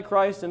alive in thy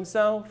Christ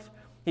himself.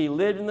 He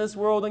lived in this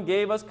world and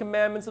gave us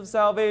commandments of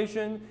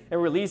salvation,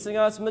 and releasing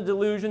us from the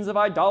delusions of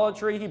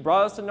idolatry, he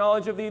brought us to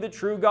knowledge of thee, the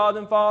true God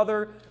and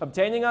Father,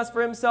 obtaining us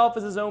for himself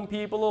as his own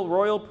people, a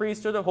royal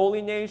priesthood, a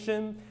holy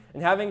nation.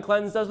 And having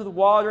cleansed us with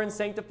water and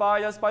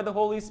sanctified us by the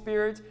Holy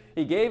Spirit,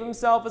 he gave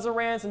himself as a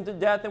ransom to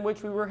death, in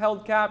which we were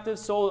held captive,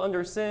 sold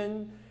under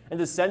sin. And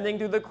descending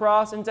through the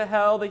cross into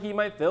hell, that he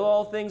might fill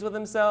all things with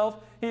himself,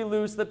 he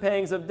loosed the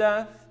pangs of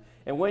death.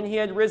 And when he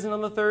had risen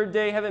on the third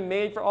day, having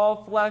made for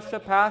all flesh a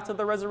path to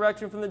the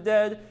resurrection from the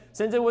dead,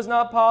 since it was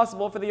not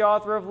possible for the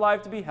author of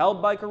life to be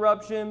held by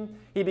corruption,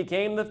 he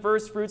became the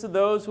first fruits of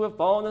those who have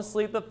fallen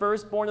asleep, the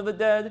firstborn of the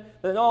dead,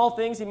 that in all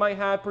things he might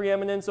have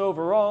preeminence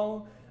over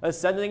all.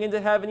 Ascending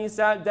into heaven, he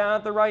sat down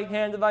at the right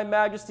hand of thy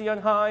majesty on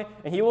high,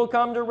 and he will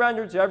come to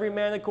render to every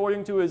man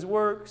according to his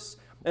works.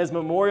 As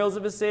memorials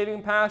of his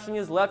saving passion, he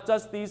has left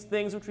us these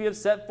things which we have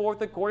set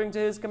forth according to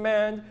his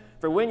command.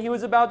 For when he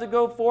was about to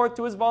go forth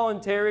to his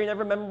voluntary and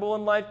ever memorable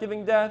and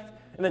life-giving death,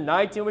 in the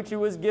night in which he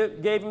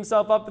gave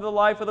himself up for the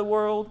life of the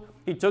world,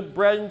 he took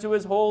bread into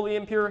his holy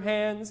and pure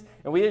hands,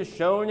 and we had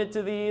shown it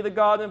to thee, the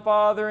God and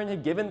Father, and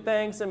had given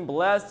thanks and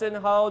blessed it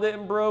and hallowed it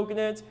and broken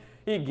it.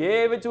 He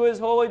gave it to his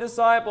holy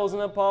disciples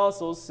and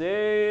apostles,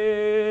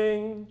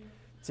 saying,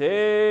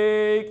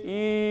 Take,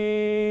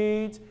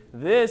 eat.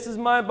 This is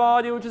my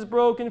body which is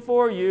broken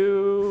for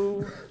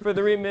you, for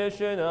the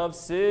remission of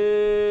sins.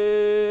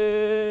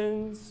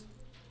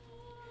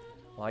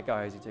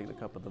 Likewise, you take the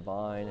cup of the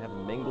vine,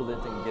 having mingled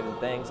it and given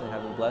thanks, and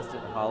having blessed it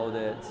and hallowed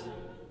it.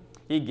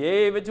 He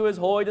gave it to his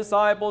holy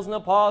disciples and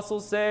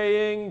apostles,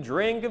 saying,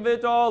 Drink of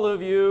it, all of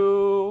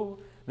you.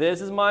 This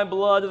is my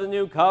blood of the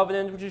new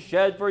covenant, which is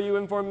shed for you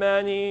and for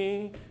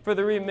many, for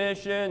the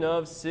remission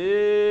of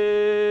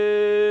sins.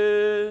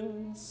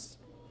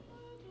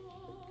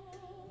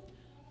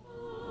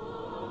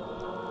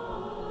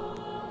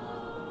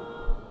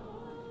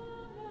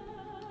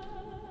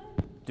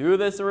 Do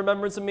this in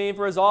remembrance of me,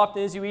 for as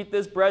often as you eat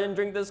this bread and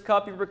drink this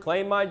cup, you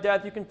proclaim my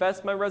death, you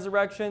confess my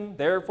resurrection.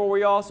 Therefore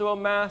we also, O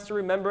Master,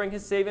 remembering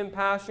his saving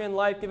passion and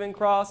life-giving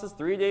cross, his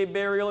 3-day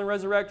burial and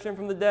resurrection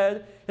from the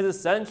dead, his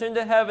ascension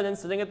to heaven and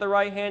sitting at the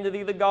right hand of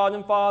thee, the God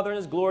and Father, and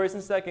his glorious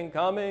and second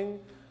coming,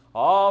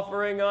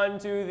 offering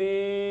unto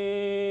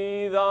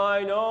thee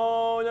thine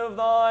own of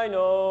thine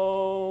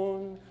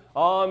own,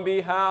 on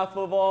behalf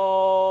of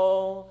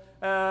all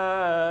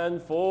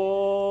and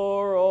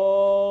for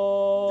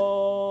all.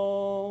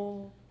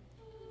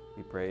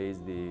 We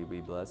praise thee, we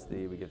bless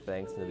thee, we give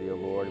thanks unto thee, O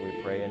Lord, and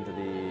we pray unto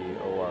thee,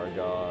 O our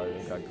God.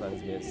 God,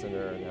 cleanse me a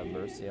sinner and have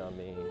mercy on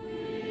me.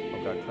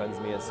 O God, cleanse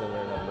me a sinner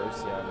and have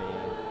mercy on me.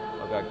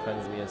 O God,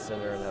 cleanse me a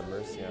sinner and have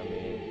mercy on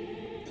me.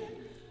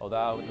 O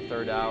thou, at the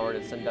third hour,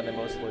 didst send down the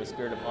most Holy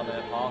Spirit upon thy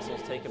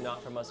apostles, take him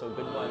not from us, O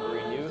good one, but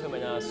renew him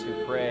in us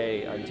who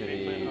pray unto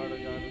thee.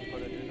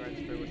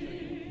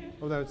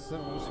 O thou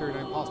Holy Spirit,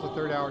 and apostle, the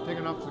third hour, take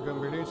an office of good,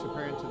 renew to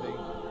pray unto thee.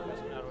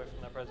 Cast me not away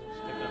from thy presence,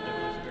 take not thy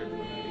Holy Spirit from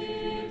me.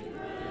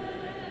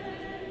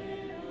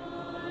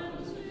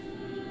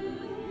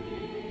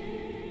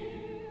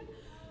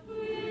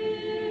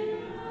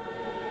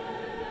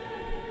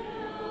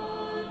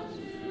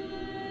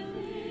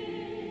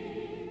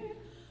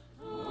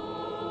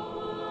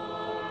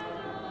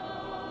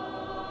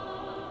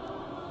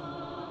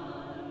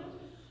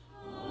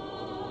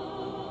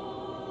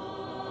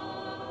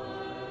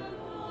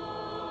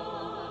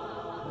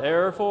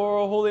 Therefore,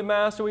 O Holy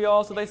Master, we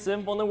also, thy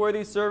sinful and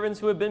unworthy servants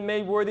who have been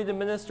made worthy to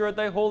minister at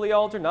thy holy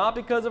altar, not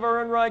because of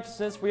our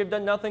unrighteousness, for we have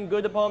done nothing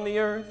good upon the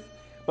earth,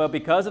 but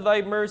because of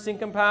thy mercy and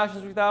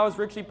compassion which thou hast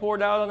richly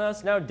poured out on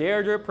us, now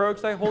dare to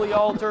approach thy holy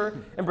altar,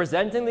 and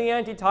presenting the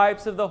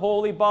antitypes of the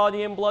holy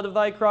body and blood of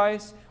thy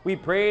Christ, we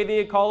pray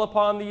thee, call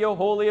upon thee, O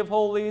Holy of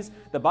Holies,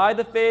 that by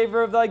the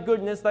favor of thy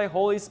goodness thy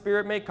Holy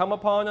Spirit may come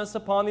upon us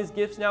upon these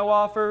gifts now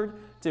offered,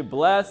 to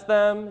bless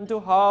them, and to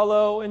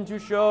hallow, and to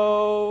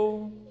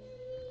show.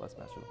 Bless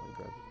Master the Holy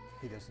Bread.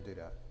 He doesn't do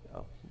that.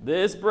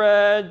 This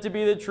bread to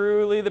be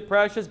truly the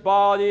precious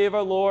body of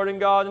our Lord and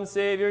God and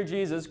Savior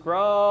Jesus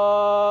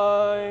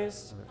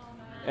Christ.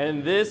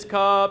 And this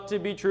cup to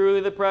be truly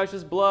the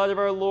precious blood of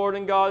our Lord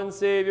and God and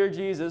Savior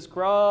Jesus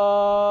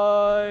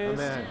Christ.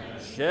 Amen.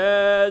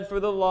 Shed for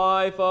the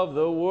life of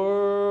the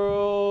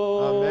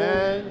world.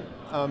 Amen.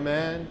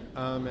 Amen.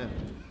 Amen.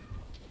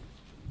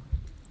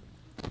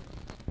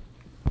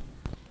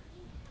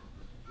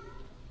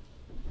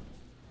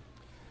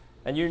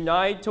 And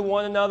unite to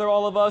one another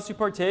all of us who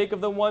partake of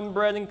the one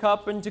bread and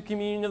cup into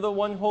communion of the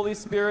one Holy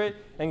Spirit,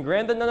 and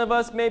grant that none of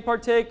us may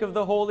partake of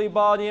the holy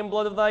body and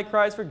blood of thy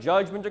Christ for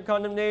judgment or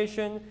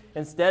condemnation.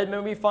 Instead,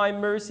 may we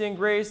find mercy and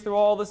grace through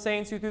all the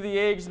saints who through the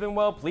ages have been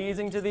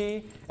well-pleasing to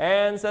thee,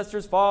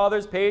 ancestors,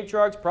 fathers,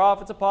 patriarchs,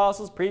 prophets,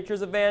 apostles,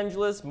 preachers,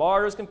 evangelists,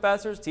 martyrs,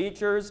 confessors,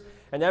 teachers,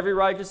 and every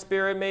righteous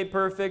spirit made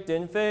perfect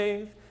in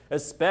faith,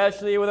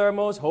 especially with our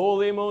most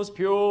holy, most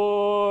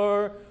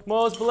pure,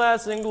 most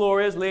blessed and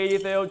glorious Lady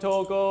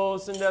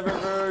Theotokos and ever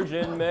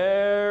Virgin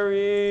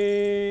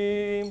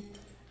Mary.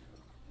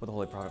 With the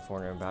Holy Prophet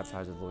Foreigner and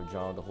baptized with Lord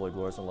John, the holy,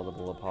 glorious, and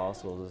lovable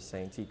apostles, the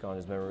Saint Tikon,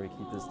 whose memory we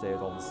keep this day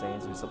with all the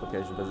saints whose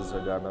supplication visits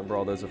our God. Remember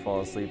all those who fall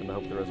asleep in the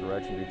hope of the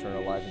resurrection of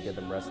eternal life, and give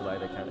them rest of light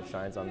that kind of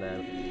shines on them.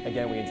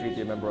 Again, we entreat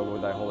thee, remember, O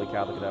Lord, thy holy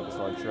Catholic and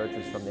Apostolic Church,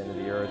 which from the end of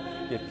the earth.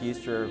 Give peace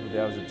to her who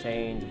thou hast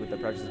obtained with the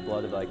precious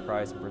blood of thy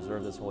Christ, and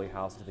preserve this holy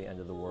house to the end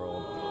of the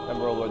world.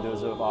 Remember, O Lord,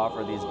 those who have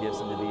offered these gifts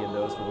unto thee, and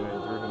those for whom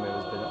and through whom it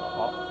has been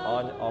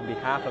on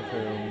behalf of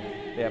whom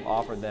they have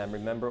offered them.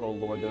 Remember, O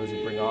Lord, those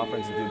who bring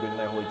offerings to do good in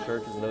thy holy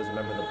churches, and those who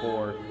remember the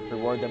poor.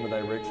 Reward them with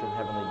thy rich and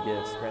heavenly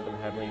gifts. Grant them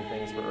heavenly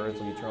things for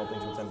earthly, eternal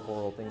things for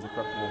temporal, things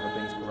corruptible for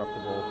things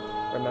corruptible.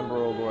 Remember,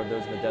 O Lord,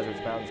 those in the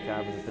deserts, mountains,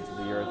 caverns, and pits of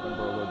the earth.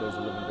 Remember, O Lord, those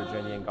who live in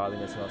Virginia in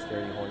godliness and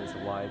austerity and holiness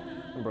of life.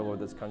 Remember, Lord,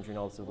 this country and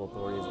all the civil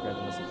authorities. Grant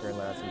them a secure and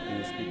lasting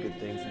peace. Speak good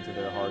things into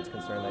their hearts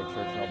concerning thy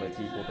church and all thy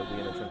people, that we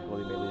in their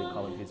tranquility may lead a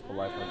calm and peaceful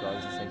life in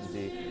godliness and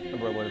sanctity.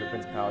 Remember, Lord, the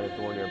principality,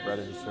 authority, our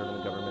brothers who serve in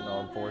the government and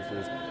armed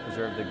forces.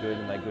 Preserve the good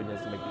in thy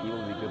goodness, to make the evil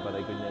to be good by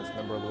thy goodness.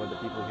 Remember, Lord, the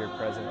people here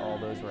present, all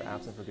those who are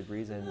absent for good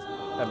reasons.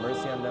 Have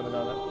mercy on them and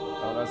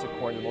on us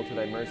according to the multitude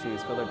of thy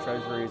mercies. Fill their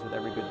treasuries with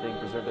every good thing.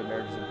 Preserve their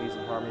marriages in peace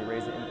and harmony.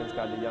 Raise the infants,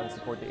 guide the young,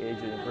 support the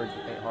aged, encourage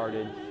the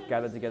faint-hearted.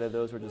 Gather together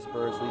those who are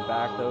dispersed. Lead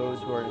back those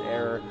who are in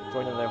error.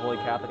 Join in thy holy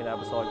Catholic and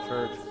Apostolic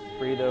Church.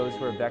 Free those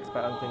who are vexed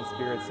by unclean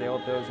spirits. Sail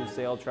with those who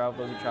sail.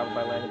 Travel those who travel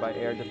by land and by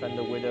air. Defend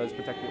the widows.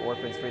 Protect the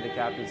orphans. Free the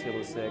captives. Heal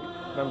the sick.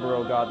 Remember,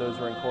 O God, those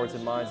who are in courts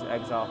and mines and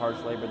exile, harsh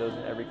labor, those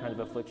in every kind of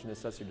affliction,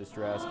 distress, or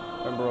distress.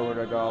 Remember, O Lord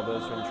our God,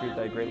 those who entreat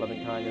thy great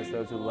loving kindness,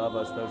 those who love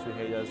us, those who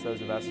hate us, those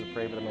who have asked us to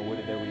pray for them, and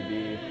would there we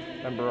be.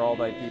 Remember all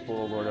thy people,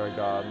 O Lord our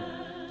God.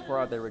 Pour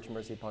out thy rich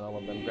mercy upon all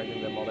of them,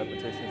 granting them all their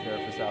petitions there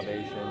for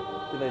salvation.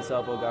 Do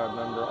thyself, O God,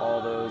 remember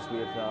all those we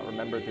have not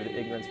remembered through the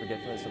ignorance,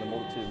 forgetfulness, and the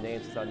multitude of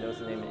names, since thou knowest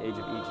the name and age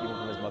of each, even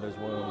from his mother's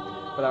womb.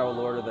 For thou, O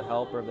Lord, are the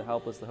helper of the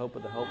helpless, the hope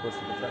of the hopeless,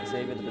 the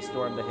Savior, the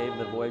storm, the haven,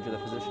 the voyager, the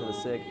physician of the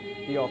sick.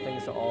 Be all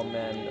things to all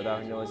men, that thou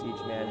knowest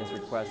each man his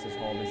request, his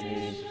home, his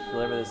need.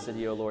 Deliver this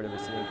city, O Lord, every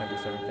city and country,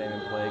 serving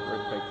famine, plague,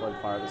 earthquake, flood,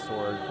 fire, the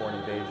sword, foreign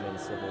invasion,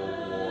 civil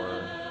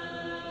war.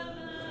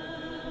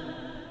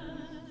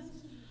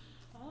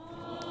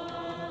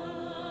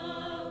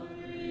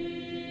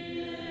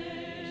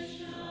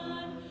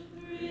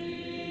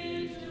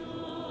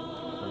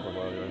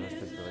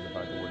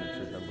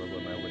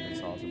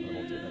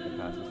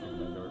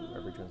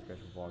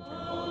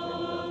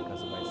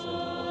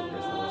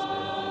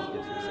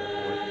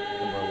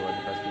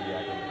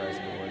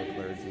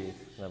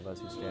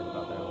 Who stand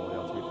about thy holy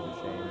altar to the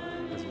shame,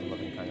 as in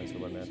loving kindness, O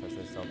Lord, manifest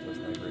thyself to us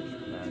in thy rich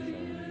compassion.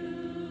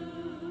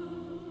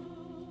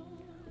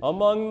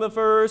 Among the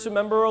first,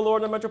 remember, O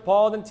Lord, our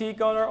Metropolitan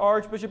Tikon, our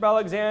Archbishop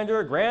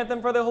Alexander. Grant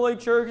them for the holy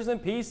churches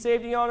and peace,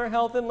 safety, honor,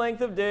 health, and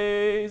length of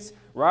days,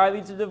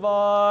 rightly to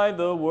divide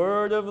the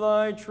word of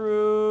thy truth.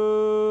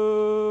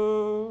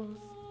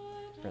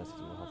 Grant us to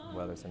health and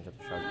weather, send up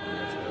the shrouds upon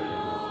us,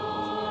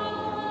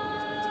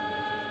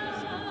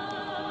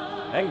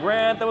 and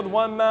grant that with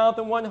one mouth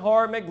and one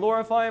heart may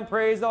glorify and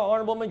praise the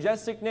honorable,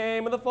 majestic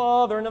name of the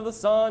Father, and of the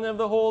Son, and of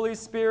the Holy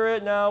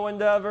Spirit, now and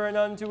ever, and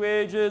unto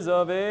ages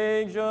of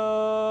ages.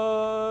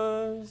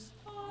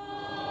 Amen.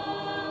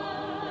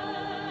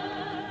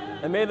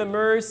 And may the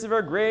mercy of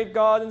our great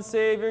God and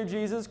Savior,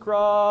 Jesus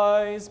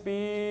Christ,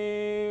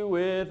 be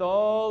with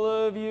all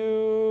of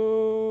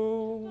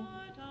you.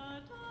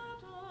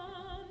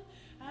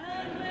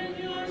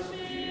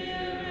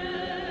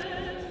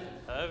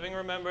 Having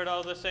remembered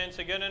all the saints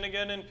again and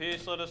again in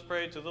peace, let us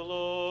pray to the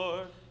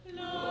Lord.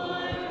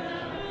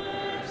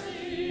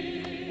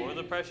 For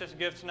the precious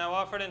gifts now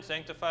offered and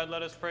sanctified,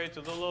 let us pray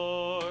to the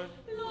Lord.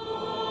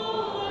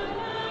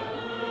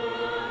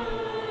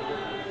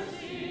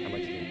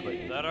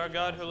 That our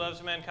God, who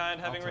loves mankind,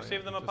 having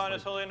received them upon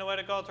his holy and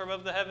noetic altar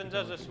above the heavens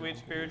as a sweet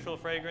spiritual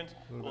fragrance,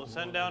 will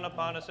send down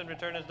upon us and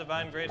return his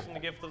divine grace in the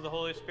gift of the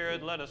Holy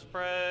Spirit. Let us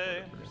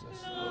pray.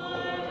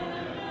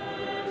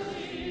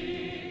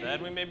 That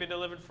we may be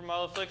delivered from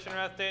all affliction,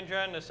 wrath, danger,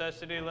 and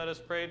necessity, let us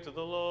pray to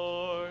the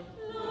Lord.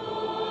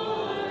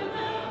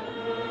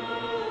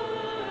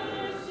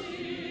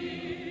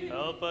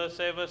 Help us,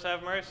 save us,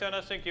 have mercy on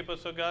us, and keep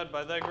us, O God,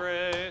 by thy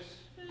grace.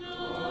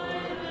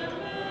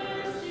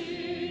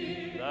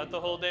 That the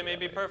whole day may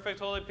be perfect,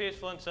 holy,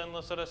 peaceful, and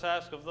sinless, let us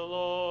ask of the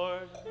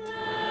Lord.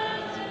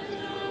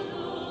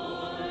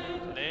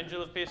 An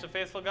angel of peace, a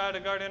faithful guide, a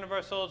guardian of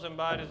our souls and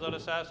bodies, let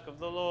us ask of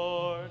the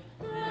Lord.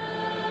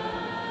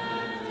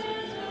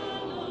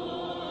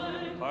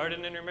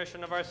 Pardon and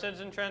remission of our sins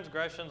and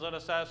transgressions, let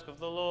us ask of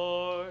the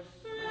Lord.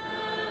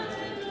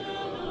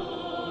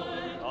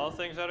 All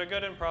things that are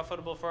good and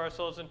profitable for our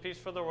souls and peace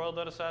for the world,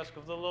 let us ask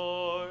of the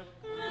Lord.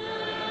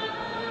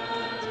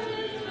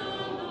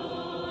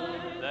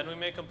 That we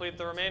may complete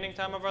the remaining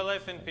time of our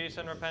life in peace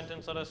and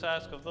repentance, let us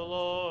ask of the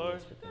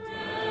Lord.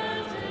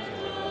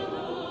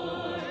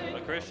 A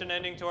Christian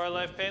ending to our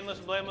life, painless,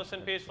 blameless,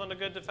 and peaceful, and a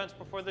good defense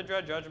before the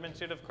dread judgment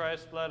seat of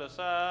Christ, let us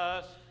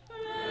ask.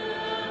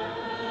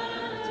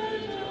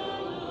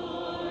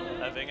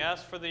 Having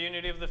asked for the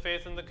unity of the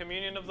faith and the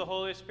communion of the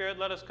Holy Spirit,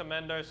 let us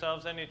commend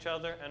ourselves and each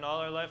other and all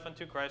our life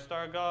unto Christ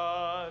our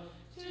God.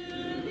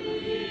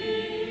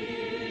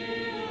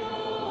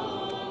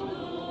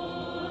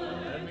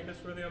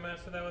 Worthy, O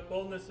Master, that with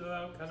boldness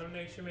without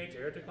condemnation may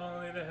dare to call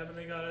on thee, the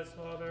heavenly God, as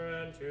Father,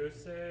 and to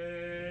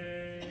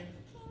say,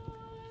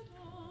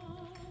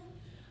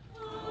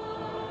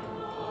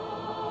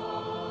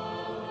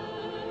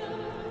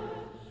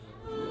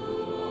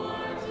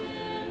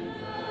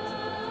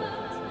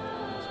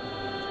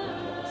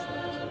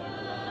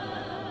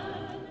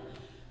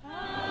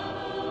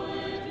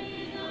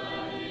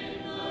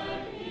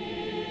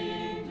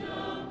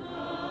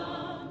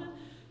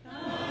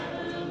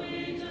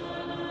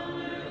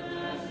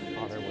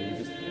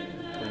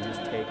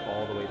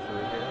 all the way through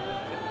here.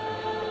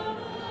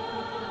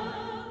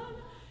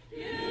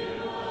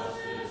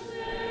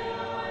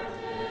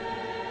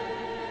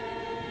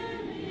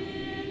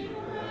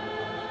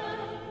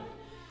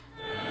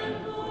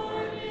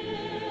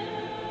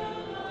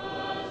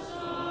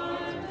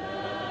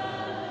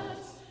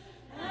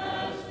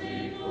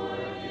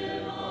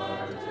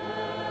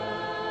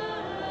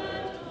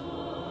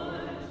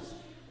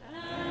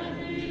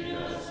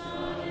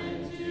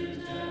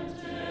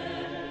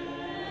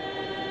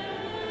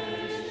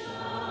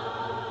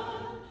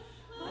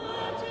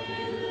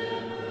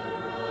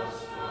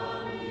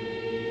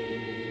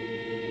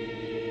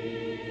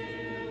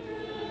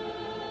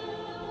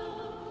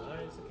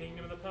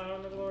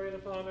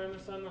 and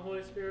the Son, and the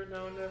Holy Spirit,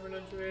 now and ever, and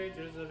unto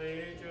ages of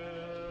ages.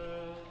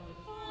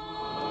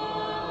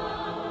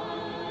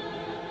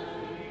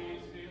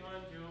 Peace be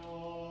unto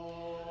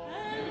all.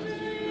 And to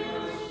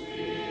your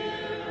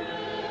spirit.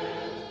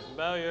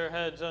 Bow your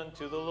heads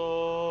unto the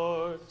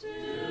Lord.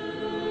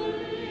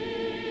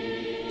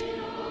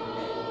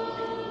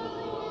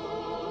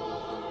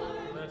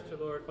 Master,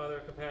 Lord, Father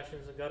of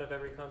compassions, and God of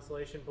every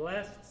consolation,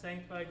 bless,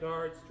 sanctify,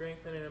 guard,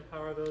 strengthen, and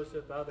empower those who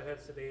have bowed their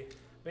heads to thee.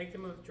 Make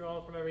them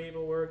withdraw from every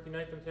evil work,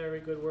 unite them to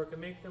every good work,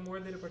 and make them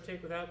worthy to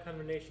partake without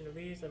condemnation of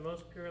these and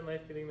most pure and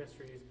life-giving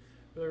mysteries,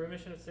 for the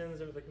remission of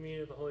sins and for the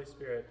communion of the Holy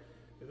Spirit.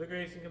 Through the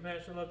grace and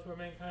compassion and love toward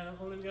mankind,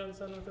 the only begotten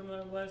Son, with whom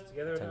I am blessed,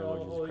 together with all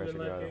the holy and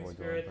life-giving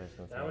Spirit,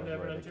 now and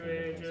ever, and unto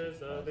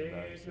ages of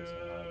ages.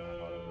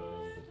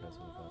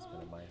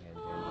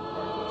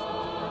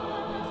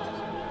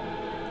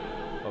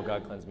 O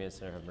God, cleanse me a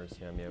sinner, have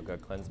mercy on me. O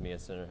God, cleanse me a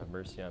sinner, have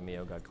mercy on me.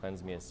 O God,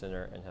 cleanse me a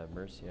sinner, and have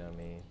mercy on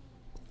me.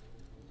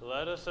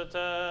 Let us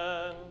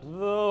attend.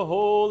 The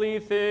holy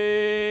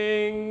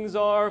things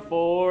are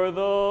for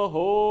the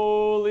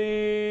holy.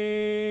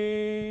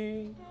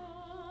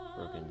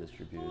 Broken,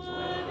 distribute his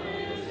land,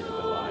 broken of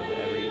the line, but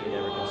every eat,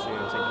 never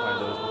consume. Sanctify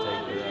those who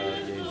take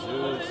thereof.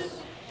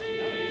 Jesus,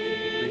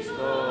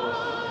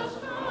 Christos,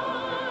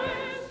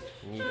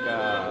 Nika.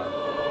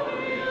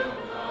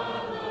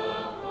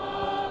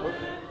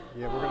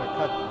 Yeah, we're going to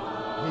cut.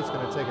 He's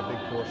going to take a big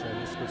portion,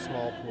 just a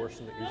small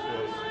portion that you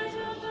said.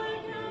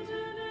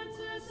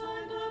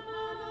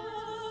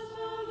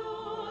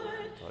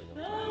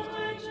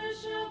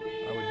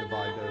 I would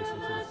divide those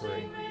into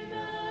three.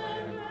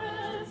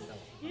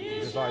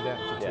 Divide that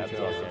into two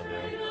jars.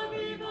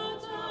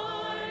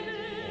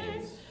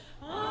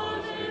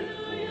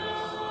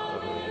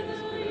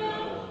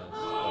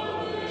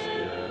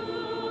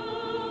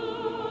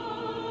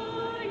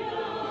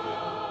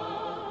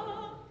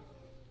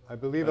 I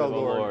believe, O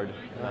Lord,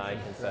 and I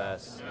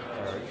confess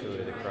thou art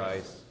truly the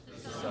Christ,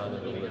 the Son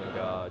of the living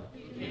God,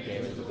 who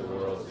came into the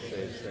world to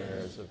save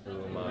sinners, of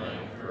whom I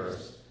am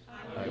first.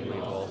 I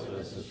believe also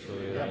this is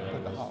truly You thine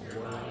haven't put the own. hot water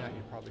in that.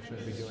 You probably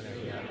shouldn't be doing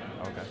it yet.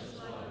 Okay.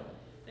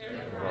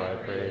 Lord, I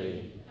pray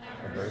thee,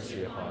 have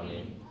mercy upon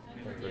me,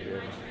 and forgive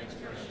me.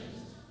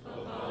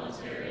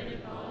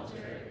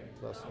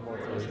 Bless the More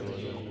Lord. for the Lord,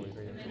 and holy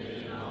faithful,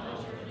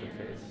 and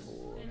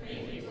faithful, and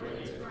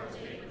holy Spirit.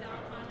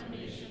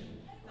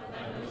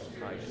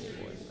 I can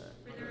avoid that.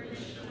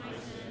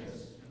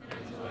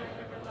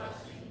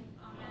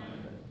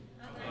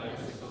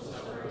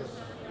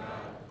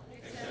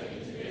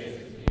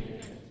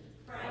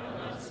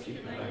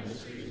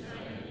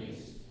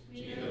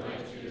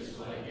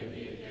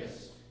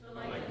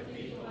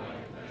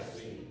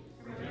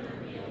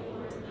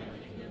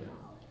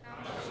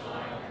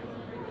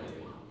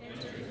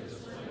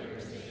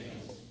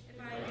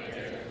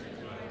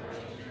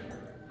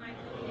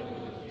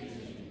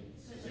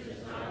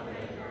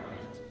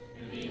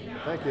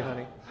 Thank you,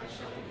 honey.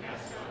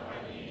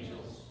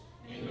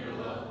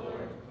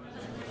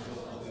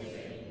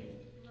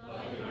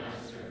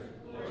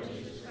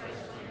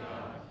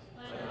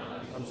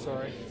 I'm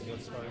sorry.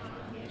 That's fine.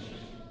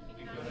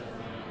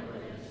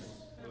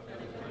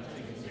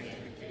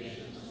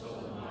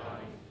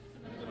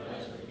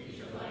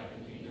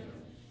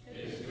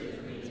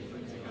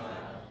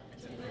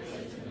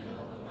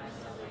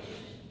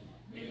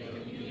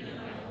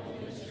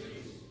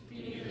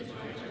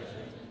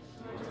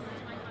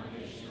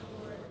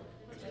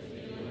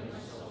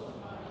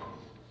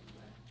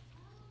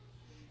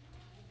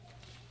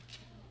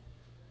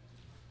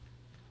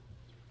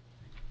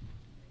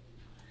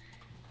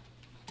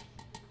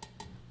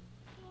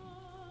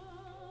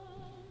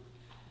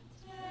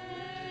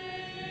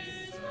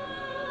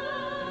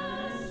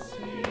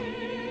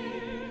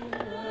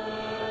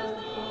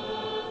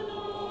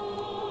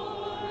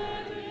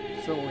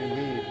 So when we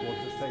leave,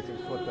 we'll just take and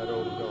flip that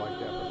over and go like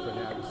that. But for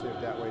now, just do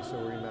it that way so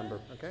we remember.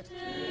 Okay?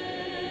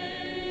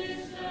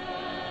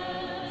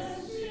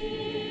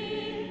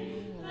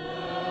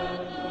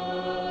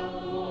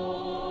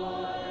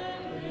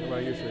 What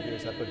I usually do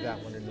is I put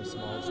that one in the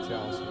smallest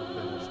chalice when I'm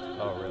finished.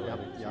 Oh, really?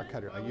 Yeah, I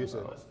cut it. I use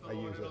it.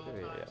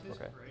 Yeah,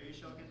 okay.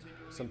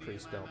 Some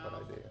priests don't, but I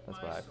do.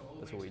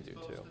 That's what we do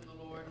too.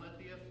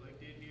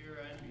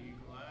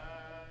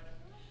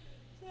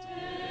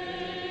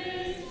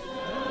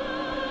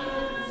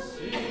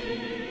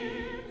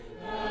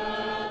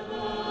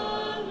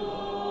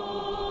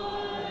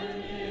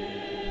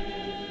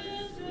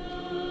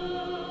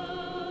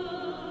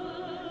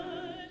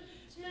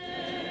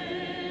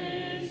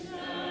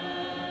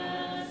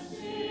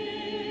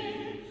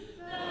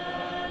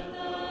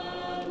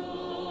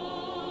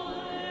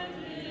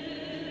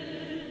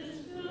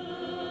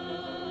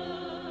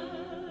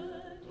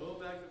 Go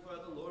back before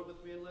the Lord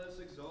with me and let us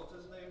exalt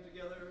his name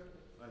together.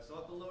 I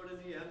sought the Lord and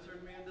he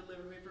answered me and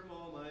delivered me from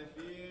all my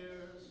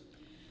fears.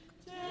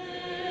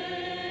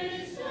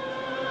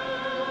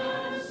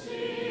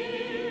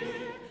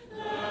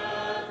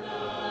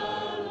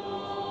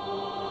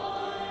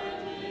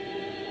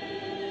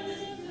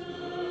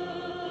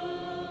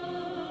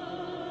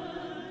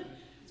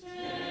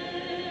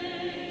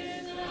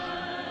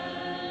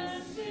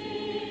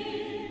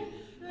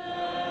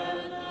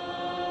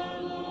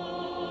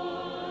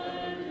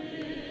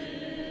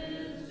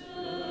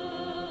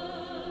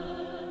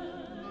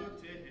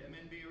 Look to him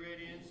and be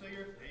radiant, so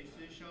your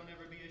faces shall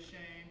never be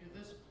ashamed.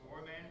 This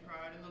poor man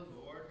cried, and the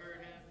Lord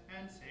heard him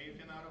and saved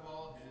him out of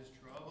all his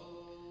troubles.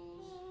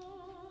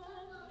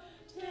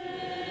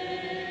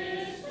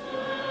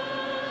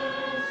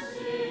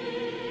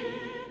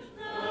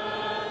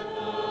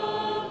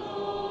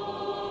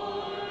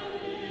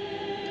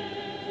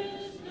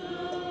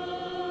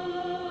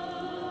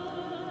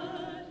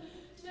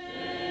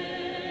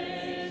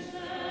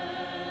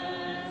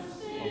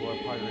 O Lord,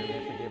 pardon me,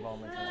 and forgive all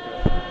my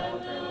transgressions,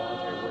 voluntary and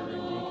voluntary, word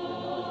and deed, through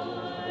knowledge and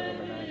ignorance, but deliver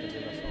my night,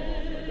 forgive us all,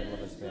 for the good of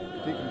us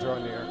mankind. Deacon, draw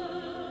near.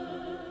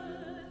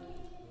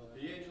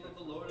 The angel of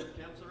the Lord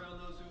encamps around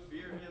those who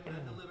fear him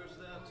and delivers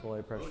them. So,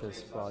 Holy,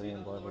 precious body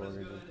and blood of Lord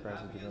Jesus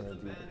Christ, who given the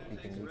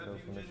deacon Nico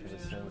for remission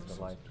of sins and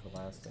life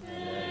everlasting.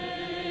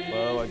 Amen.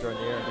 Lo, I draw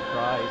near unto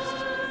Christ,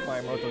 my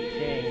immortal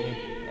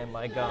King and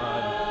my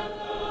God.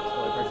 So,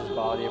 Holy, precious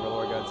body of our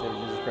Lord God, Savior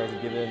Jesus Christ,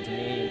 has given it unto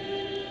me,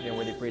 the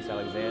unworthy priest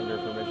Alexander,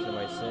 for remission of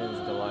my sins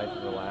and to life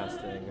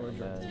everlasting. Amen.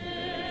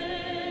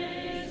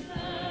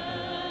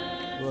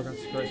 Lord God,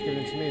 Jesus Christ, give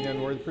it to me, then,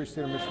 Lord, the priest,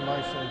 the remission of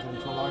my sins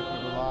until life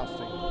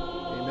everlasting.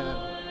 Amen.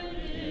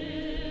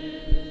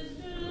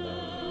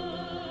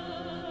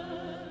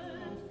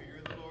 Oh, fear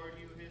the Lord,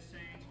 you his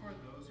saints, for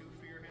those who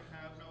fear him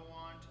have no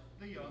want.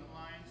 The young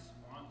lions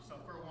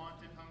suffer want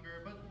and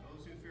hunger, but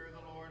those who fear the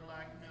Lord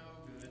lack no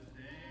good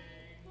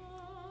thing.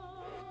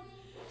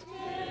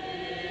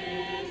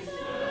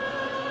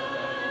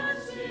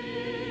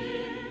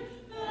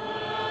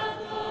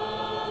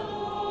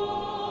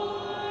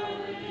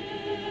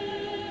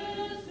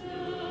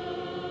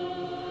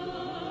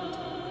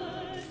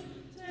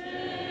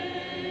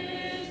 Taste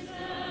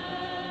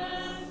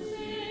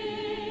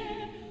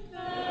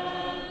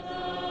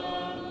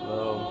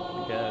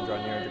Lo, again, I draw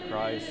near unto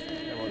Christ,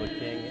 and Lord the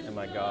King and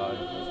my God.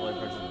 As holy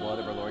precious blood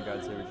of our Lord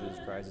God, Savior Jesus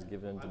Christ is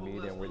given unto me,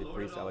 the unworthy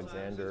priest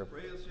Alexander,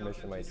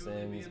 remission of my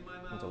sins,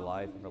 unto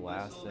life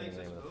everlasting, in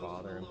the name of the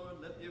Father, and Lord,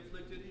 let the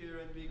afflicted hear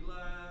and be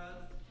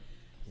glad.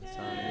 the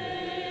Son,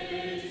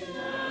 and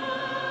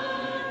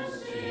the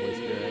Holy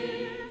Spirit.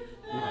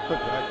 You can put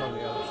back on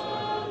the other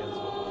side.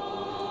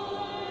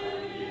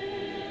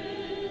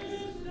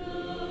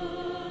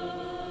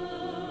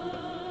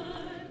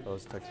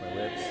 Those touch my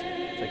lips,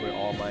 take away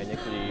all my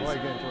iniquities, Why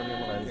again,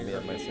 Jordan? cleanse me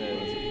of my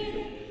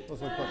sins.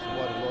 Let's look the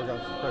blood of the Lord God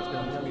Jesus Christ.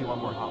 Give me one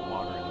more hot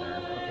water in there.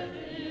 Okay.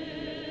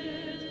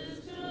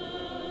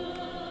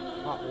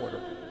 Hot water.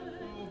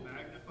 Oh,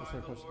 magnify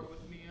the Lord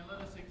with me, and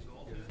let us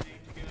exalt his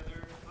name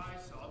together. I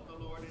sought the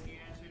Lord, and he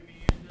answered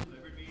me and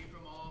delivered me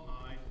from all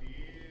my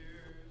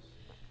fears.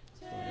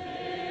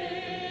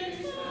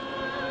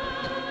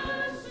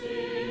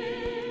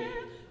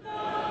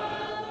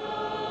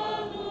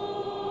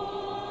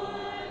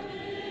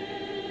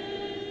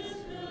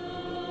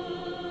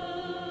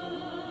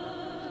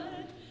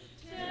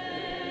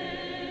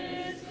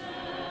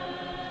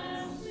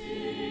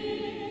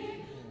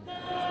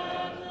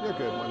 You're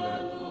good, 1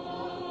 minute.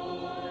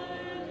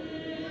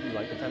 You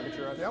like the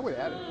temperature of it? Yeah, we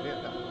added it.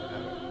 Yeah, no,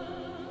 add it.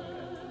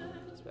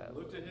 It's bad.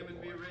 Look to him and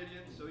be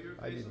radiant, so your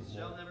I need faces more.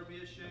 shall never be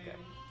ashamed. Okay.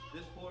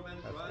 This poor man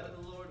That's cried, good.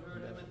 and the Lord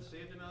heard him and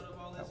saved him out of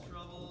all his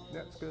troubles.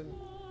 That's good.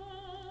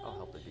 I'll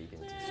help the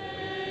deacons soon.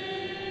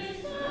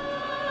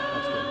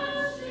 That's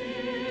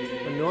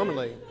good. But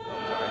normally,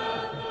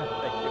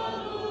 Thank you.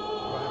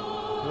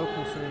 he'll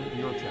consume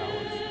your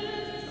chalice.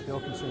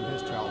 He'll consume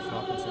his chalice,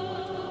 not consume my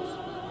chalice.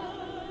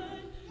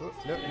 Oh,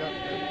 no.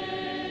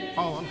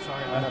 Oh, I'm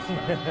sorry. I messed up.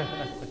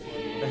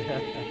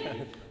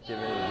 Give it to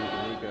the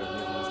deacon Nico, who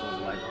lives in the souls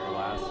of life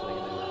everlasting, in the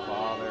name of the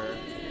Father,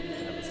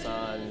 and of the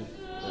Son,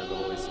 and of the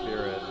Holy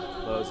Spirit.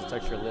 Those who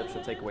touch your lips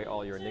shall take away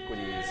all your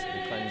iniquities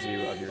and cleanse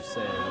you of your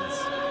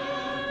sins.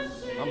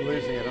 I'm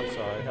losing it. I'm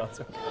sorry. No, it's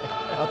okay.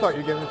 I thought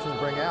you were getting it to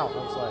bring out. I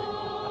was like,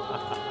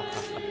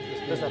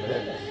 Just have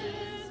it.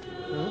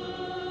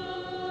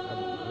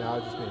 now I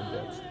just need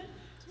bits.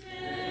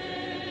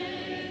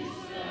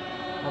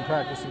 I'm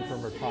practicing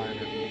from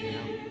retirement, you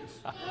know.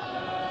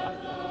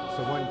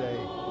 So one day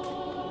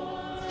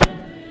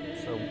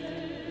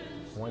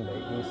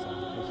he said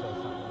something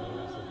to me.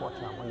 I said, watch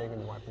out, one day you're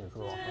going to be wiping the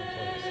drool off my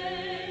face.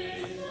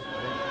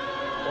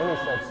 Then he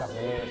said something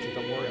to me. I said,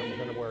 don't worry, I'm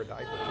going to wear a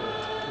diaper too.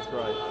 That's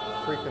right.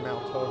 Freaked him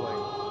out totally.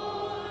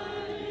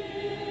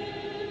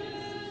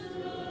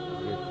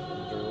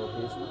 Your little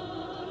piece?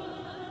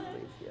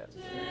 Please, yes.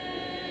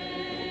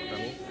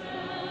 Crummy?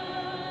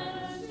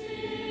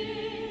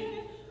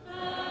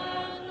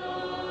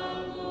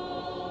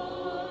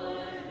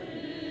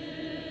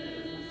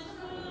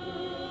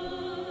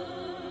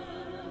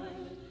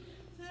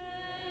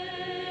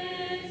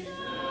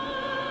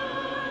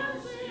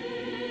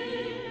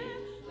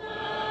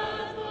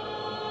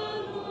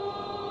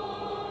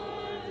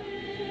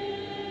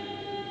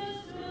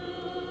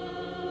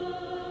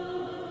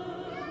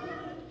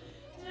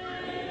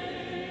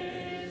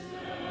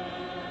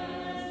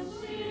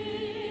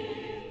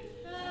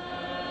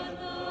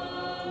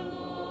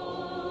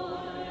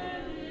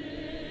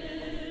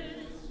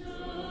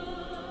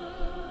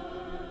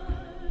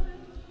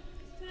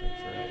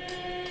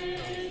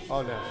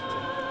 Oh, no.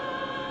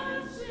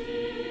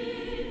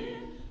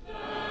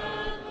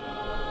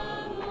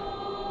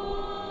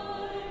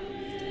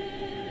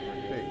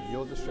 Okay,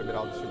 you'll distribute.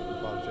 I'll distribute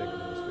from Father Jacob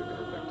will distribute.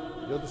 Perfect.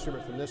 You'll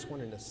distribute from this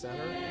one in the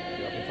center,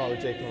 and Father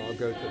Jacob will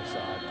go to the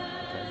side.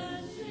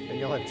 Okay. And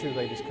you'll have two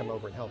ladies come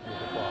over and help you with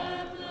the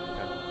cloth.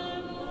 Okay.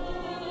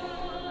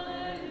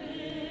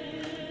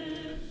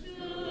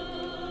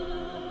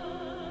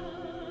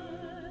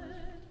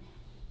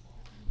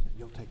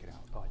 You'll take it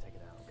out. Oh, I take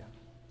it out.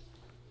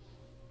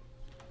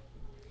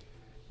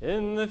 Okay.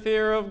 In the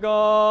fear of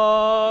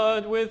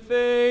God, with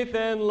faith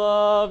and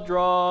love,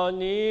 draw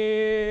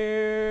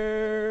near.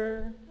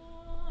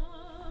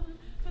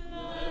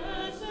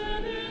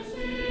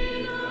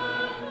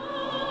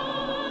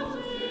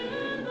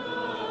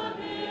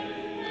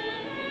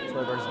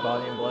 Versus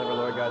body and blood of our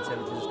Lord God,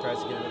 Savior Jesus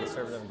Christ, given to the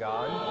servant of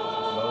God,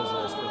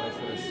 Moses, for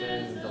remission of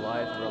sins and the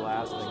life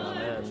everlasting.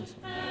 Amen.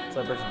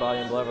 So versus body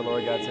and blood of our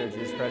Lord God, Savior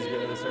Jesus Christ,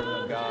 given to the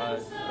servant of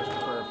God,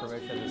 for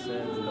remission of the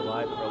sins and the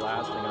life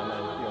everlasting.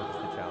 Amen. You don't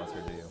get the chalice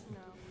here, do you? No.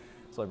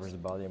 So versus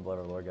body and blood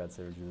of our Lord God,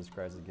 Savior Jesus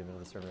Christ, is given to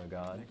the servant of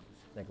God.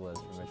 Nicholas,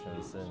 for remission of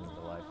the sins and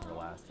the life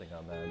everlasting.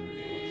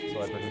 Amen.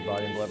 So I purchase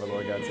body and blood of our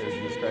Lord God, Savior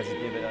Jesus Christ, is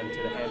given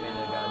unto the handmaid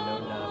of God,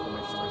 known now, for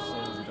remission of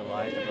sins and the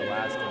life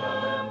everlasting.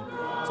 Amen.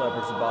 So I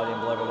purchase body and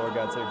blood of our Lord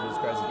God, Savior Jesus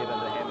Christ, is given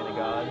unto the handmaid of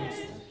God,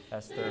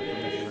 Esther, for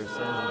remission of her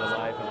sins and the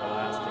life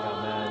everlasting.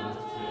 Amen.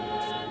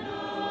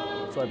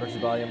 So I purchase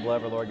body and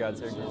blood of our Lord God,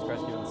 Savior Jesus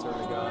Christ, given the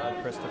servant of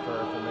God,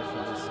 Christopher, for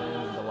remission of his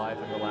sins and the life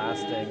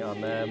everlasting.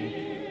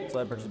 Amen. So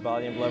thy precious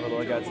body and blood of our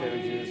Lord God,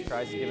 Savior Jesus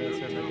Christ, has given us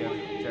servant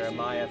of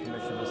Jeremiah for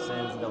remission of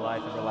sins and the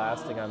life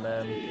everlasting.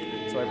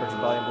 Amen. So thy precious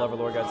body and blood of our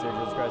Lord God, Savior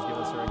Jesus Christ, has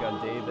given us servant of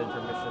God, David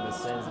for remission of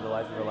his sins and the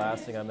life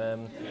everlasting.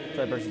 Amen. So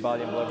thy precious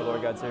body and blood of our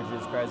Lord God, Savior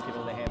Jesus Christ,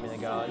 given the handmaid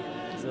of God,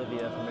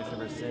 Sylvia for remission of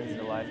her sins and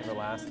the life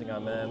everlasting.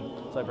 Amen.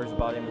 So thy precious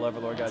body and blood of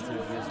our Lord God,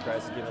 Savior Jesus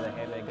Christ, has given the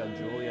handmaid of God,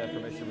 Julia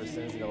for remission of her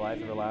sins and the life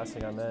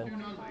everlasting. Amen. Do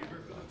not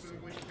labor for the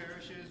food which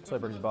perishes,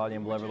 So thy precious body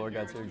and blood of our Lord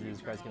God, Savior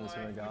Jesus Christ, given the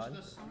servant of God,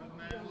 the Son of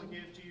Man will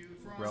give to you.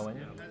 For Rowan, unto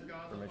him has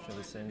God the remission of Father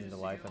his sins and the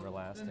sent life his seal.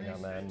 everlasting. Then they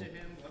said Amen. to him,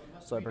 What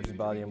must So thy we precious do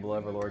body to and do blood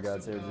of the our Lord works God,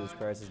 of Savior Jesus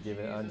Christ, is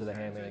given unto the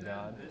handmaid of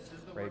God, This is the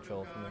work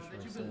Rachel, of for God, remission of that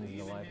her you sins and believe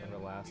the in life him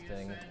whom he has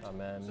everlasting. sent.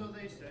 Amen. So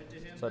they said to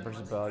him, So thy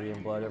precious body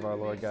and blood of our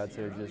Lord God,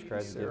 Savior Jesus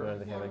Christ, is given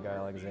unto the handmaid of God,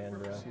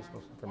 Alexandra,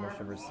 for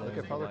remission of her sins and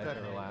the life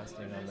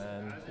everlasting.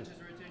 Amen. As it is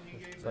written, he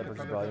gave So thy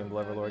precious body and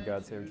blood of our Lord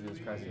God, Savior Jesus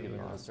Christ, is given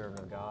to the servant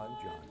of God,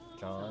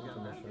 John, for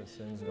remission of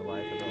sins and the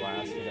life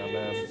everlasting.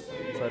 Amen.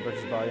 So thy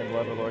precious body and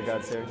blood of our Lord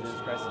God, Savior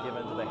Jesus Christ, is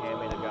given to the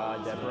handmaid of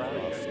God, Deborah,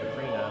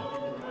 Macrina,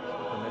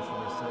 for remission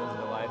of sins and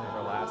the life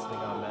everlasting.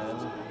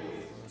 Amen.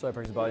 So thy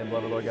precious body and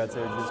blood of our Lord God,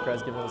 Savior Jesus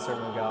Christ, given to the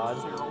servant of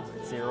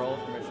God, Cyril,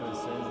 for remission of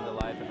sins and the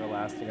life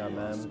everlasting.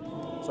 Amen.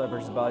 So thy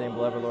precious body and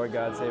blood of our Lord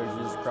God, Savior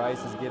Jesus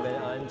Christ, is given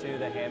unto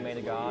the handmaid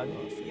of God,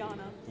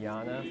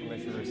 Yana, for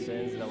remission of her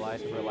sins and the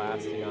life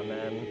everlasting.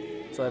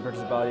 Amen. So thy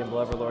precious body and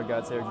blood of our Lord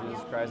God, Savior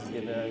Jesus Christ, is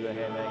given unto the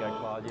handmaid of God,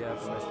 Claudia,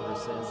 for remission of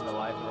her sins and the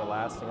life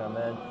everlasting.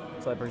 Amen.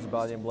 So thy precious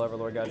body and blood of our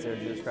Lord God, Savior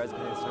Jesus Christ,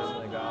 given to the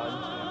servant of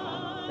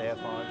God,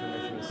 Theophon, for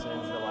remission of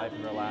sins and the life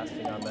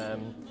everlasting.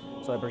 Amen.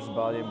 So thy precious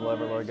body and blood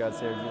of our Lord God,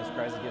 Savior Jesus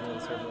Christ, is given to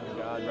the servant of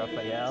God,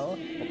 Raphael.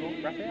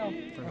 Raphael.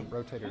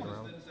 Rotate it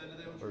around.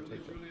 Rotate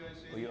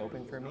it. Will you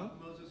open for me?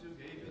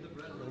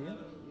 Will you?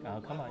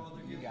 Oh, come on.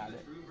 You got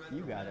it.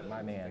 You got it,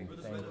 my man.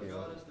 Thank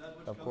you.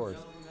 Of course.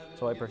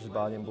 So thy precious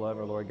body and blood of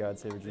our Lord God,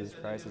 Savior Jesus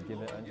Christ, is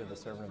given unto the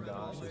servant of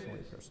God,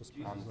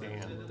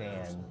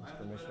 Dan,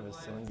 for remission of his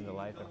sins and the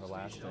life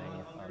everlasting.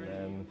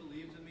 Amen.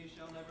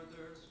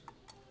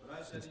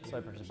 So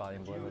thy precious body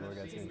and blood of our Lord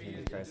God, Savior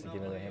Jesus Christ, is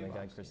given to the hand of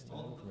God, Christine,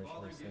 for remission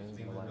of her sins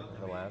and the life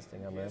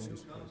everlasting. Amen.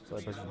 So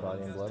thy precious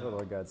body and blood of our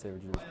Lord God, Savior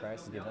Jesus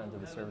Christ, is given unto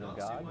the servant of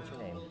God. What's your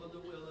name?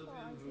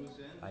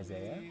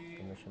 Isaiah,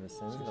 for remission of his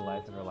sins and the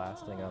life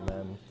everlasting.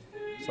 Amen.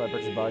 So thy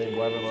precious body and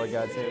blood of our Lord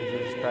God, Savior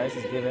Jesus Christ,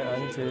 is given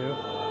unto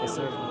a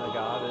servant of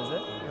God. Is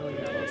it?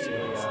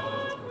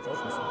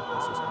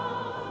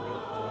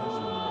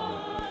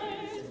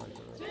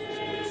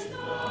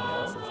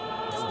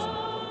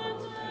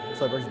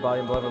 So thy precious body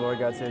and blood of our Lord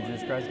God, Savior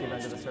Jesus Christ, given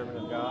unto the servant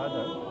of God.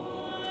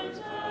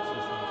 So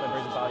thy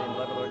precious body and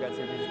blood of our Lord God,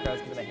 Savior Jesus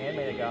Christ, given the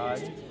handmaid of God.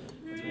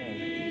 What's her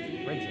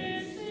name?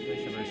 Bridget.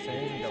 Remission of her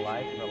sins and the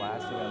life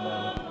everlasting.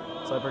 Amen.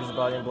 So thy precious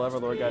body and blood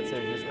of our Lord God,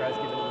 Savior Jesus Christ,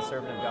 given to the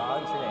servant of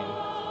God. What's your name?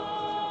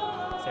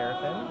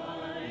 Seraphim.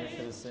 Remission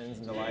of his sins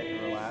and the life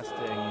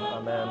everlasting.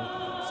 Amen.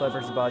 So thy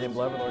precious body and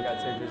blood of our Lord God,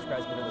 Savior Jesus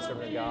Christ, given to the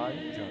servant of God.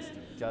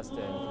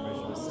 Justin, for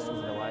remission of his sins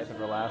and the life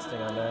everlasting.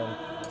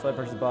 Amen. So thy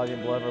precious body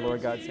and blood of our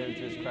Lord God, Savior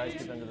Jesus Christ,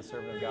 given unto the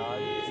servant of God.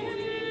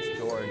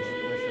 George,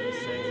 for remission of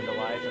his sins and the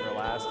life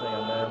everlasting.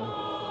 Amen.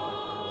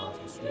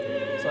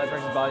 So thy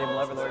precious body and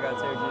blood of our Lord God,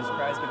 Savior Jesus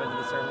Christ, given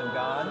unto the servant of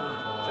God.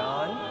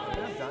 John.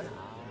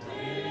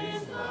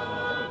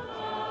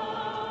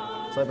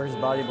 So thy precious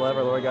body and blood of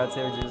our Lord God,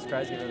 Savior Jesus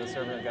Christ, given unto the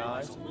servant of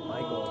God.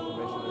 Michael, for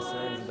remission of his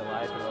sins and the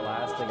life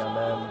everlasting.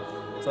 Amen.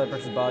 So thy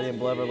precious body and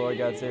blood of our Lord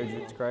God, Savior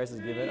Jesus Christ, is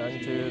given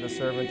unto the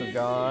servant of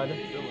God.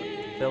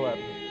 Philip,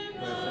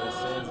 for remission of his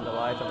sins and the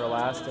life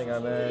everlasting.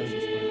 Amen.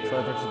 So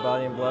thy precious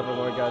body and blood of our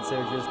Lord God,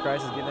 Savior Jesus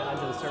Christ, is given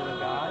unto the servant of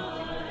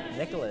God.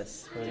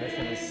 Nicholas, for the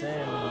remission of his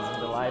sins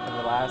and the life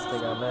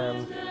everlasting.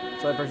 Amen.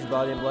 So thy precious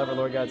body and blood of our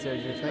Lord God,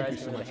 Savior Jesus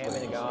Christ, given to the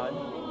handmaid of God.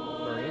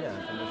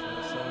 Marina, for the remission of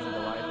his sins and the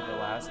life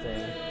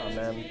everlasting.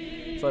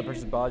 Amen. So thy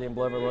precious body and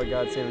blood of our Lord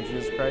God, Savior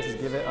Jesus Christ,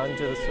 is given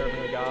unto the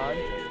servant of God.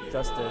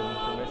 Justin, for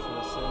the remission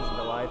of his sins and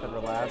the life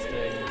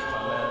everlasting.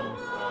 Amen.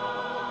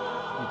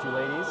 You two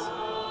ladies.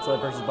 So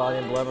thy precious body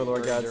and blood of our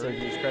Lord God, Savior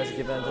Jesus Christ, is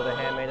given unto the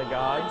handmaid of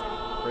God.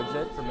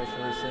 Bridget, for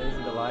remission of her sins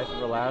and the life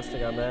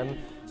everlasting. Amen.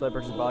 So thy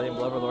precious body and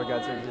blood of our Lord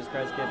God, Savior Jesus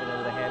Christ, given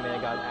unto the handmaid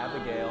of God,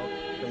 Abigail,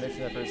 for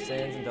remission of her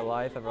sins and the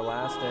life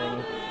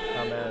everlasting.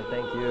 Amen.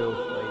 Thank you,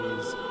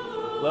 ladies.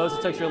 Lo, as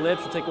he touch your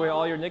lips, shall take away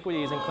all your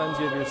iniquities and cleanse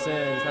you of your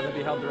sins. Having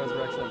beheld the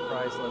resurrection of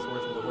Christ, let us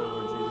worship the Holy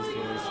Lord Jesus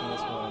who is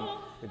this one.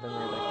 We've been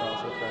raised by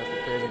cross of Christ,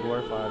 we praise and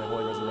glorify the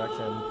holy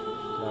resurrection.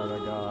 Thou art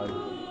our God.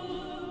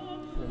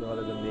 No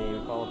other than thee,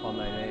 we call upon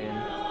thy name.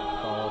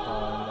 Call upon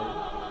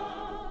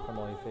thy from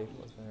all ye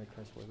faithful, as many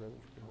Christ, Lord,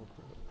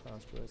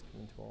 prosperous,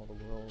 come into all the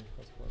world.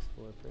 Bless, bless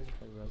the Lord, praise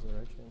the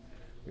resurrection.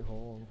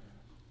 Behold.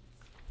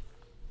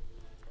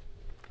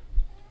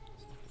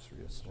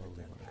 Slowly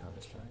when it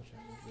comes to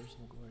there's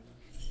no glory.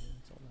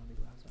 It's all now be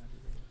glad I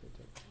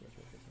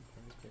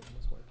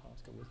most way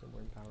possible, wisdom,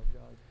 word, and power of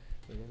God.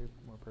 May every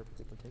more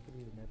perfectly partake of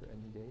thee the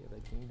never-ending day of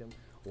thy kingdom.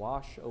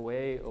 Wash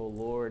away, O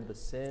Lord, the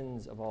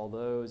sins of all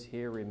those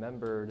here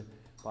remembered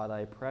by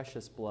thy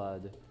precious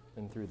blood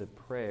and through the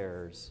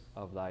prayers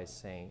of thy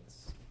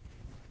saints.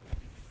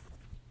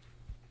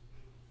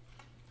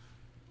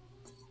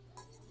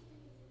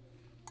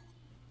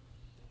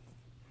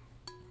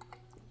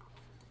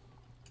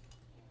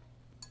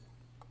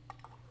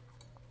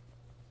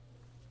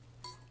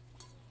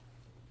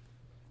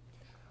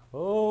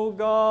 O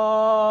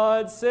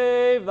God,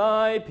 save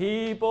thy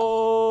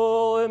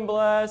people and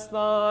bless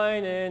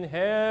thine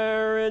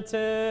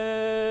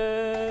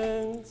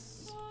inheritance.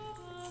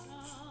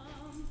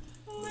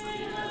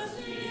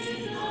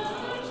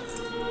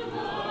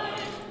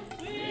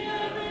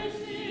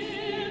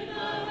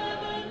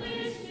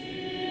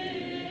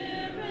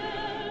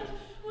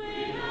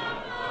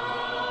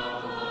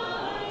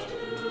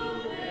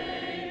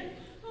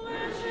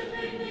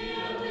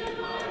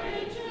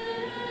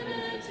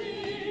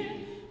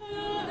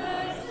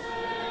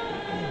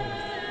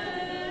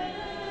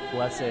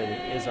 Blessed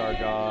is our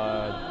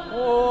God,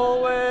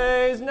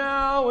 always,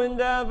 now, and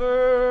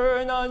ever,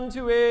 and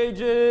unto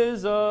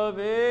ages of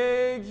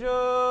ages.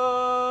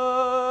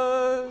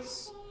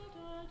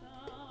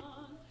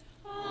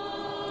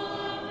 Amen.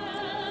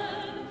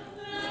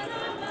 Let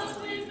our mouths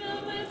be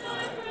filled with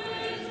thy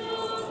praise,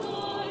 O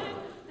Lord,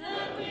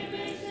 that we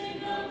may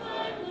sing of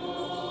thy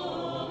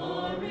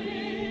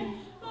glory.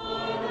 For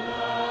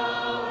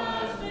thou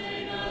hast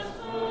made us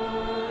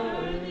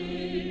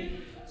worthy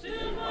to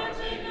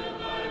partake of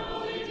thy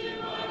holy,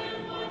 divine,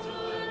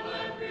 immortal, and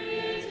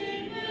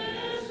life-creating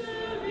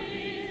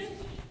mysteries.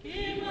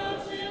 Keep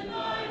us in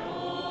thy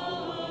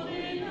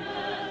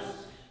holiness,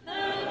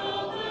 that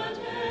all the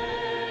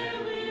day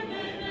we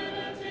may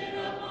meditate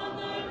upon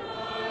thy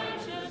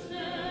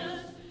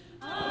righteousness.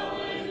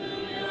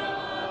 Alleluia,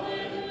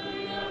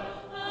 alleluia,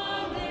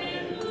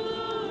 alleluia.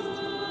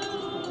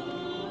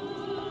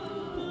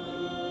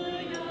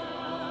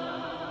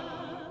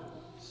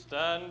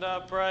 Stand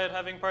upright,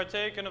 having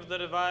partaken of the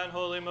divine,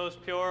 holy,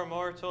 most pure,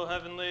 mortal,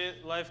 heavenly,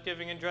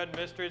 life-giving, and dread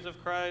mysteries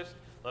of Christ.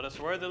 Let us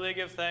worthily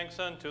give thanks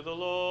unto the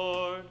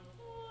Lord.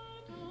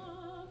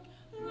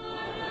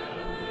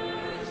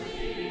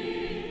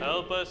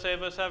 Help us,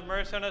 save us, have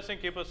mercy on us,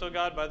 and keep us, O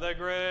God, by thy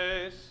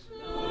grace.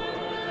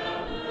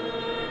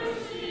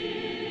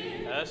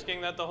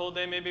 Asking that the whole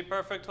day may be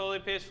perfect, holy,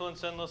 peaceful, and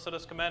sinless, let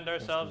us commend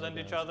ourselves and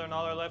each other and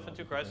all our life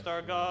unto Christ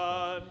our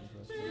God.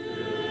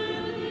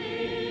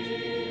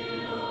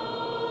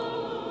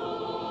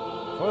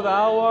 For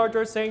thou art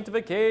our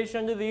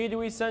sanctification, to thee do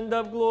we send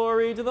up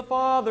glory, to the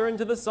Father, and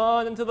to the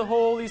Son, and to the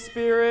Holy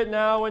Spirit,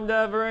 now and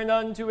ever, and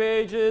unto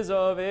ages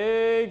of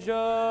ages.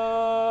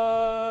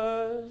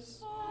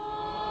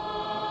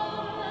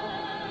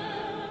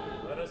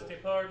 Let us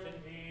take heart in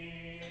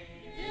thee.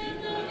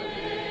 In the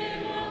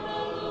name of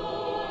the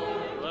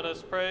Lord, Let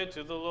us pray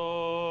to the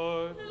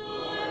Lord.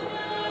 Lord,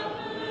 have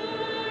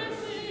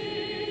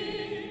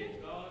mercy.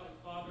 God and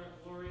Father of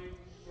glory,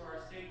 for our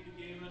sake you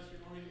gave us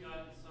your only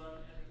begotten Son,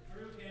 and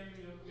through him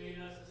you have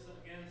made us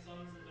again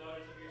sons and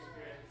daughters of your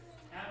Spirit.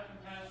 Have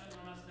compassion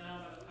on us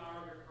now by the power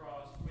of your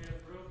cross. We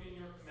have broken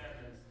your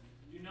commandments.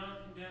 Do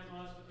not condemn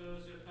us with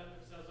those who have cut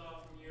themselves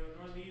off from you,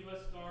 nor leave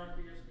us scarred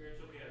for your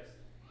spiritual gifts.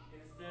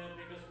 Instead,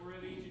 make us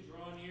worthy to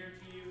draw near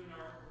to you in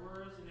our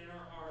words and in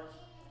our hearts,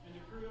 and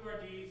to prove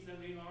our deeds that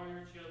we are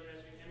your children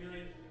as we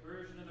emulate the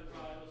conversion of the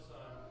prodigal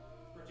Son.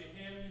 For to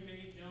him you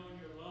made known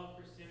your love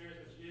for sinners,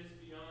 which is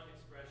beyond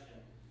expression.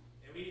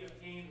 May we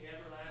obtain the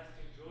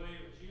everlasting joy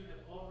which you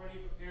have already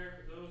prepared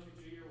for those who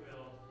do your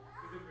will.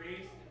 Through the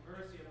grace and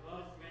mercy and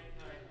love for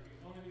mankind, of your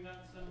only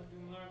begotten Son, with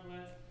whom we are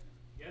blessed,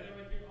 together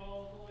with your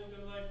all holy,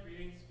 good,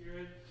 life-creating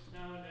Spirit,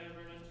 now and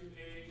ever, and unto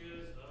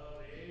ages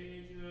of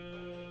ages.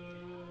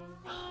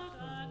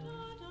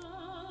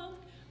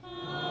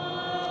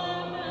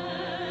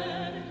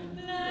 Amen.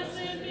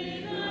 Blessed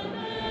be the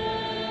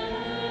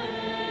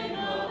name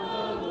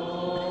of the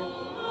Lord.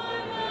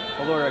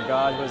 O Lord our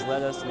God, who has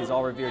led us to these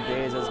all-revered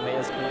days, has made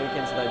us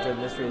communicants of thy dread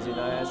mysteries,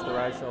 unite us to the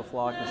rational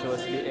flock, and show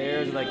us to be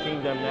heirs of thy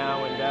kingdom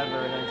now and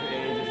ever, and unto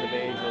ages of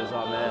ages.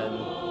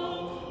 Amen.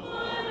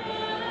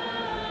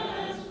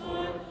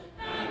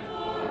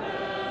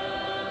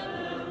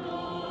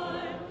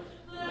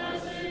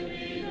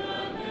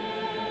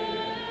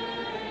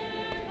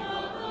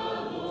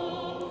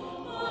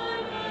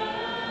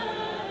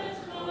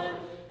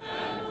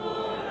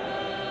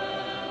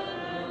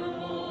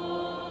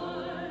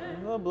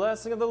 The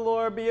blessing of the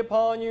Lord be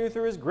upon you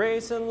through his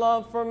grace and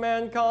love for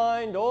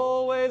mankind,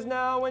 always,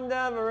 now, and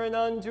ever, and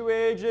unto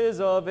ages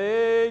of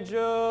ages.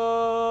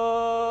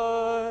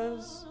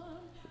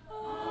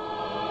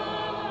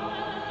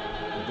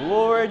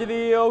 Glory to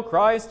thee, O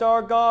Christ,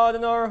 our God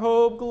and our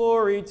hope.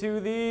 Glory to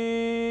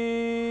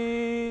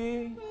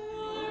thee.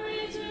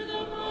 Glory to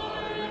the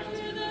Father, and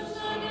to the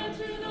Son, and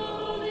to the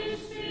Holy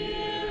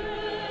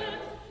Spirit,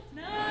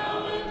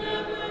 now and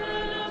ever,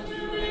 and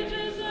unto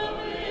ages of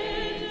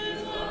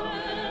ages.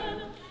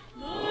 Amen.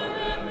 Lord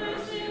have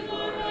mercy,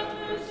 Lord have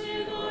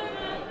mercy, Lord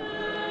have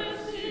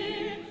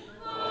mercy.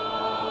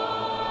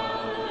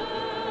 Amen.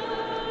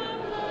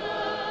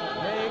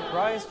 May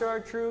Christ our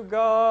true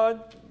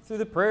God, through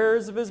the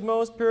prayers of his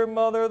most pure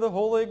mother, the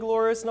holy,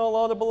 glorious, and all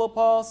audible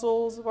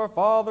apostles of our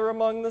Father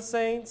among the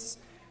saints,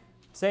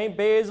 Saint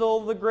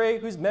Basil the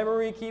Great, whose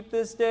memory keep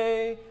this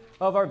day,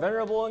 of our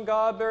venerable and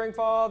God-bearing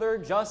Father,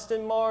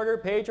 Justin, martyr,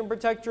 patron,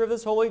 protector of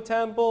this holy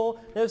temple,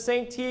 and of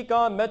St.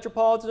 Tikhon,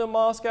 metropolitan of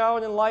Moscow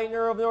and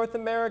enlightener of North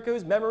America,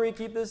 whose memory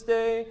keep this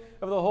day,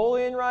 of the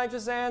holy and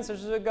righteous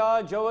ancestors of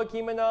God,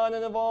 Joachim and Anna,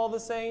 and of all the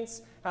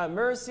saints, have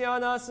mercy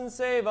on us and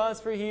save us,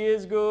 for he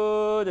is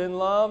good and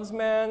loves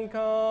mankind.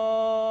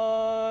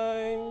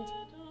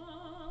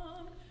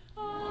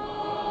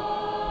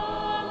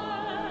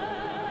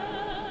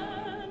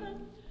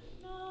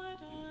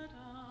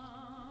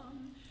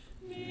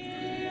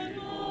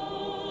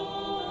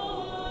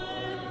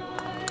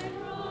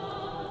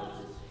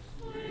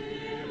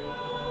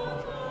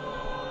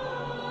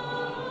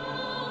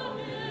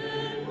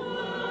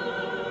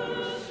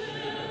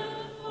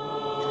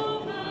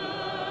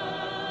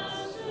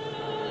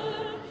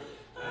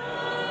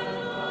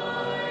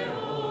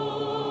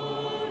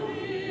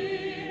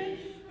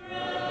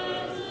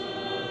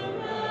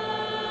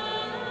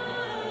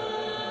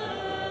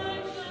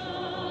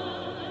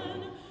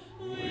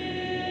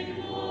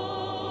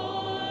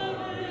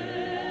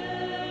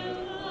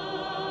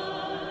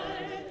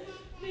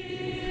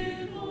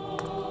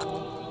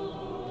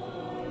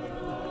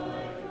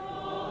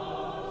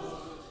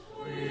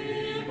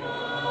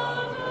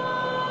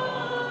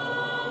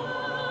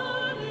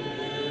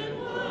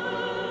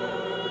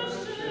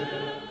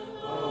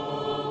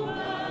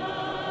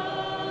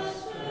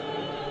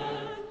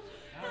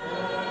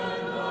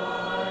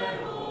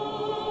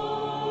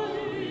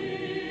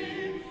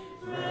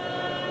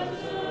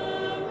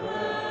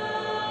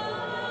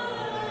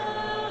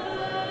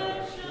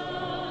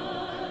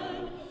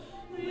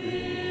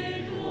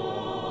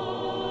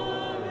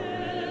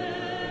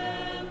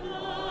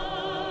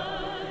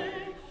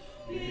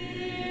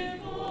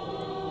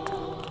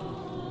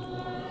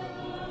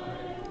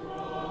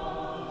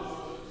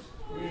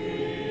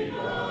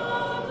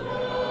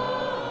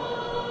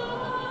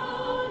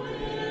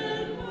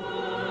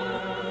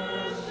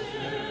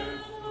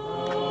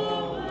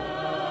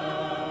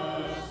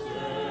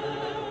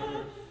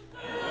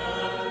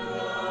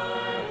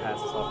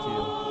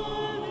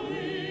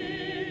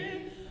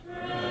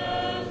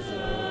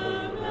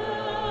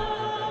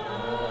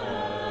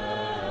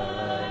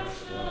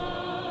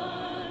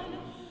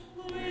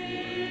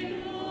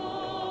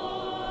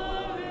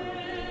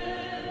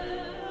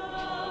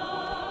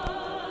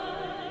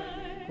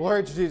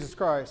 Glory to Jesus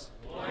Christ.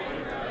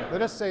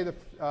 Let us say the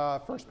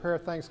first prayer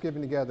of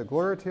thanksgiving together.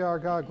 Glory to our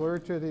God, glory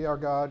to thee, our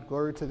God,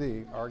 glory to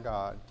thee, our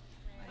God.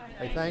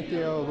 I thank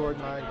thee, O Lord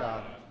my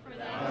God.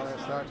 Thou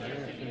hast not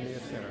given to me a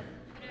sinner.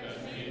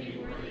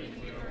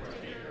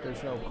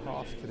 There's no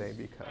cross today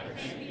because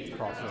the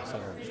cross is a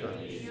sinner in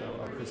church. So,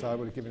 because I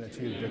would have given it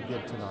to you to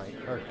give tonight,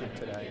 or give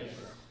today.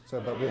 So,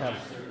 but we have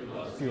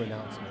a few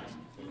announcements.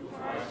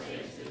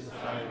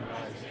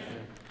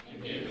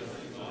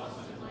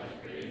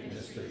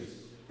 Mysteries.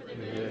 The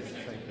rich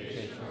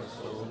sanctification of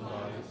soul and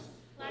body.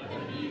 Let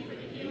them be for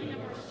the healing of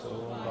our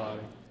soul and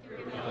body.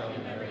 Through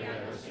Mary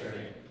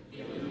adversary. The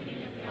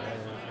illumining of the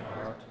eyes of my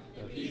heart.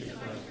 The peace of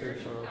my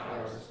spiritual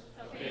powers.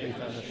 Faith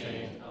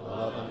unashamed.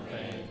 Love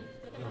unfeigned.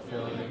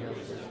 Fulfilling your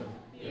wisdom.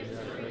 The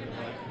record of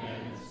thy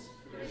commandments.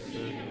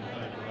 Receiving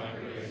thy divine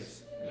grace.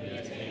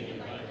 Maintaining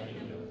thy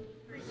kingdom.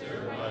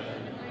 Preserved by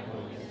them in thy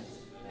holiness.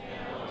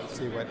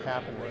 See, what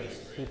happened was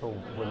people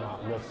would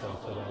not listen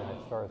to the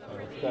first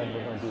thing. Instead,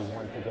 we're going to do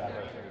one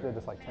together. We did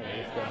this like 10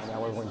 years ago.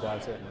 Now everyone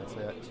does it, and that's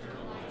it.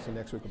 So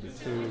next week will be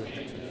two, and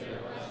next week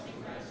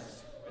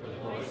the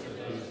voice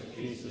of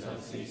peace is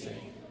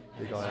unceasing.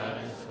 The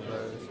gladness of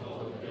those who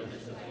hold the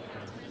goodness of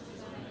Christ.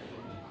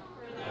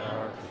 Thou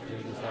art the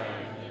true desire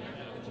of men,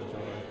 the joy of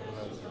the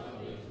husband.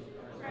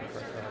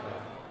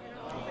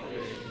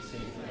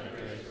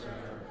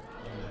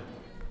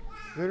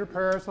 Through the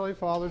prayers, Holy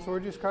Fathers,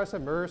 Lord Jesus Christ,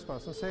 have mercy on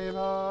us and save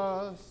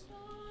us.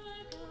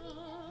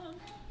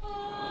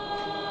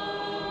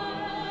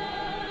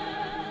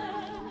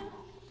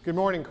 Good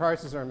morning,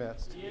 Christ is in our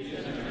midst.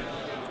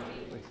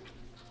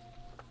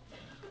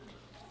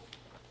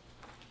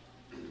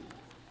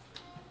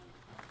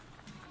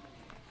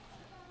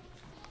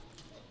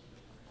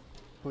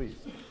 Please.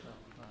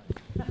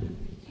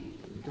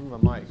 Give him a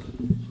mic.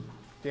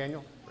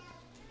 Daniel?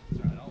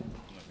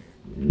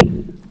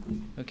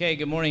 Okay,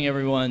 good morning,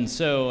 everyone.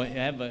 So I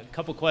have a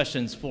couple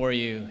questions for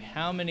you.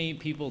 How many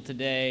people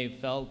today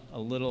felt a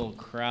little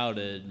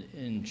crowded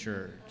in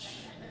church?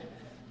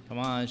 Come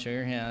on, show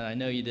your hand. I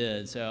know you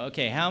did. So,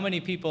 okay, how many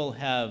people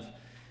have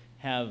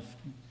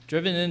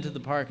driven into the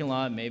parking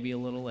lot, maybe a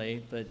little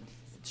late, but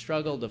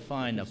struggled to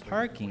find a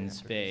parking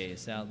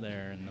space out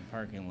there in the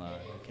parking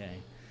lot? Okay.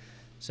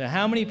 So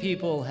how many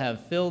people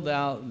have filled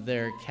out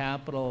their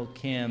capital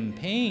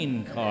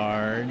campaign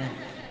card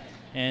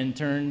and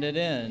turned it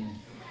in?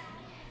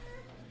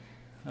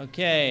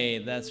 Okay,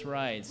 that's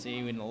right.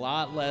 See, a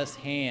lot less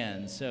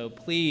hands. So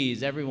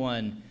please,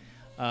 everyone,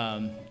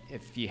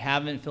 if you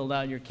haven't filled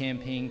out your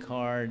campaign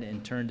card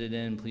and turned it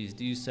in, please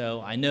do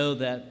so. I know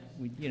that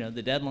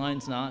the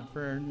deadline's not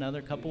for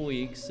another couple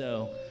weeks,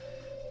 so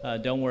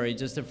don't worry.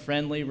 Just a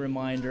friendly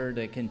reminder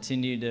to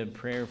continue to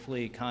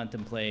prayerfully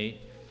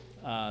contemplate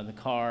the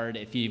card.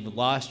 If you've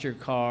lost your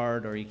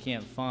card or you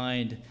can't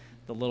find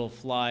the little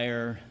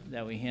flyer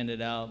that we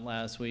handed out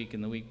last week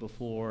and the week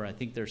before, I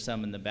think there's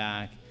some in the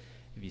back.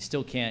 If you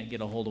still can't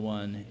get a hold of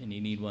one and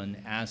you need one,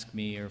 ask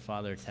me or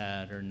Father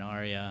Ted or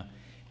Naria.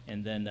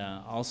 And then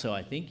also,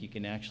 I think you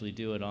can actually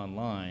do it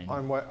online.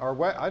 On what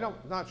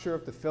not sure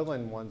if the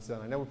fill-in one's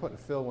done. I know we're putting a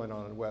fill-in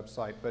on the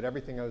website, but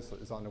everything else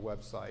is on the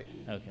website.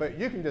 Okay. But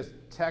you can just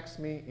text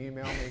me,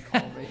 email me,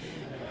 call me,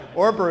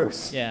 or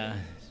Bruce. Yeah,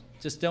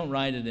 just don't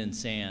write it in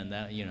sand.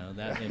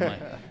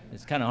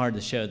 It's kind of hard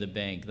to show the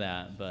bank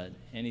that, but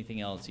anything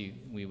else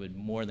we would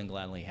more than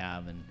gladly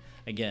have. And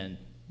again,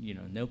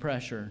 no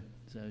pressure.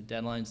 So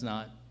deadline's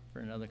not for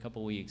another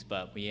couple weeks,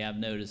 but we have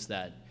noticed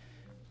that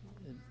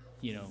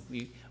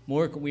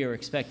we are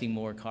expecting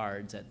more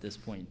cards at this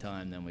point in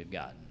time than we've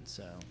gotten.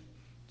 So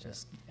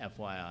just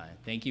FYI.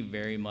 Thank you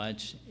very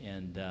much,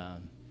 and I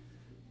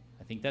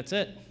think that's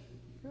it.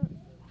 Good.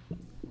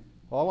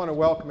 Well, I want to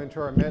welcome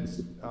into our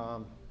midst,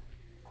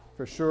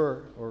 for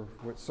sure, or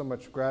with so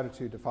much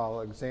gratitude to Father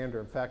Alexander.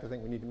 In fact, I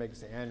think we need to make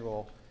this an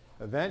annual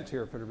event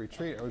here for the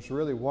retreat. It was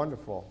really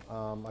wonderful.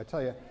 I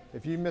tell you,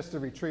 if you missed the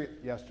retreat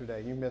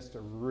yesterday, you missed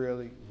a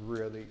really,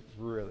 really,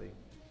 really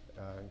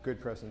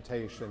good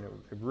presentation.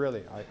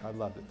 I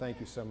loved it. Thank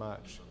you so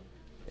much.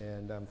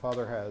 And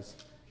Father has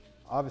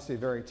obviously a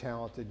very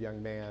talented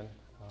young man.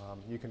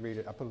 You can read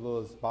it. I put a little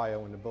of his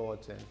bio in the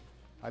bulletin.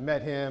 I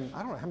met him,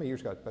 I don't know how many years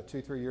ago, about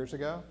 2-3 years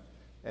ago.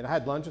 And I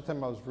had lunch with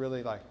him. I was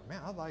really like, man,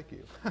 I like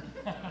you. I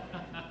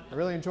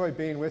really enjoyed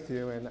being with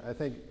you. And I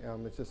think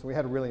we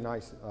had a really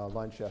nice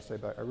lunch yesterday.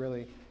 But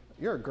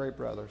you're a great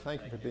brother.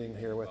 Thank you for being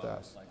here with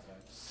us.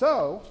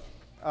 So,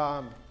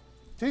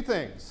 2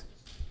 things.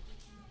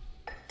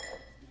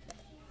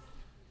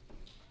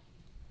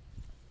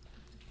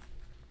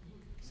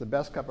 It's the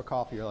best cup of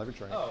coffee you'll ever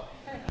drink. Oh,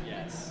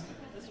 yes.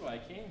 This is what I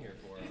came here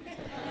for.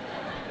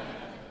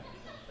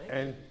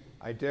 And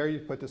I dare you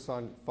to put this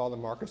on Father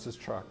Marcus's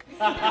truck.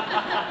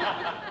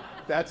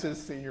 That's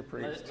his senior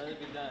priest. Let it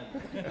be done.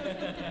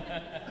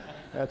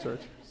 That's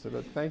right. So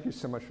thank you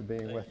so much for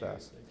being with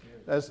us.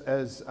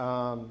 As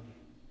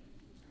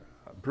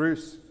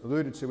Bruce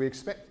alluded to, we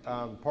expect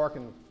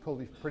parking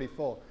pretty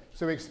full.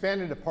 So we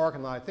expanded the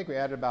parking lot. I think we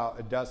added about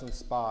a dozen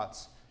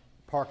spots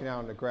parking out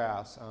on the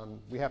grass.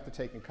 We have to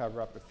take and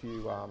cover up a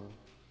few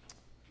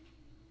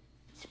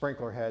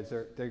sprinkler heads.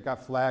 They've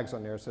got flags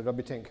on there, so they'll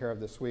be taken care of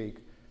this week.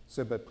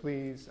 So, but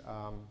please,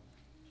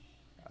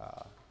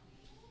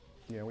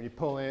 when you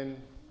pull in,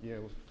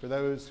 for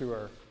those who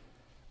are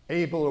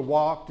able to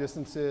walk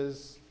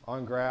distances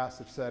on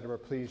grass, etc.,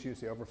 please use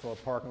the overflow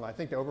parking lot. I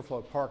think the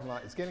overflow parking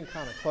lot is getting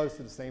kind of close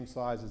to the same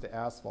size as the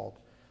asphalt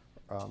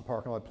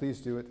parking lot.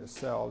 Please do it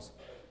yourselves.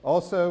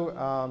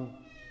 Also,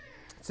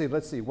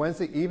 let's see.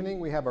 Wednesday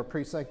evening, we have our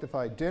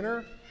pre-sanctified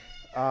dinner,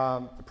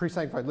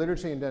 pre-sanctified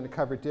liturgy, and then a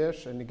covered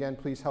dish. And again,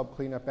 please help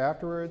clean up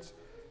afterwards.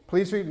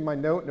 Please read my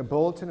note in the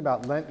bulletin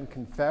about Lenten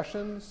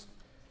confessions.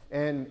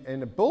 And in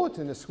the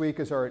bulletin this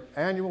week is our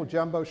annual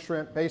Jumbo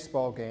Shrimp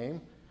baseball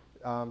game.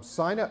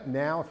 Sign up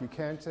now if you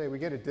can today. We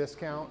get a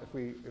discount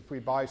if we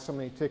buy so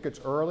many tickets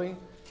early.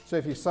 So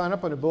if you sign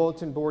up on the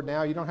bulletin board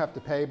now, you don't have to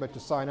pay, but to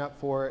sign up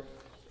for it,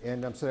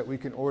 and so that we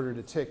can order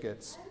the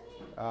tickets.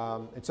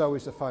 It's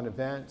always a fun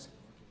event.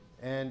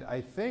 And I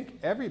think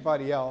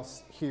everybody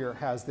else here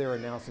has their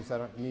announcements.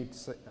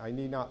 I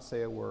need not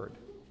say a word.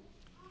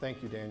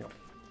 Thank you, Daniel.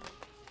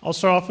 I'll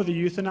start off with the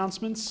youth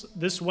announcements.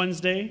 This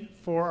Wednesday,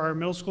 for our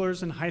middle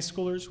schoolers and high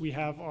schoolers, we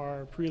have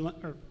our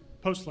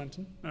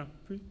post-Lenten,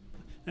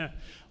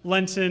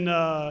 Lenten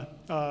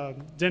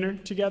dinner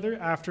together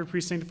after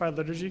pre-sanctified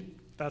liturgy.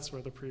 That's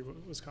where the pre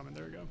was coming.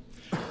 There we go.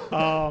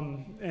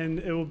 And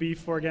it will be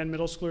for, again,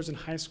 middle schoolers and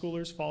high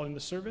schoolers following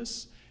the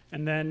service.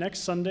 And then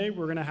next Sunday,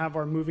 we're going to have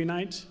our movie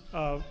night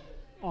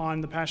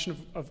on the Passion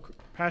of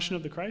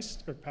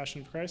Christ.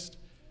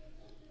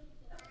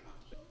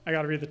 I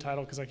got to read the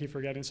title because I keep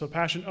forgetting. So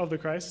Passion of the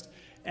Christ.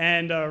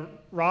 And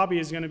Robbie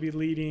is going to be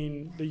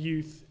leading the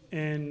youth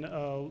in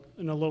a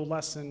little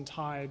lesson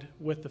tied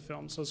with the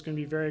film. So it's going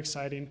to be very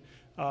exciting.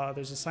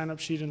 There's a sign-up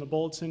sheet in the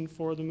bulletin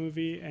for the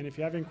movie. And if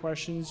you have any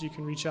questions, you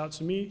can reach out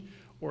to me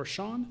or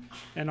Sean.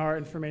 And our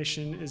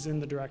information is in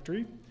the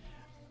directory.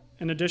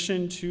 In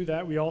addition to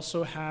that, we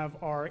also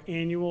have our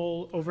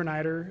annual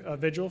overnighter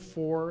vigil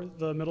for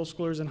the middle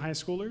schoolers and high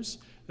schoolers.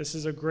 This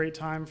is a great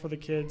time for the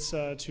kids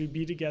to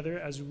be together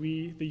as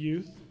we, the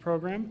youth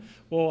program,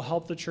 will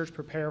help the church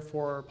prepare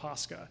for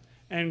Pascha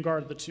and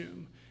guard the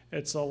tomb.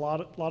 It's a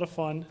lot of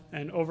fun,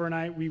 and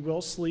overnight we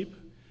will sleep,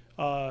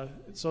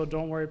 so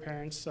don't worry,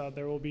 parents.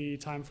 There will be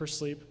time for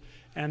sleep,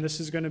 and this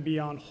is going to be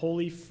on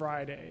Holy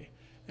Friday,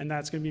 and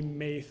that's going to be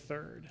May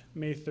 3rd.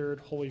 May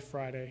 3rd, Holy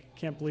Friday.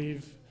 Can't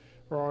believe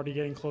we're already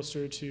getting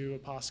closer to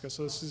Pascha,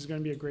 so this is going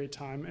to be a great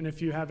time. And if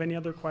you have any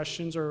other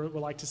questions or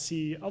would like to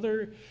see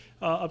other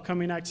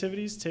upcoming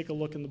activities, take a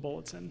look in the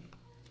bulletin.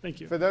 Thank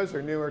you. For those who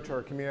are newer to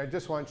our community, I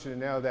just want you to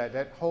know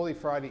that Holy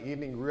Friday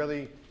evening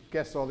really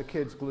gets all the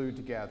kids glued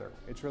together.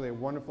 It's really a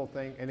wonderful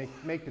thing, and they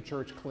make the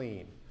church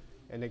clean.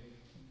 And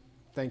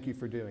thank you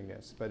for doing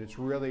this. But it's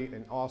really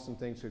an awesome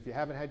thing. So if you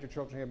haven't had your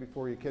children here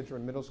before, your kids are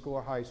in middle school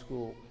or high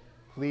school,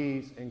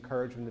 please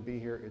encourage them to be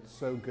here. It's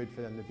so good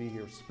for them to be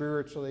here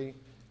spiritually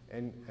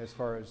and as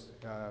far as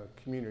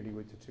community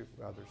with the two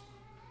others.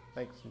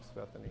 Thanks, Ms.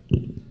 Bethany.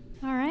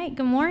 All right,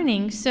 good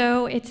morning.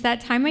 So it's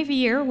that time of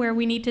year where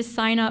we need to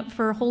sign up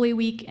for Holy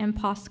Week and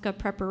Pascha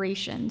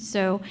preparation.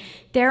 So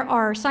there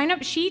are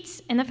sign-up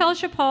sheets in the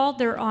fellowship hall.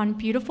 They're on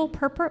beautiful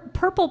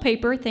purple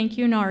paper. Thank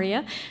you,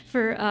 Naria,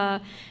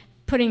 for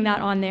putting that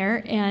on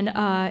there.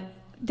 And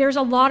there's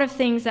a lot of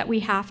things that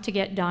we have to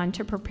get done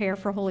to prepare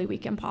for Holy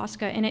Week and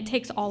Pascha, and it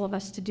takes all of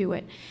us to do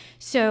it.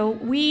 So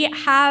we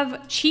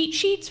have cheat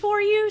sheets for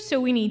you. So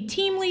we need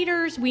team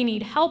leaders. We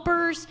need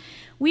helpers.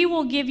 We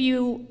will give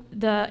you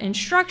the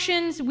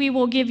instructions. We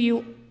will give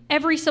you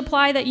every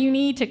supply that you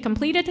need to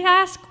complete a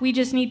task. We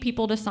just need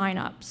people to sign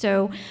up.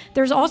 So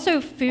there's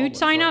also food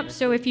sign up.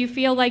 So if you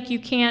feel like you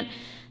can't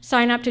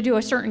sign up to do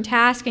a certain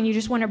task and you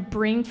just want to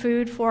bring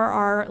food for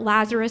our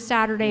Lazarus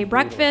Saturday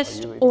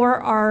breakfast or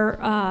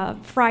our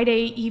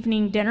Friday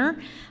evening dinner,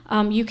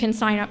 you can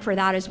sign up for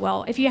that as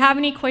well. If you have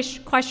any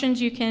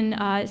questions, you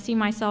can see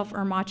myself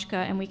or Machka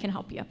and we can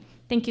help you.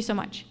 Thank you so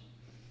much.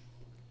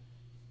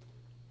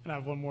 And I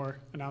have one more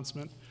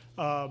announcement.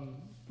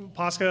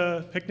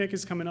 Pascha picnic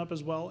is coming up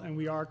as well, and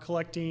we are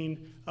collecting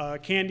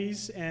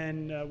candies,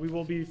 and we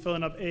will be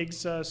filling up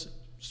eggs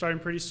starting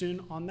pretty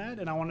soon on that.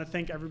 And I want to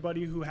thank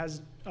everybody who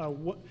has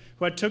who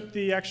had took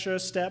the extra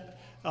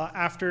step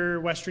after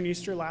Western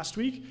Easter last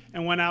week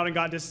and went out and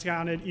got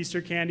discounted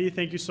Easter candy.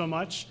 Thank you so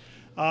much.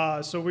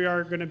 So we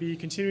are going to be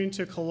continuing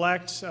to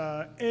collect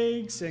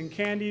eggs and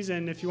candies,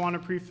 and if you want to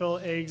pre-fill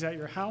eggs at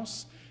your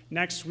house,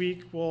 next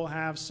week we'll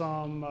have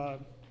some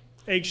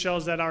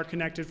eggshells that are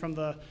connected from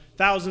the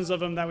thousands of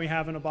them that we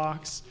have in a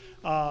box.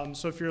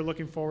 So if you're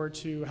looking forward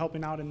to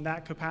helping out in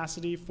that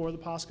capacity for the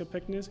Pascha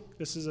picnic,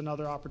 this is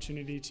another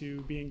opportunity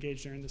to be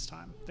engaged during this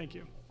time. Thank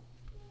you.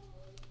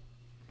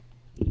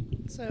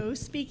 So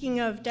speaking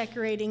of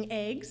decorating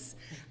eggs,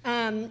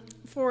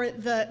 for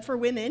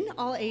women,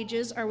 all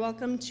ages are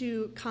welcome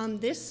to come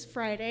this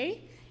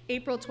Friday,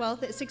 April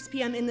 12th at 6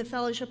 p.m. in the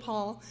Fellowship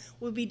Hall.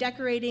 We'll be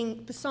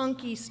decorating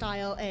Besanki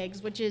style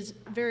eggs, which is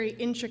very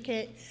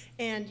intricate,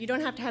 and you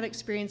don't have to have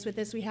experience with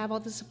this. We have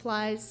all the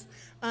supplies.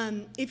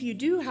 If you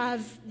do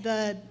have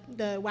the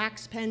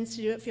wax pens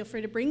to do it, feel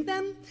free to bring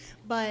them,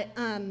 but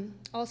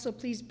also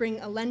please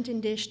bring a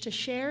Lenten dish to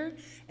share,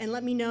 and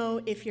let me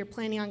know if you're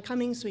planning on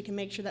coming so we can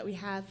make sure that we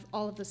have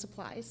all of the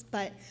supplies.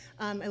 But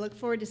I look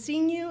forward to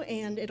seeing you,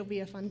 and it'll be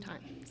a fun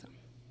time. So.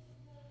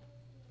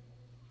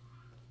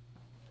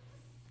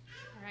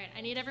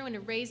 I need everyone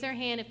to raise their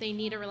hand if they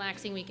need a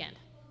relaxing weekend.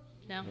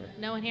 No?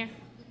 No one here?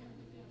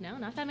 No,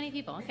 not that many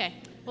people. Okay.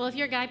 Well, if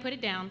you're a guy, put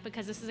it down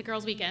because this is a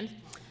girls' weekend.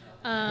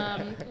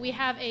 We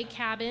have a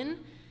cabin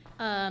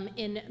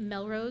in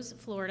Melrose,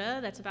 Florida.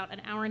 That's about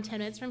an hour and 10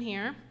 minutes from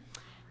here.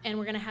 And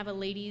we're going to have a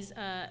ladies'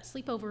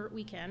 sleepover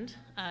weekend.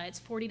 It's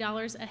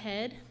 $40 a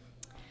head.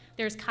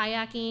 There's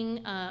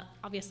kayaking,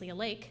 obviously a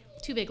lake,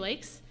 2 big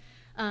lakes,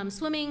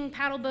 swimming,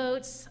 paddle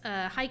boats,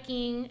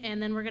 hiking,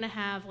 and then we're going to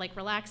have like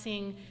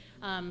relaxing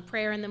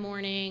prayer in the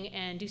morning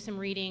and do some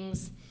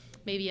readings,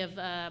 maybe of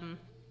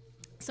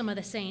some of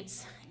the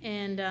saints,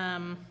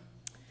 and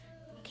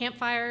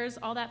campfires,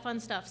 all that fun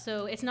stuff.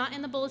 So it's not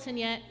in the bulletin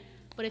yet,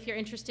 but if you're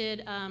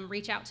interested,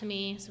 reach out to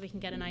me so we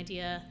can get an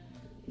idea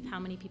of how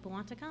many people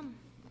want to come.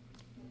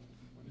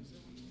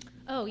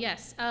 Oh,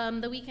 yes,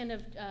 the weekend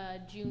of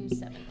June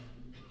 7th.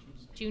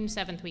 June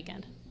 7th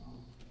weekend.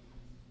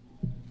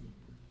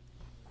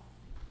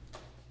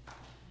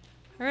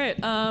 All right,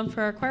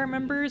 for our choir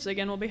members,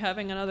 again, we'll be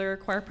having another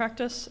choir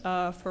practice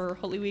for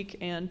Holy Week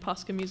and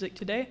Pascha music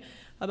today,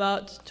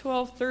 about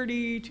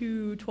 12:30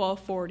 to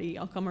 12:40.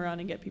 I'll come around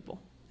and get people.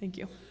 Thank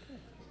you.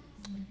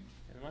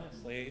 And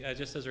lastly,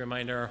 just as a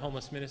reminder, our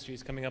homeless ministry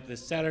is coming up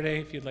this Saturday.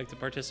 If you'd like to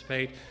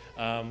participate,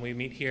 we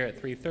meet here at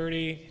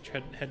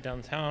 3:30, head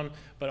downtown,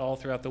 but all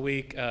throughout the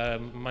week,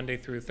 Monday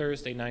through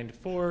Thursday, 9 to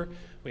 4.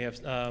 We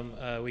have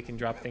we can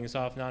drop things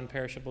off,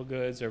 non-perishable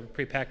goods or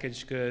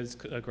prepackaged goods,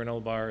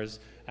 granola bars,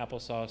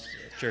 applesauce,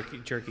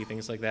 jerky,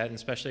 things like that, and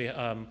especially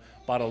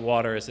bottled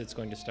water as it's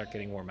going to start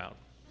getting warm out.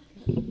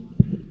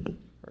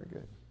 Very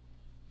good.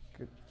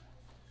 Good.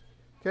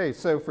 Okay,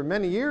 so for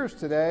many years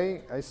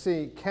today, I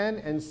see Ken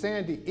and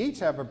Sandy each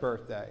have a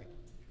birthday.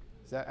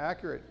 Is that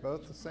accurate?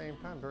 Both at the same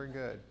time? Very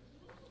good.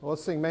 Well,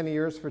 let's sing many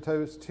years for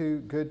those two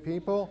good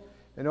people,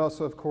 and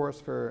also, of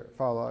course, for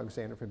Father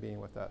Alexander for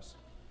being with us.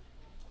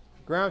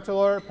 Grant to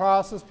Lord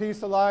prosperous,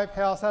 peace of life,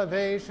 health,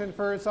 salvation,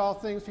 for it's all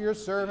things for your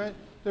servant,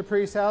 the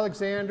priest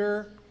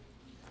Alexander,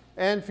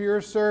 and for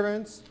your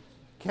servants,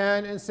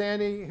 Ken and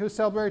Sandy, who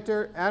celebrate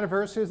their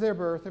anniversaries of their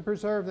birth, and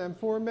preserve them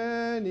for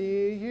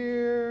many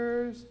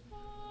years.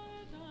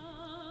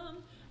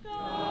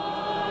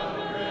 God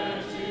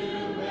grant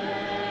you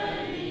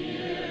many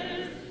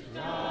years.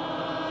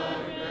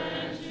 God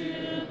grant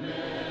you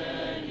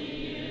many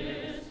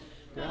years.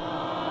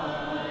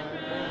 God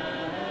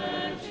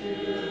grant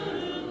you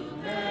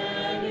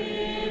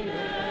many,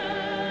 many,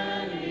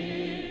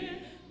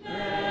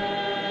 many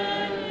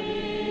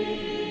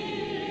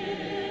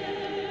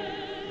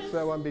for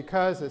that one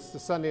because it's the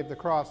Sunday of the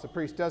cross. The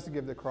priest doesn't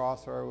give the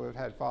cross, or we would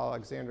have had Father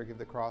Alexander give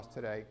the cross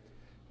today.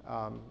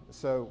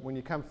 So when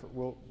you come,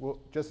 we'll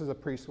just as a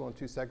priest will in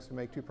 2 seconds, we'll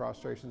make 2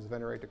 prostrations,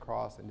 venerate the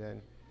cross, and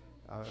then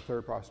a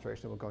 3rd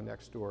prostration will go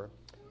next door.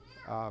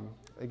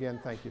 Again,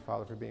 thank you,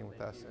 Father, for being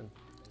with us.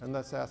 And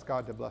let's ask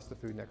God to bless the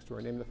food next door.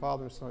 In the name of the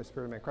Father, and the Son, and the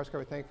Spirit, amen. Christ, God,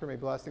 we thank you for many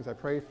blessings. I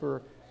pray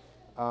for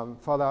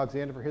Father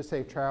Alexander for his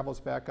safe travels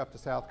back up to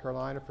South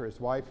Carolina, for his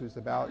wife who's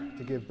about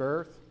to give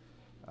birth,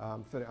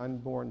 for the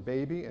unborn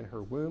baby in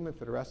her womb, and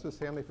for the rest of his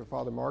family, for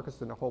Father Marcus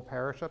and the whole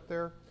parish up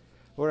there.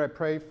 Lord, I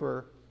pray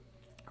for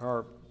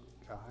our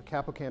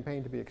capital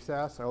campaign to be a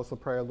success. I also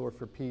pray, Lord,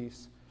 for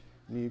peace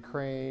in the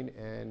Ukraine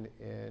and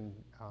in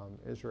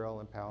Israel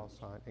and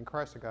Palestine. In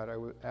Christ, God, I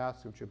would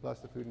ask that you bless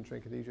the food and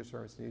drink of these your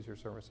servants and these your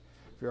servants.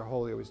 For your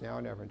holy, always now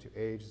and ever, into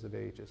ages of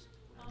ages.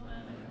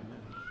 Amen.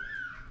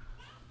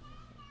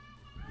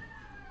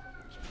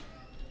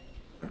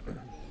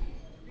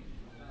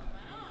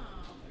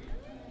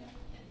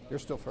 You're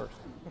still first.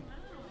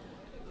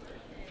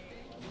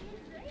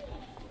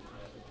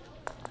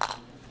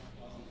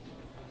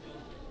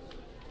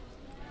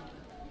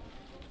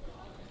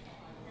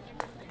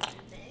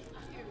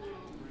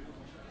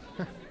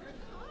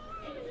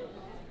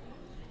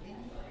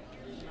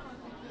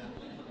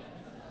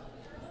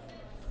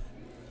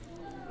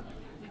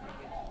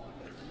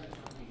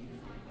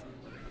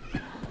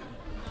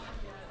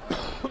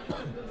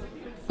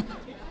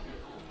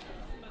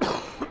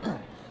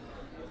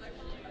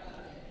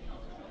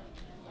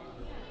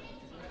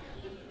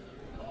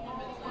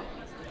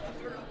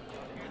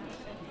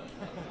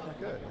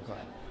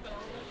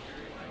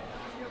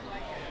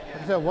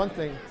 I said one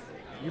thing,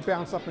 you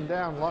bounce up and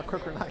down a lot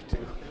quicker than I do.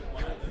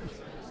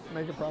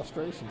 Make a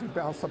prostration, you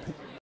bounce up and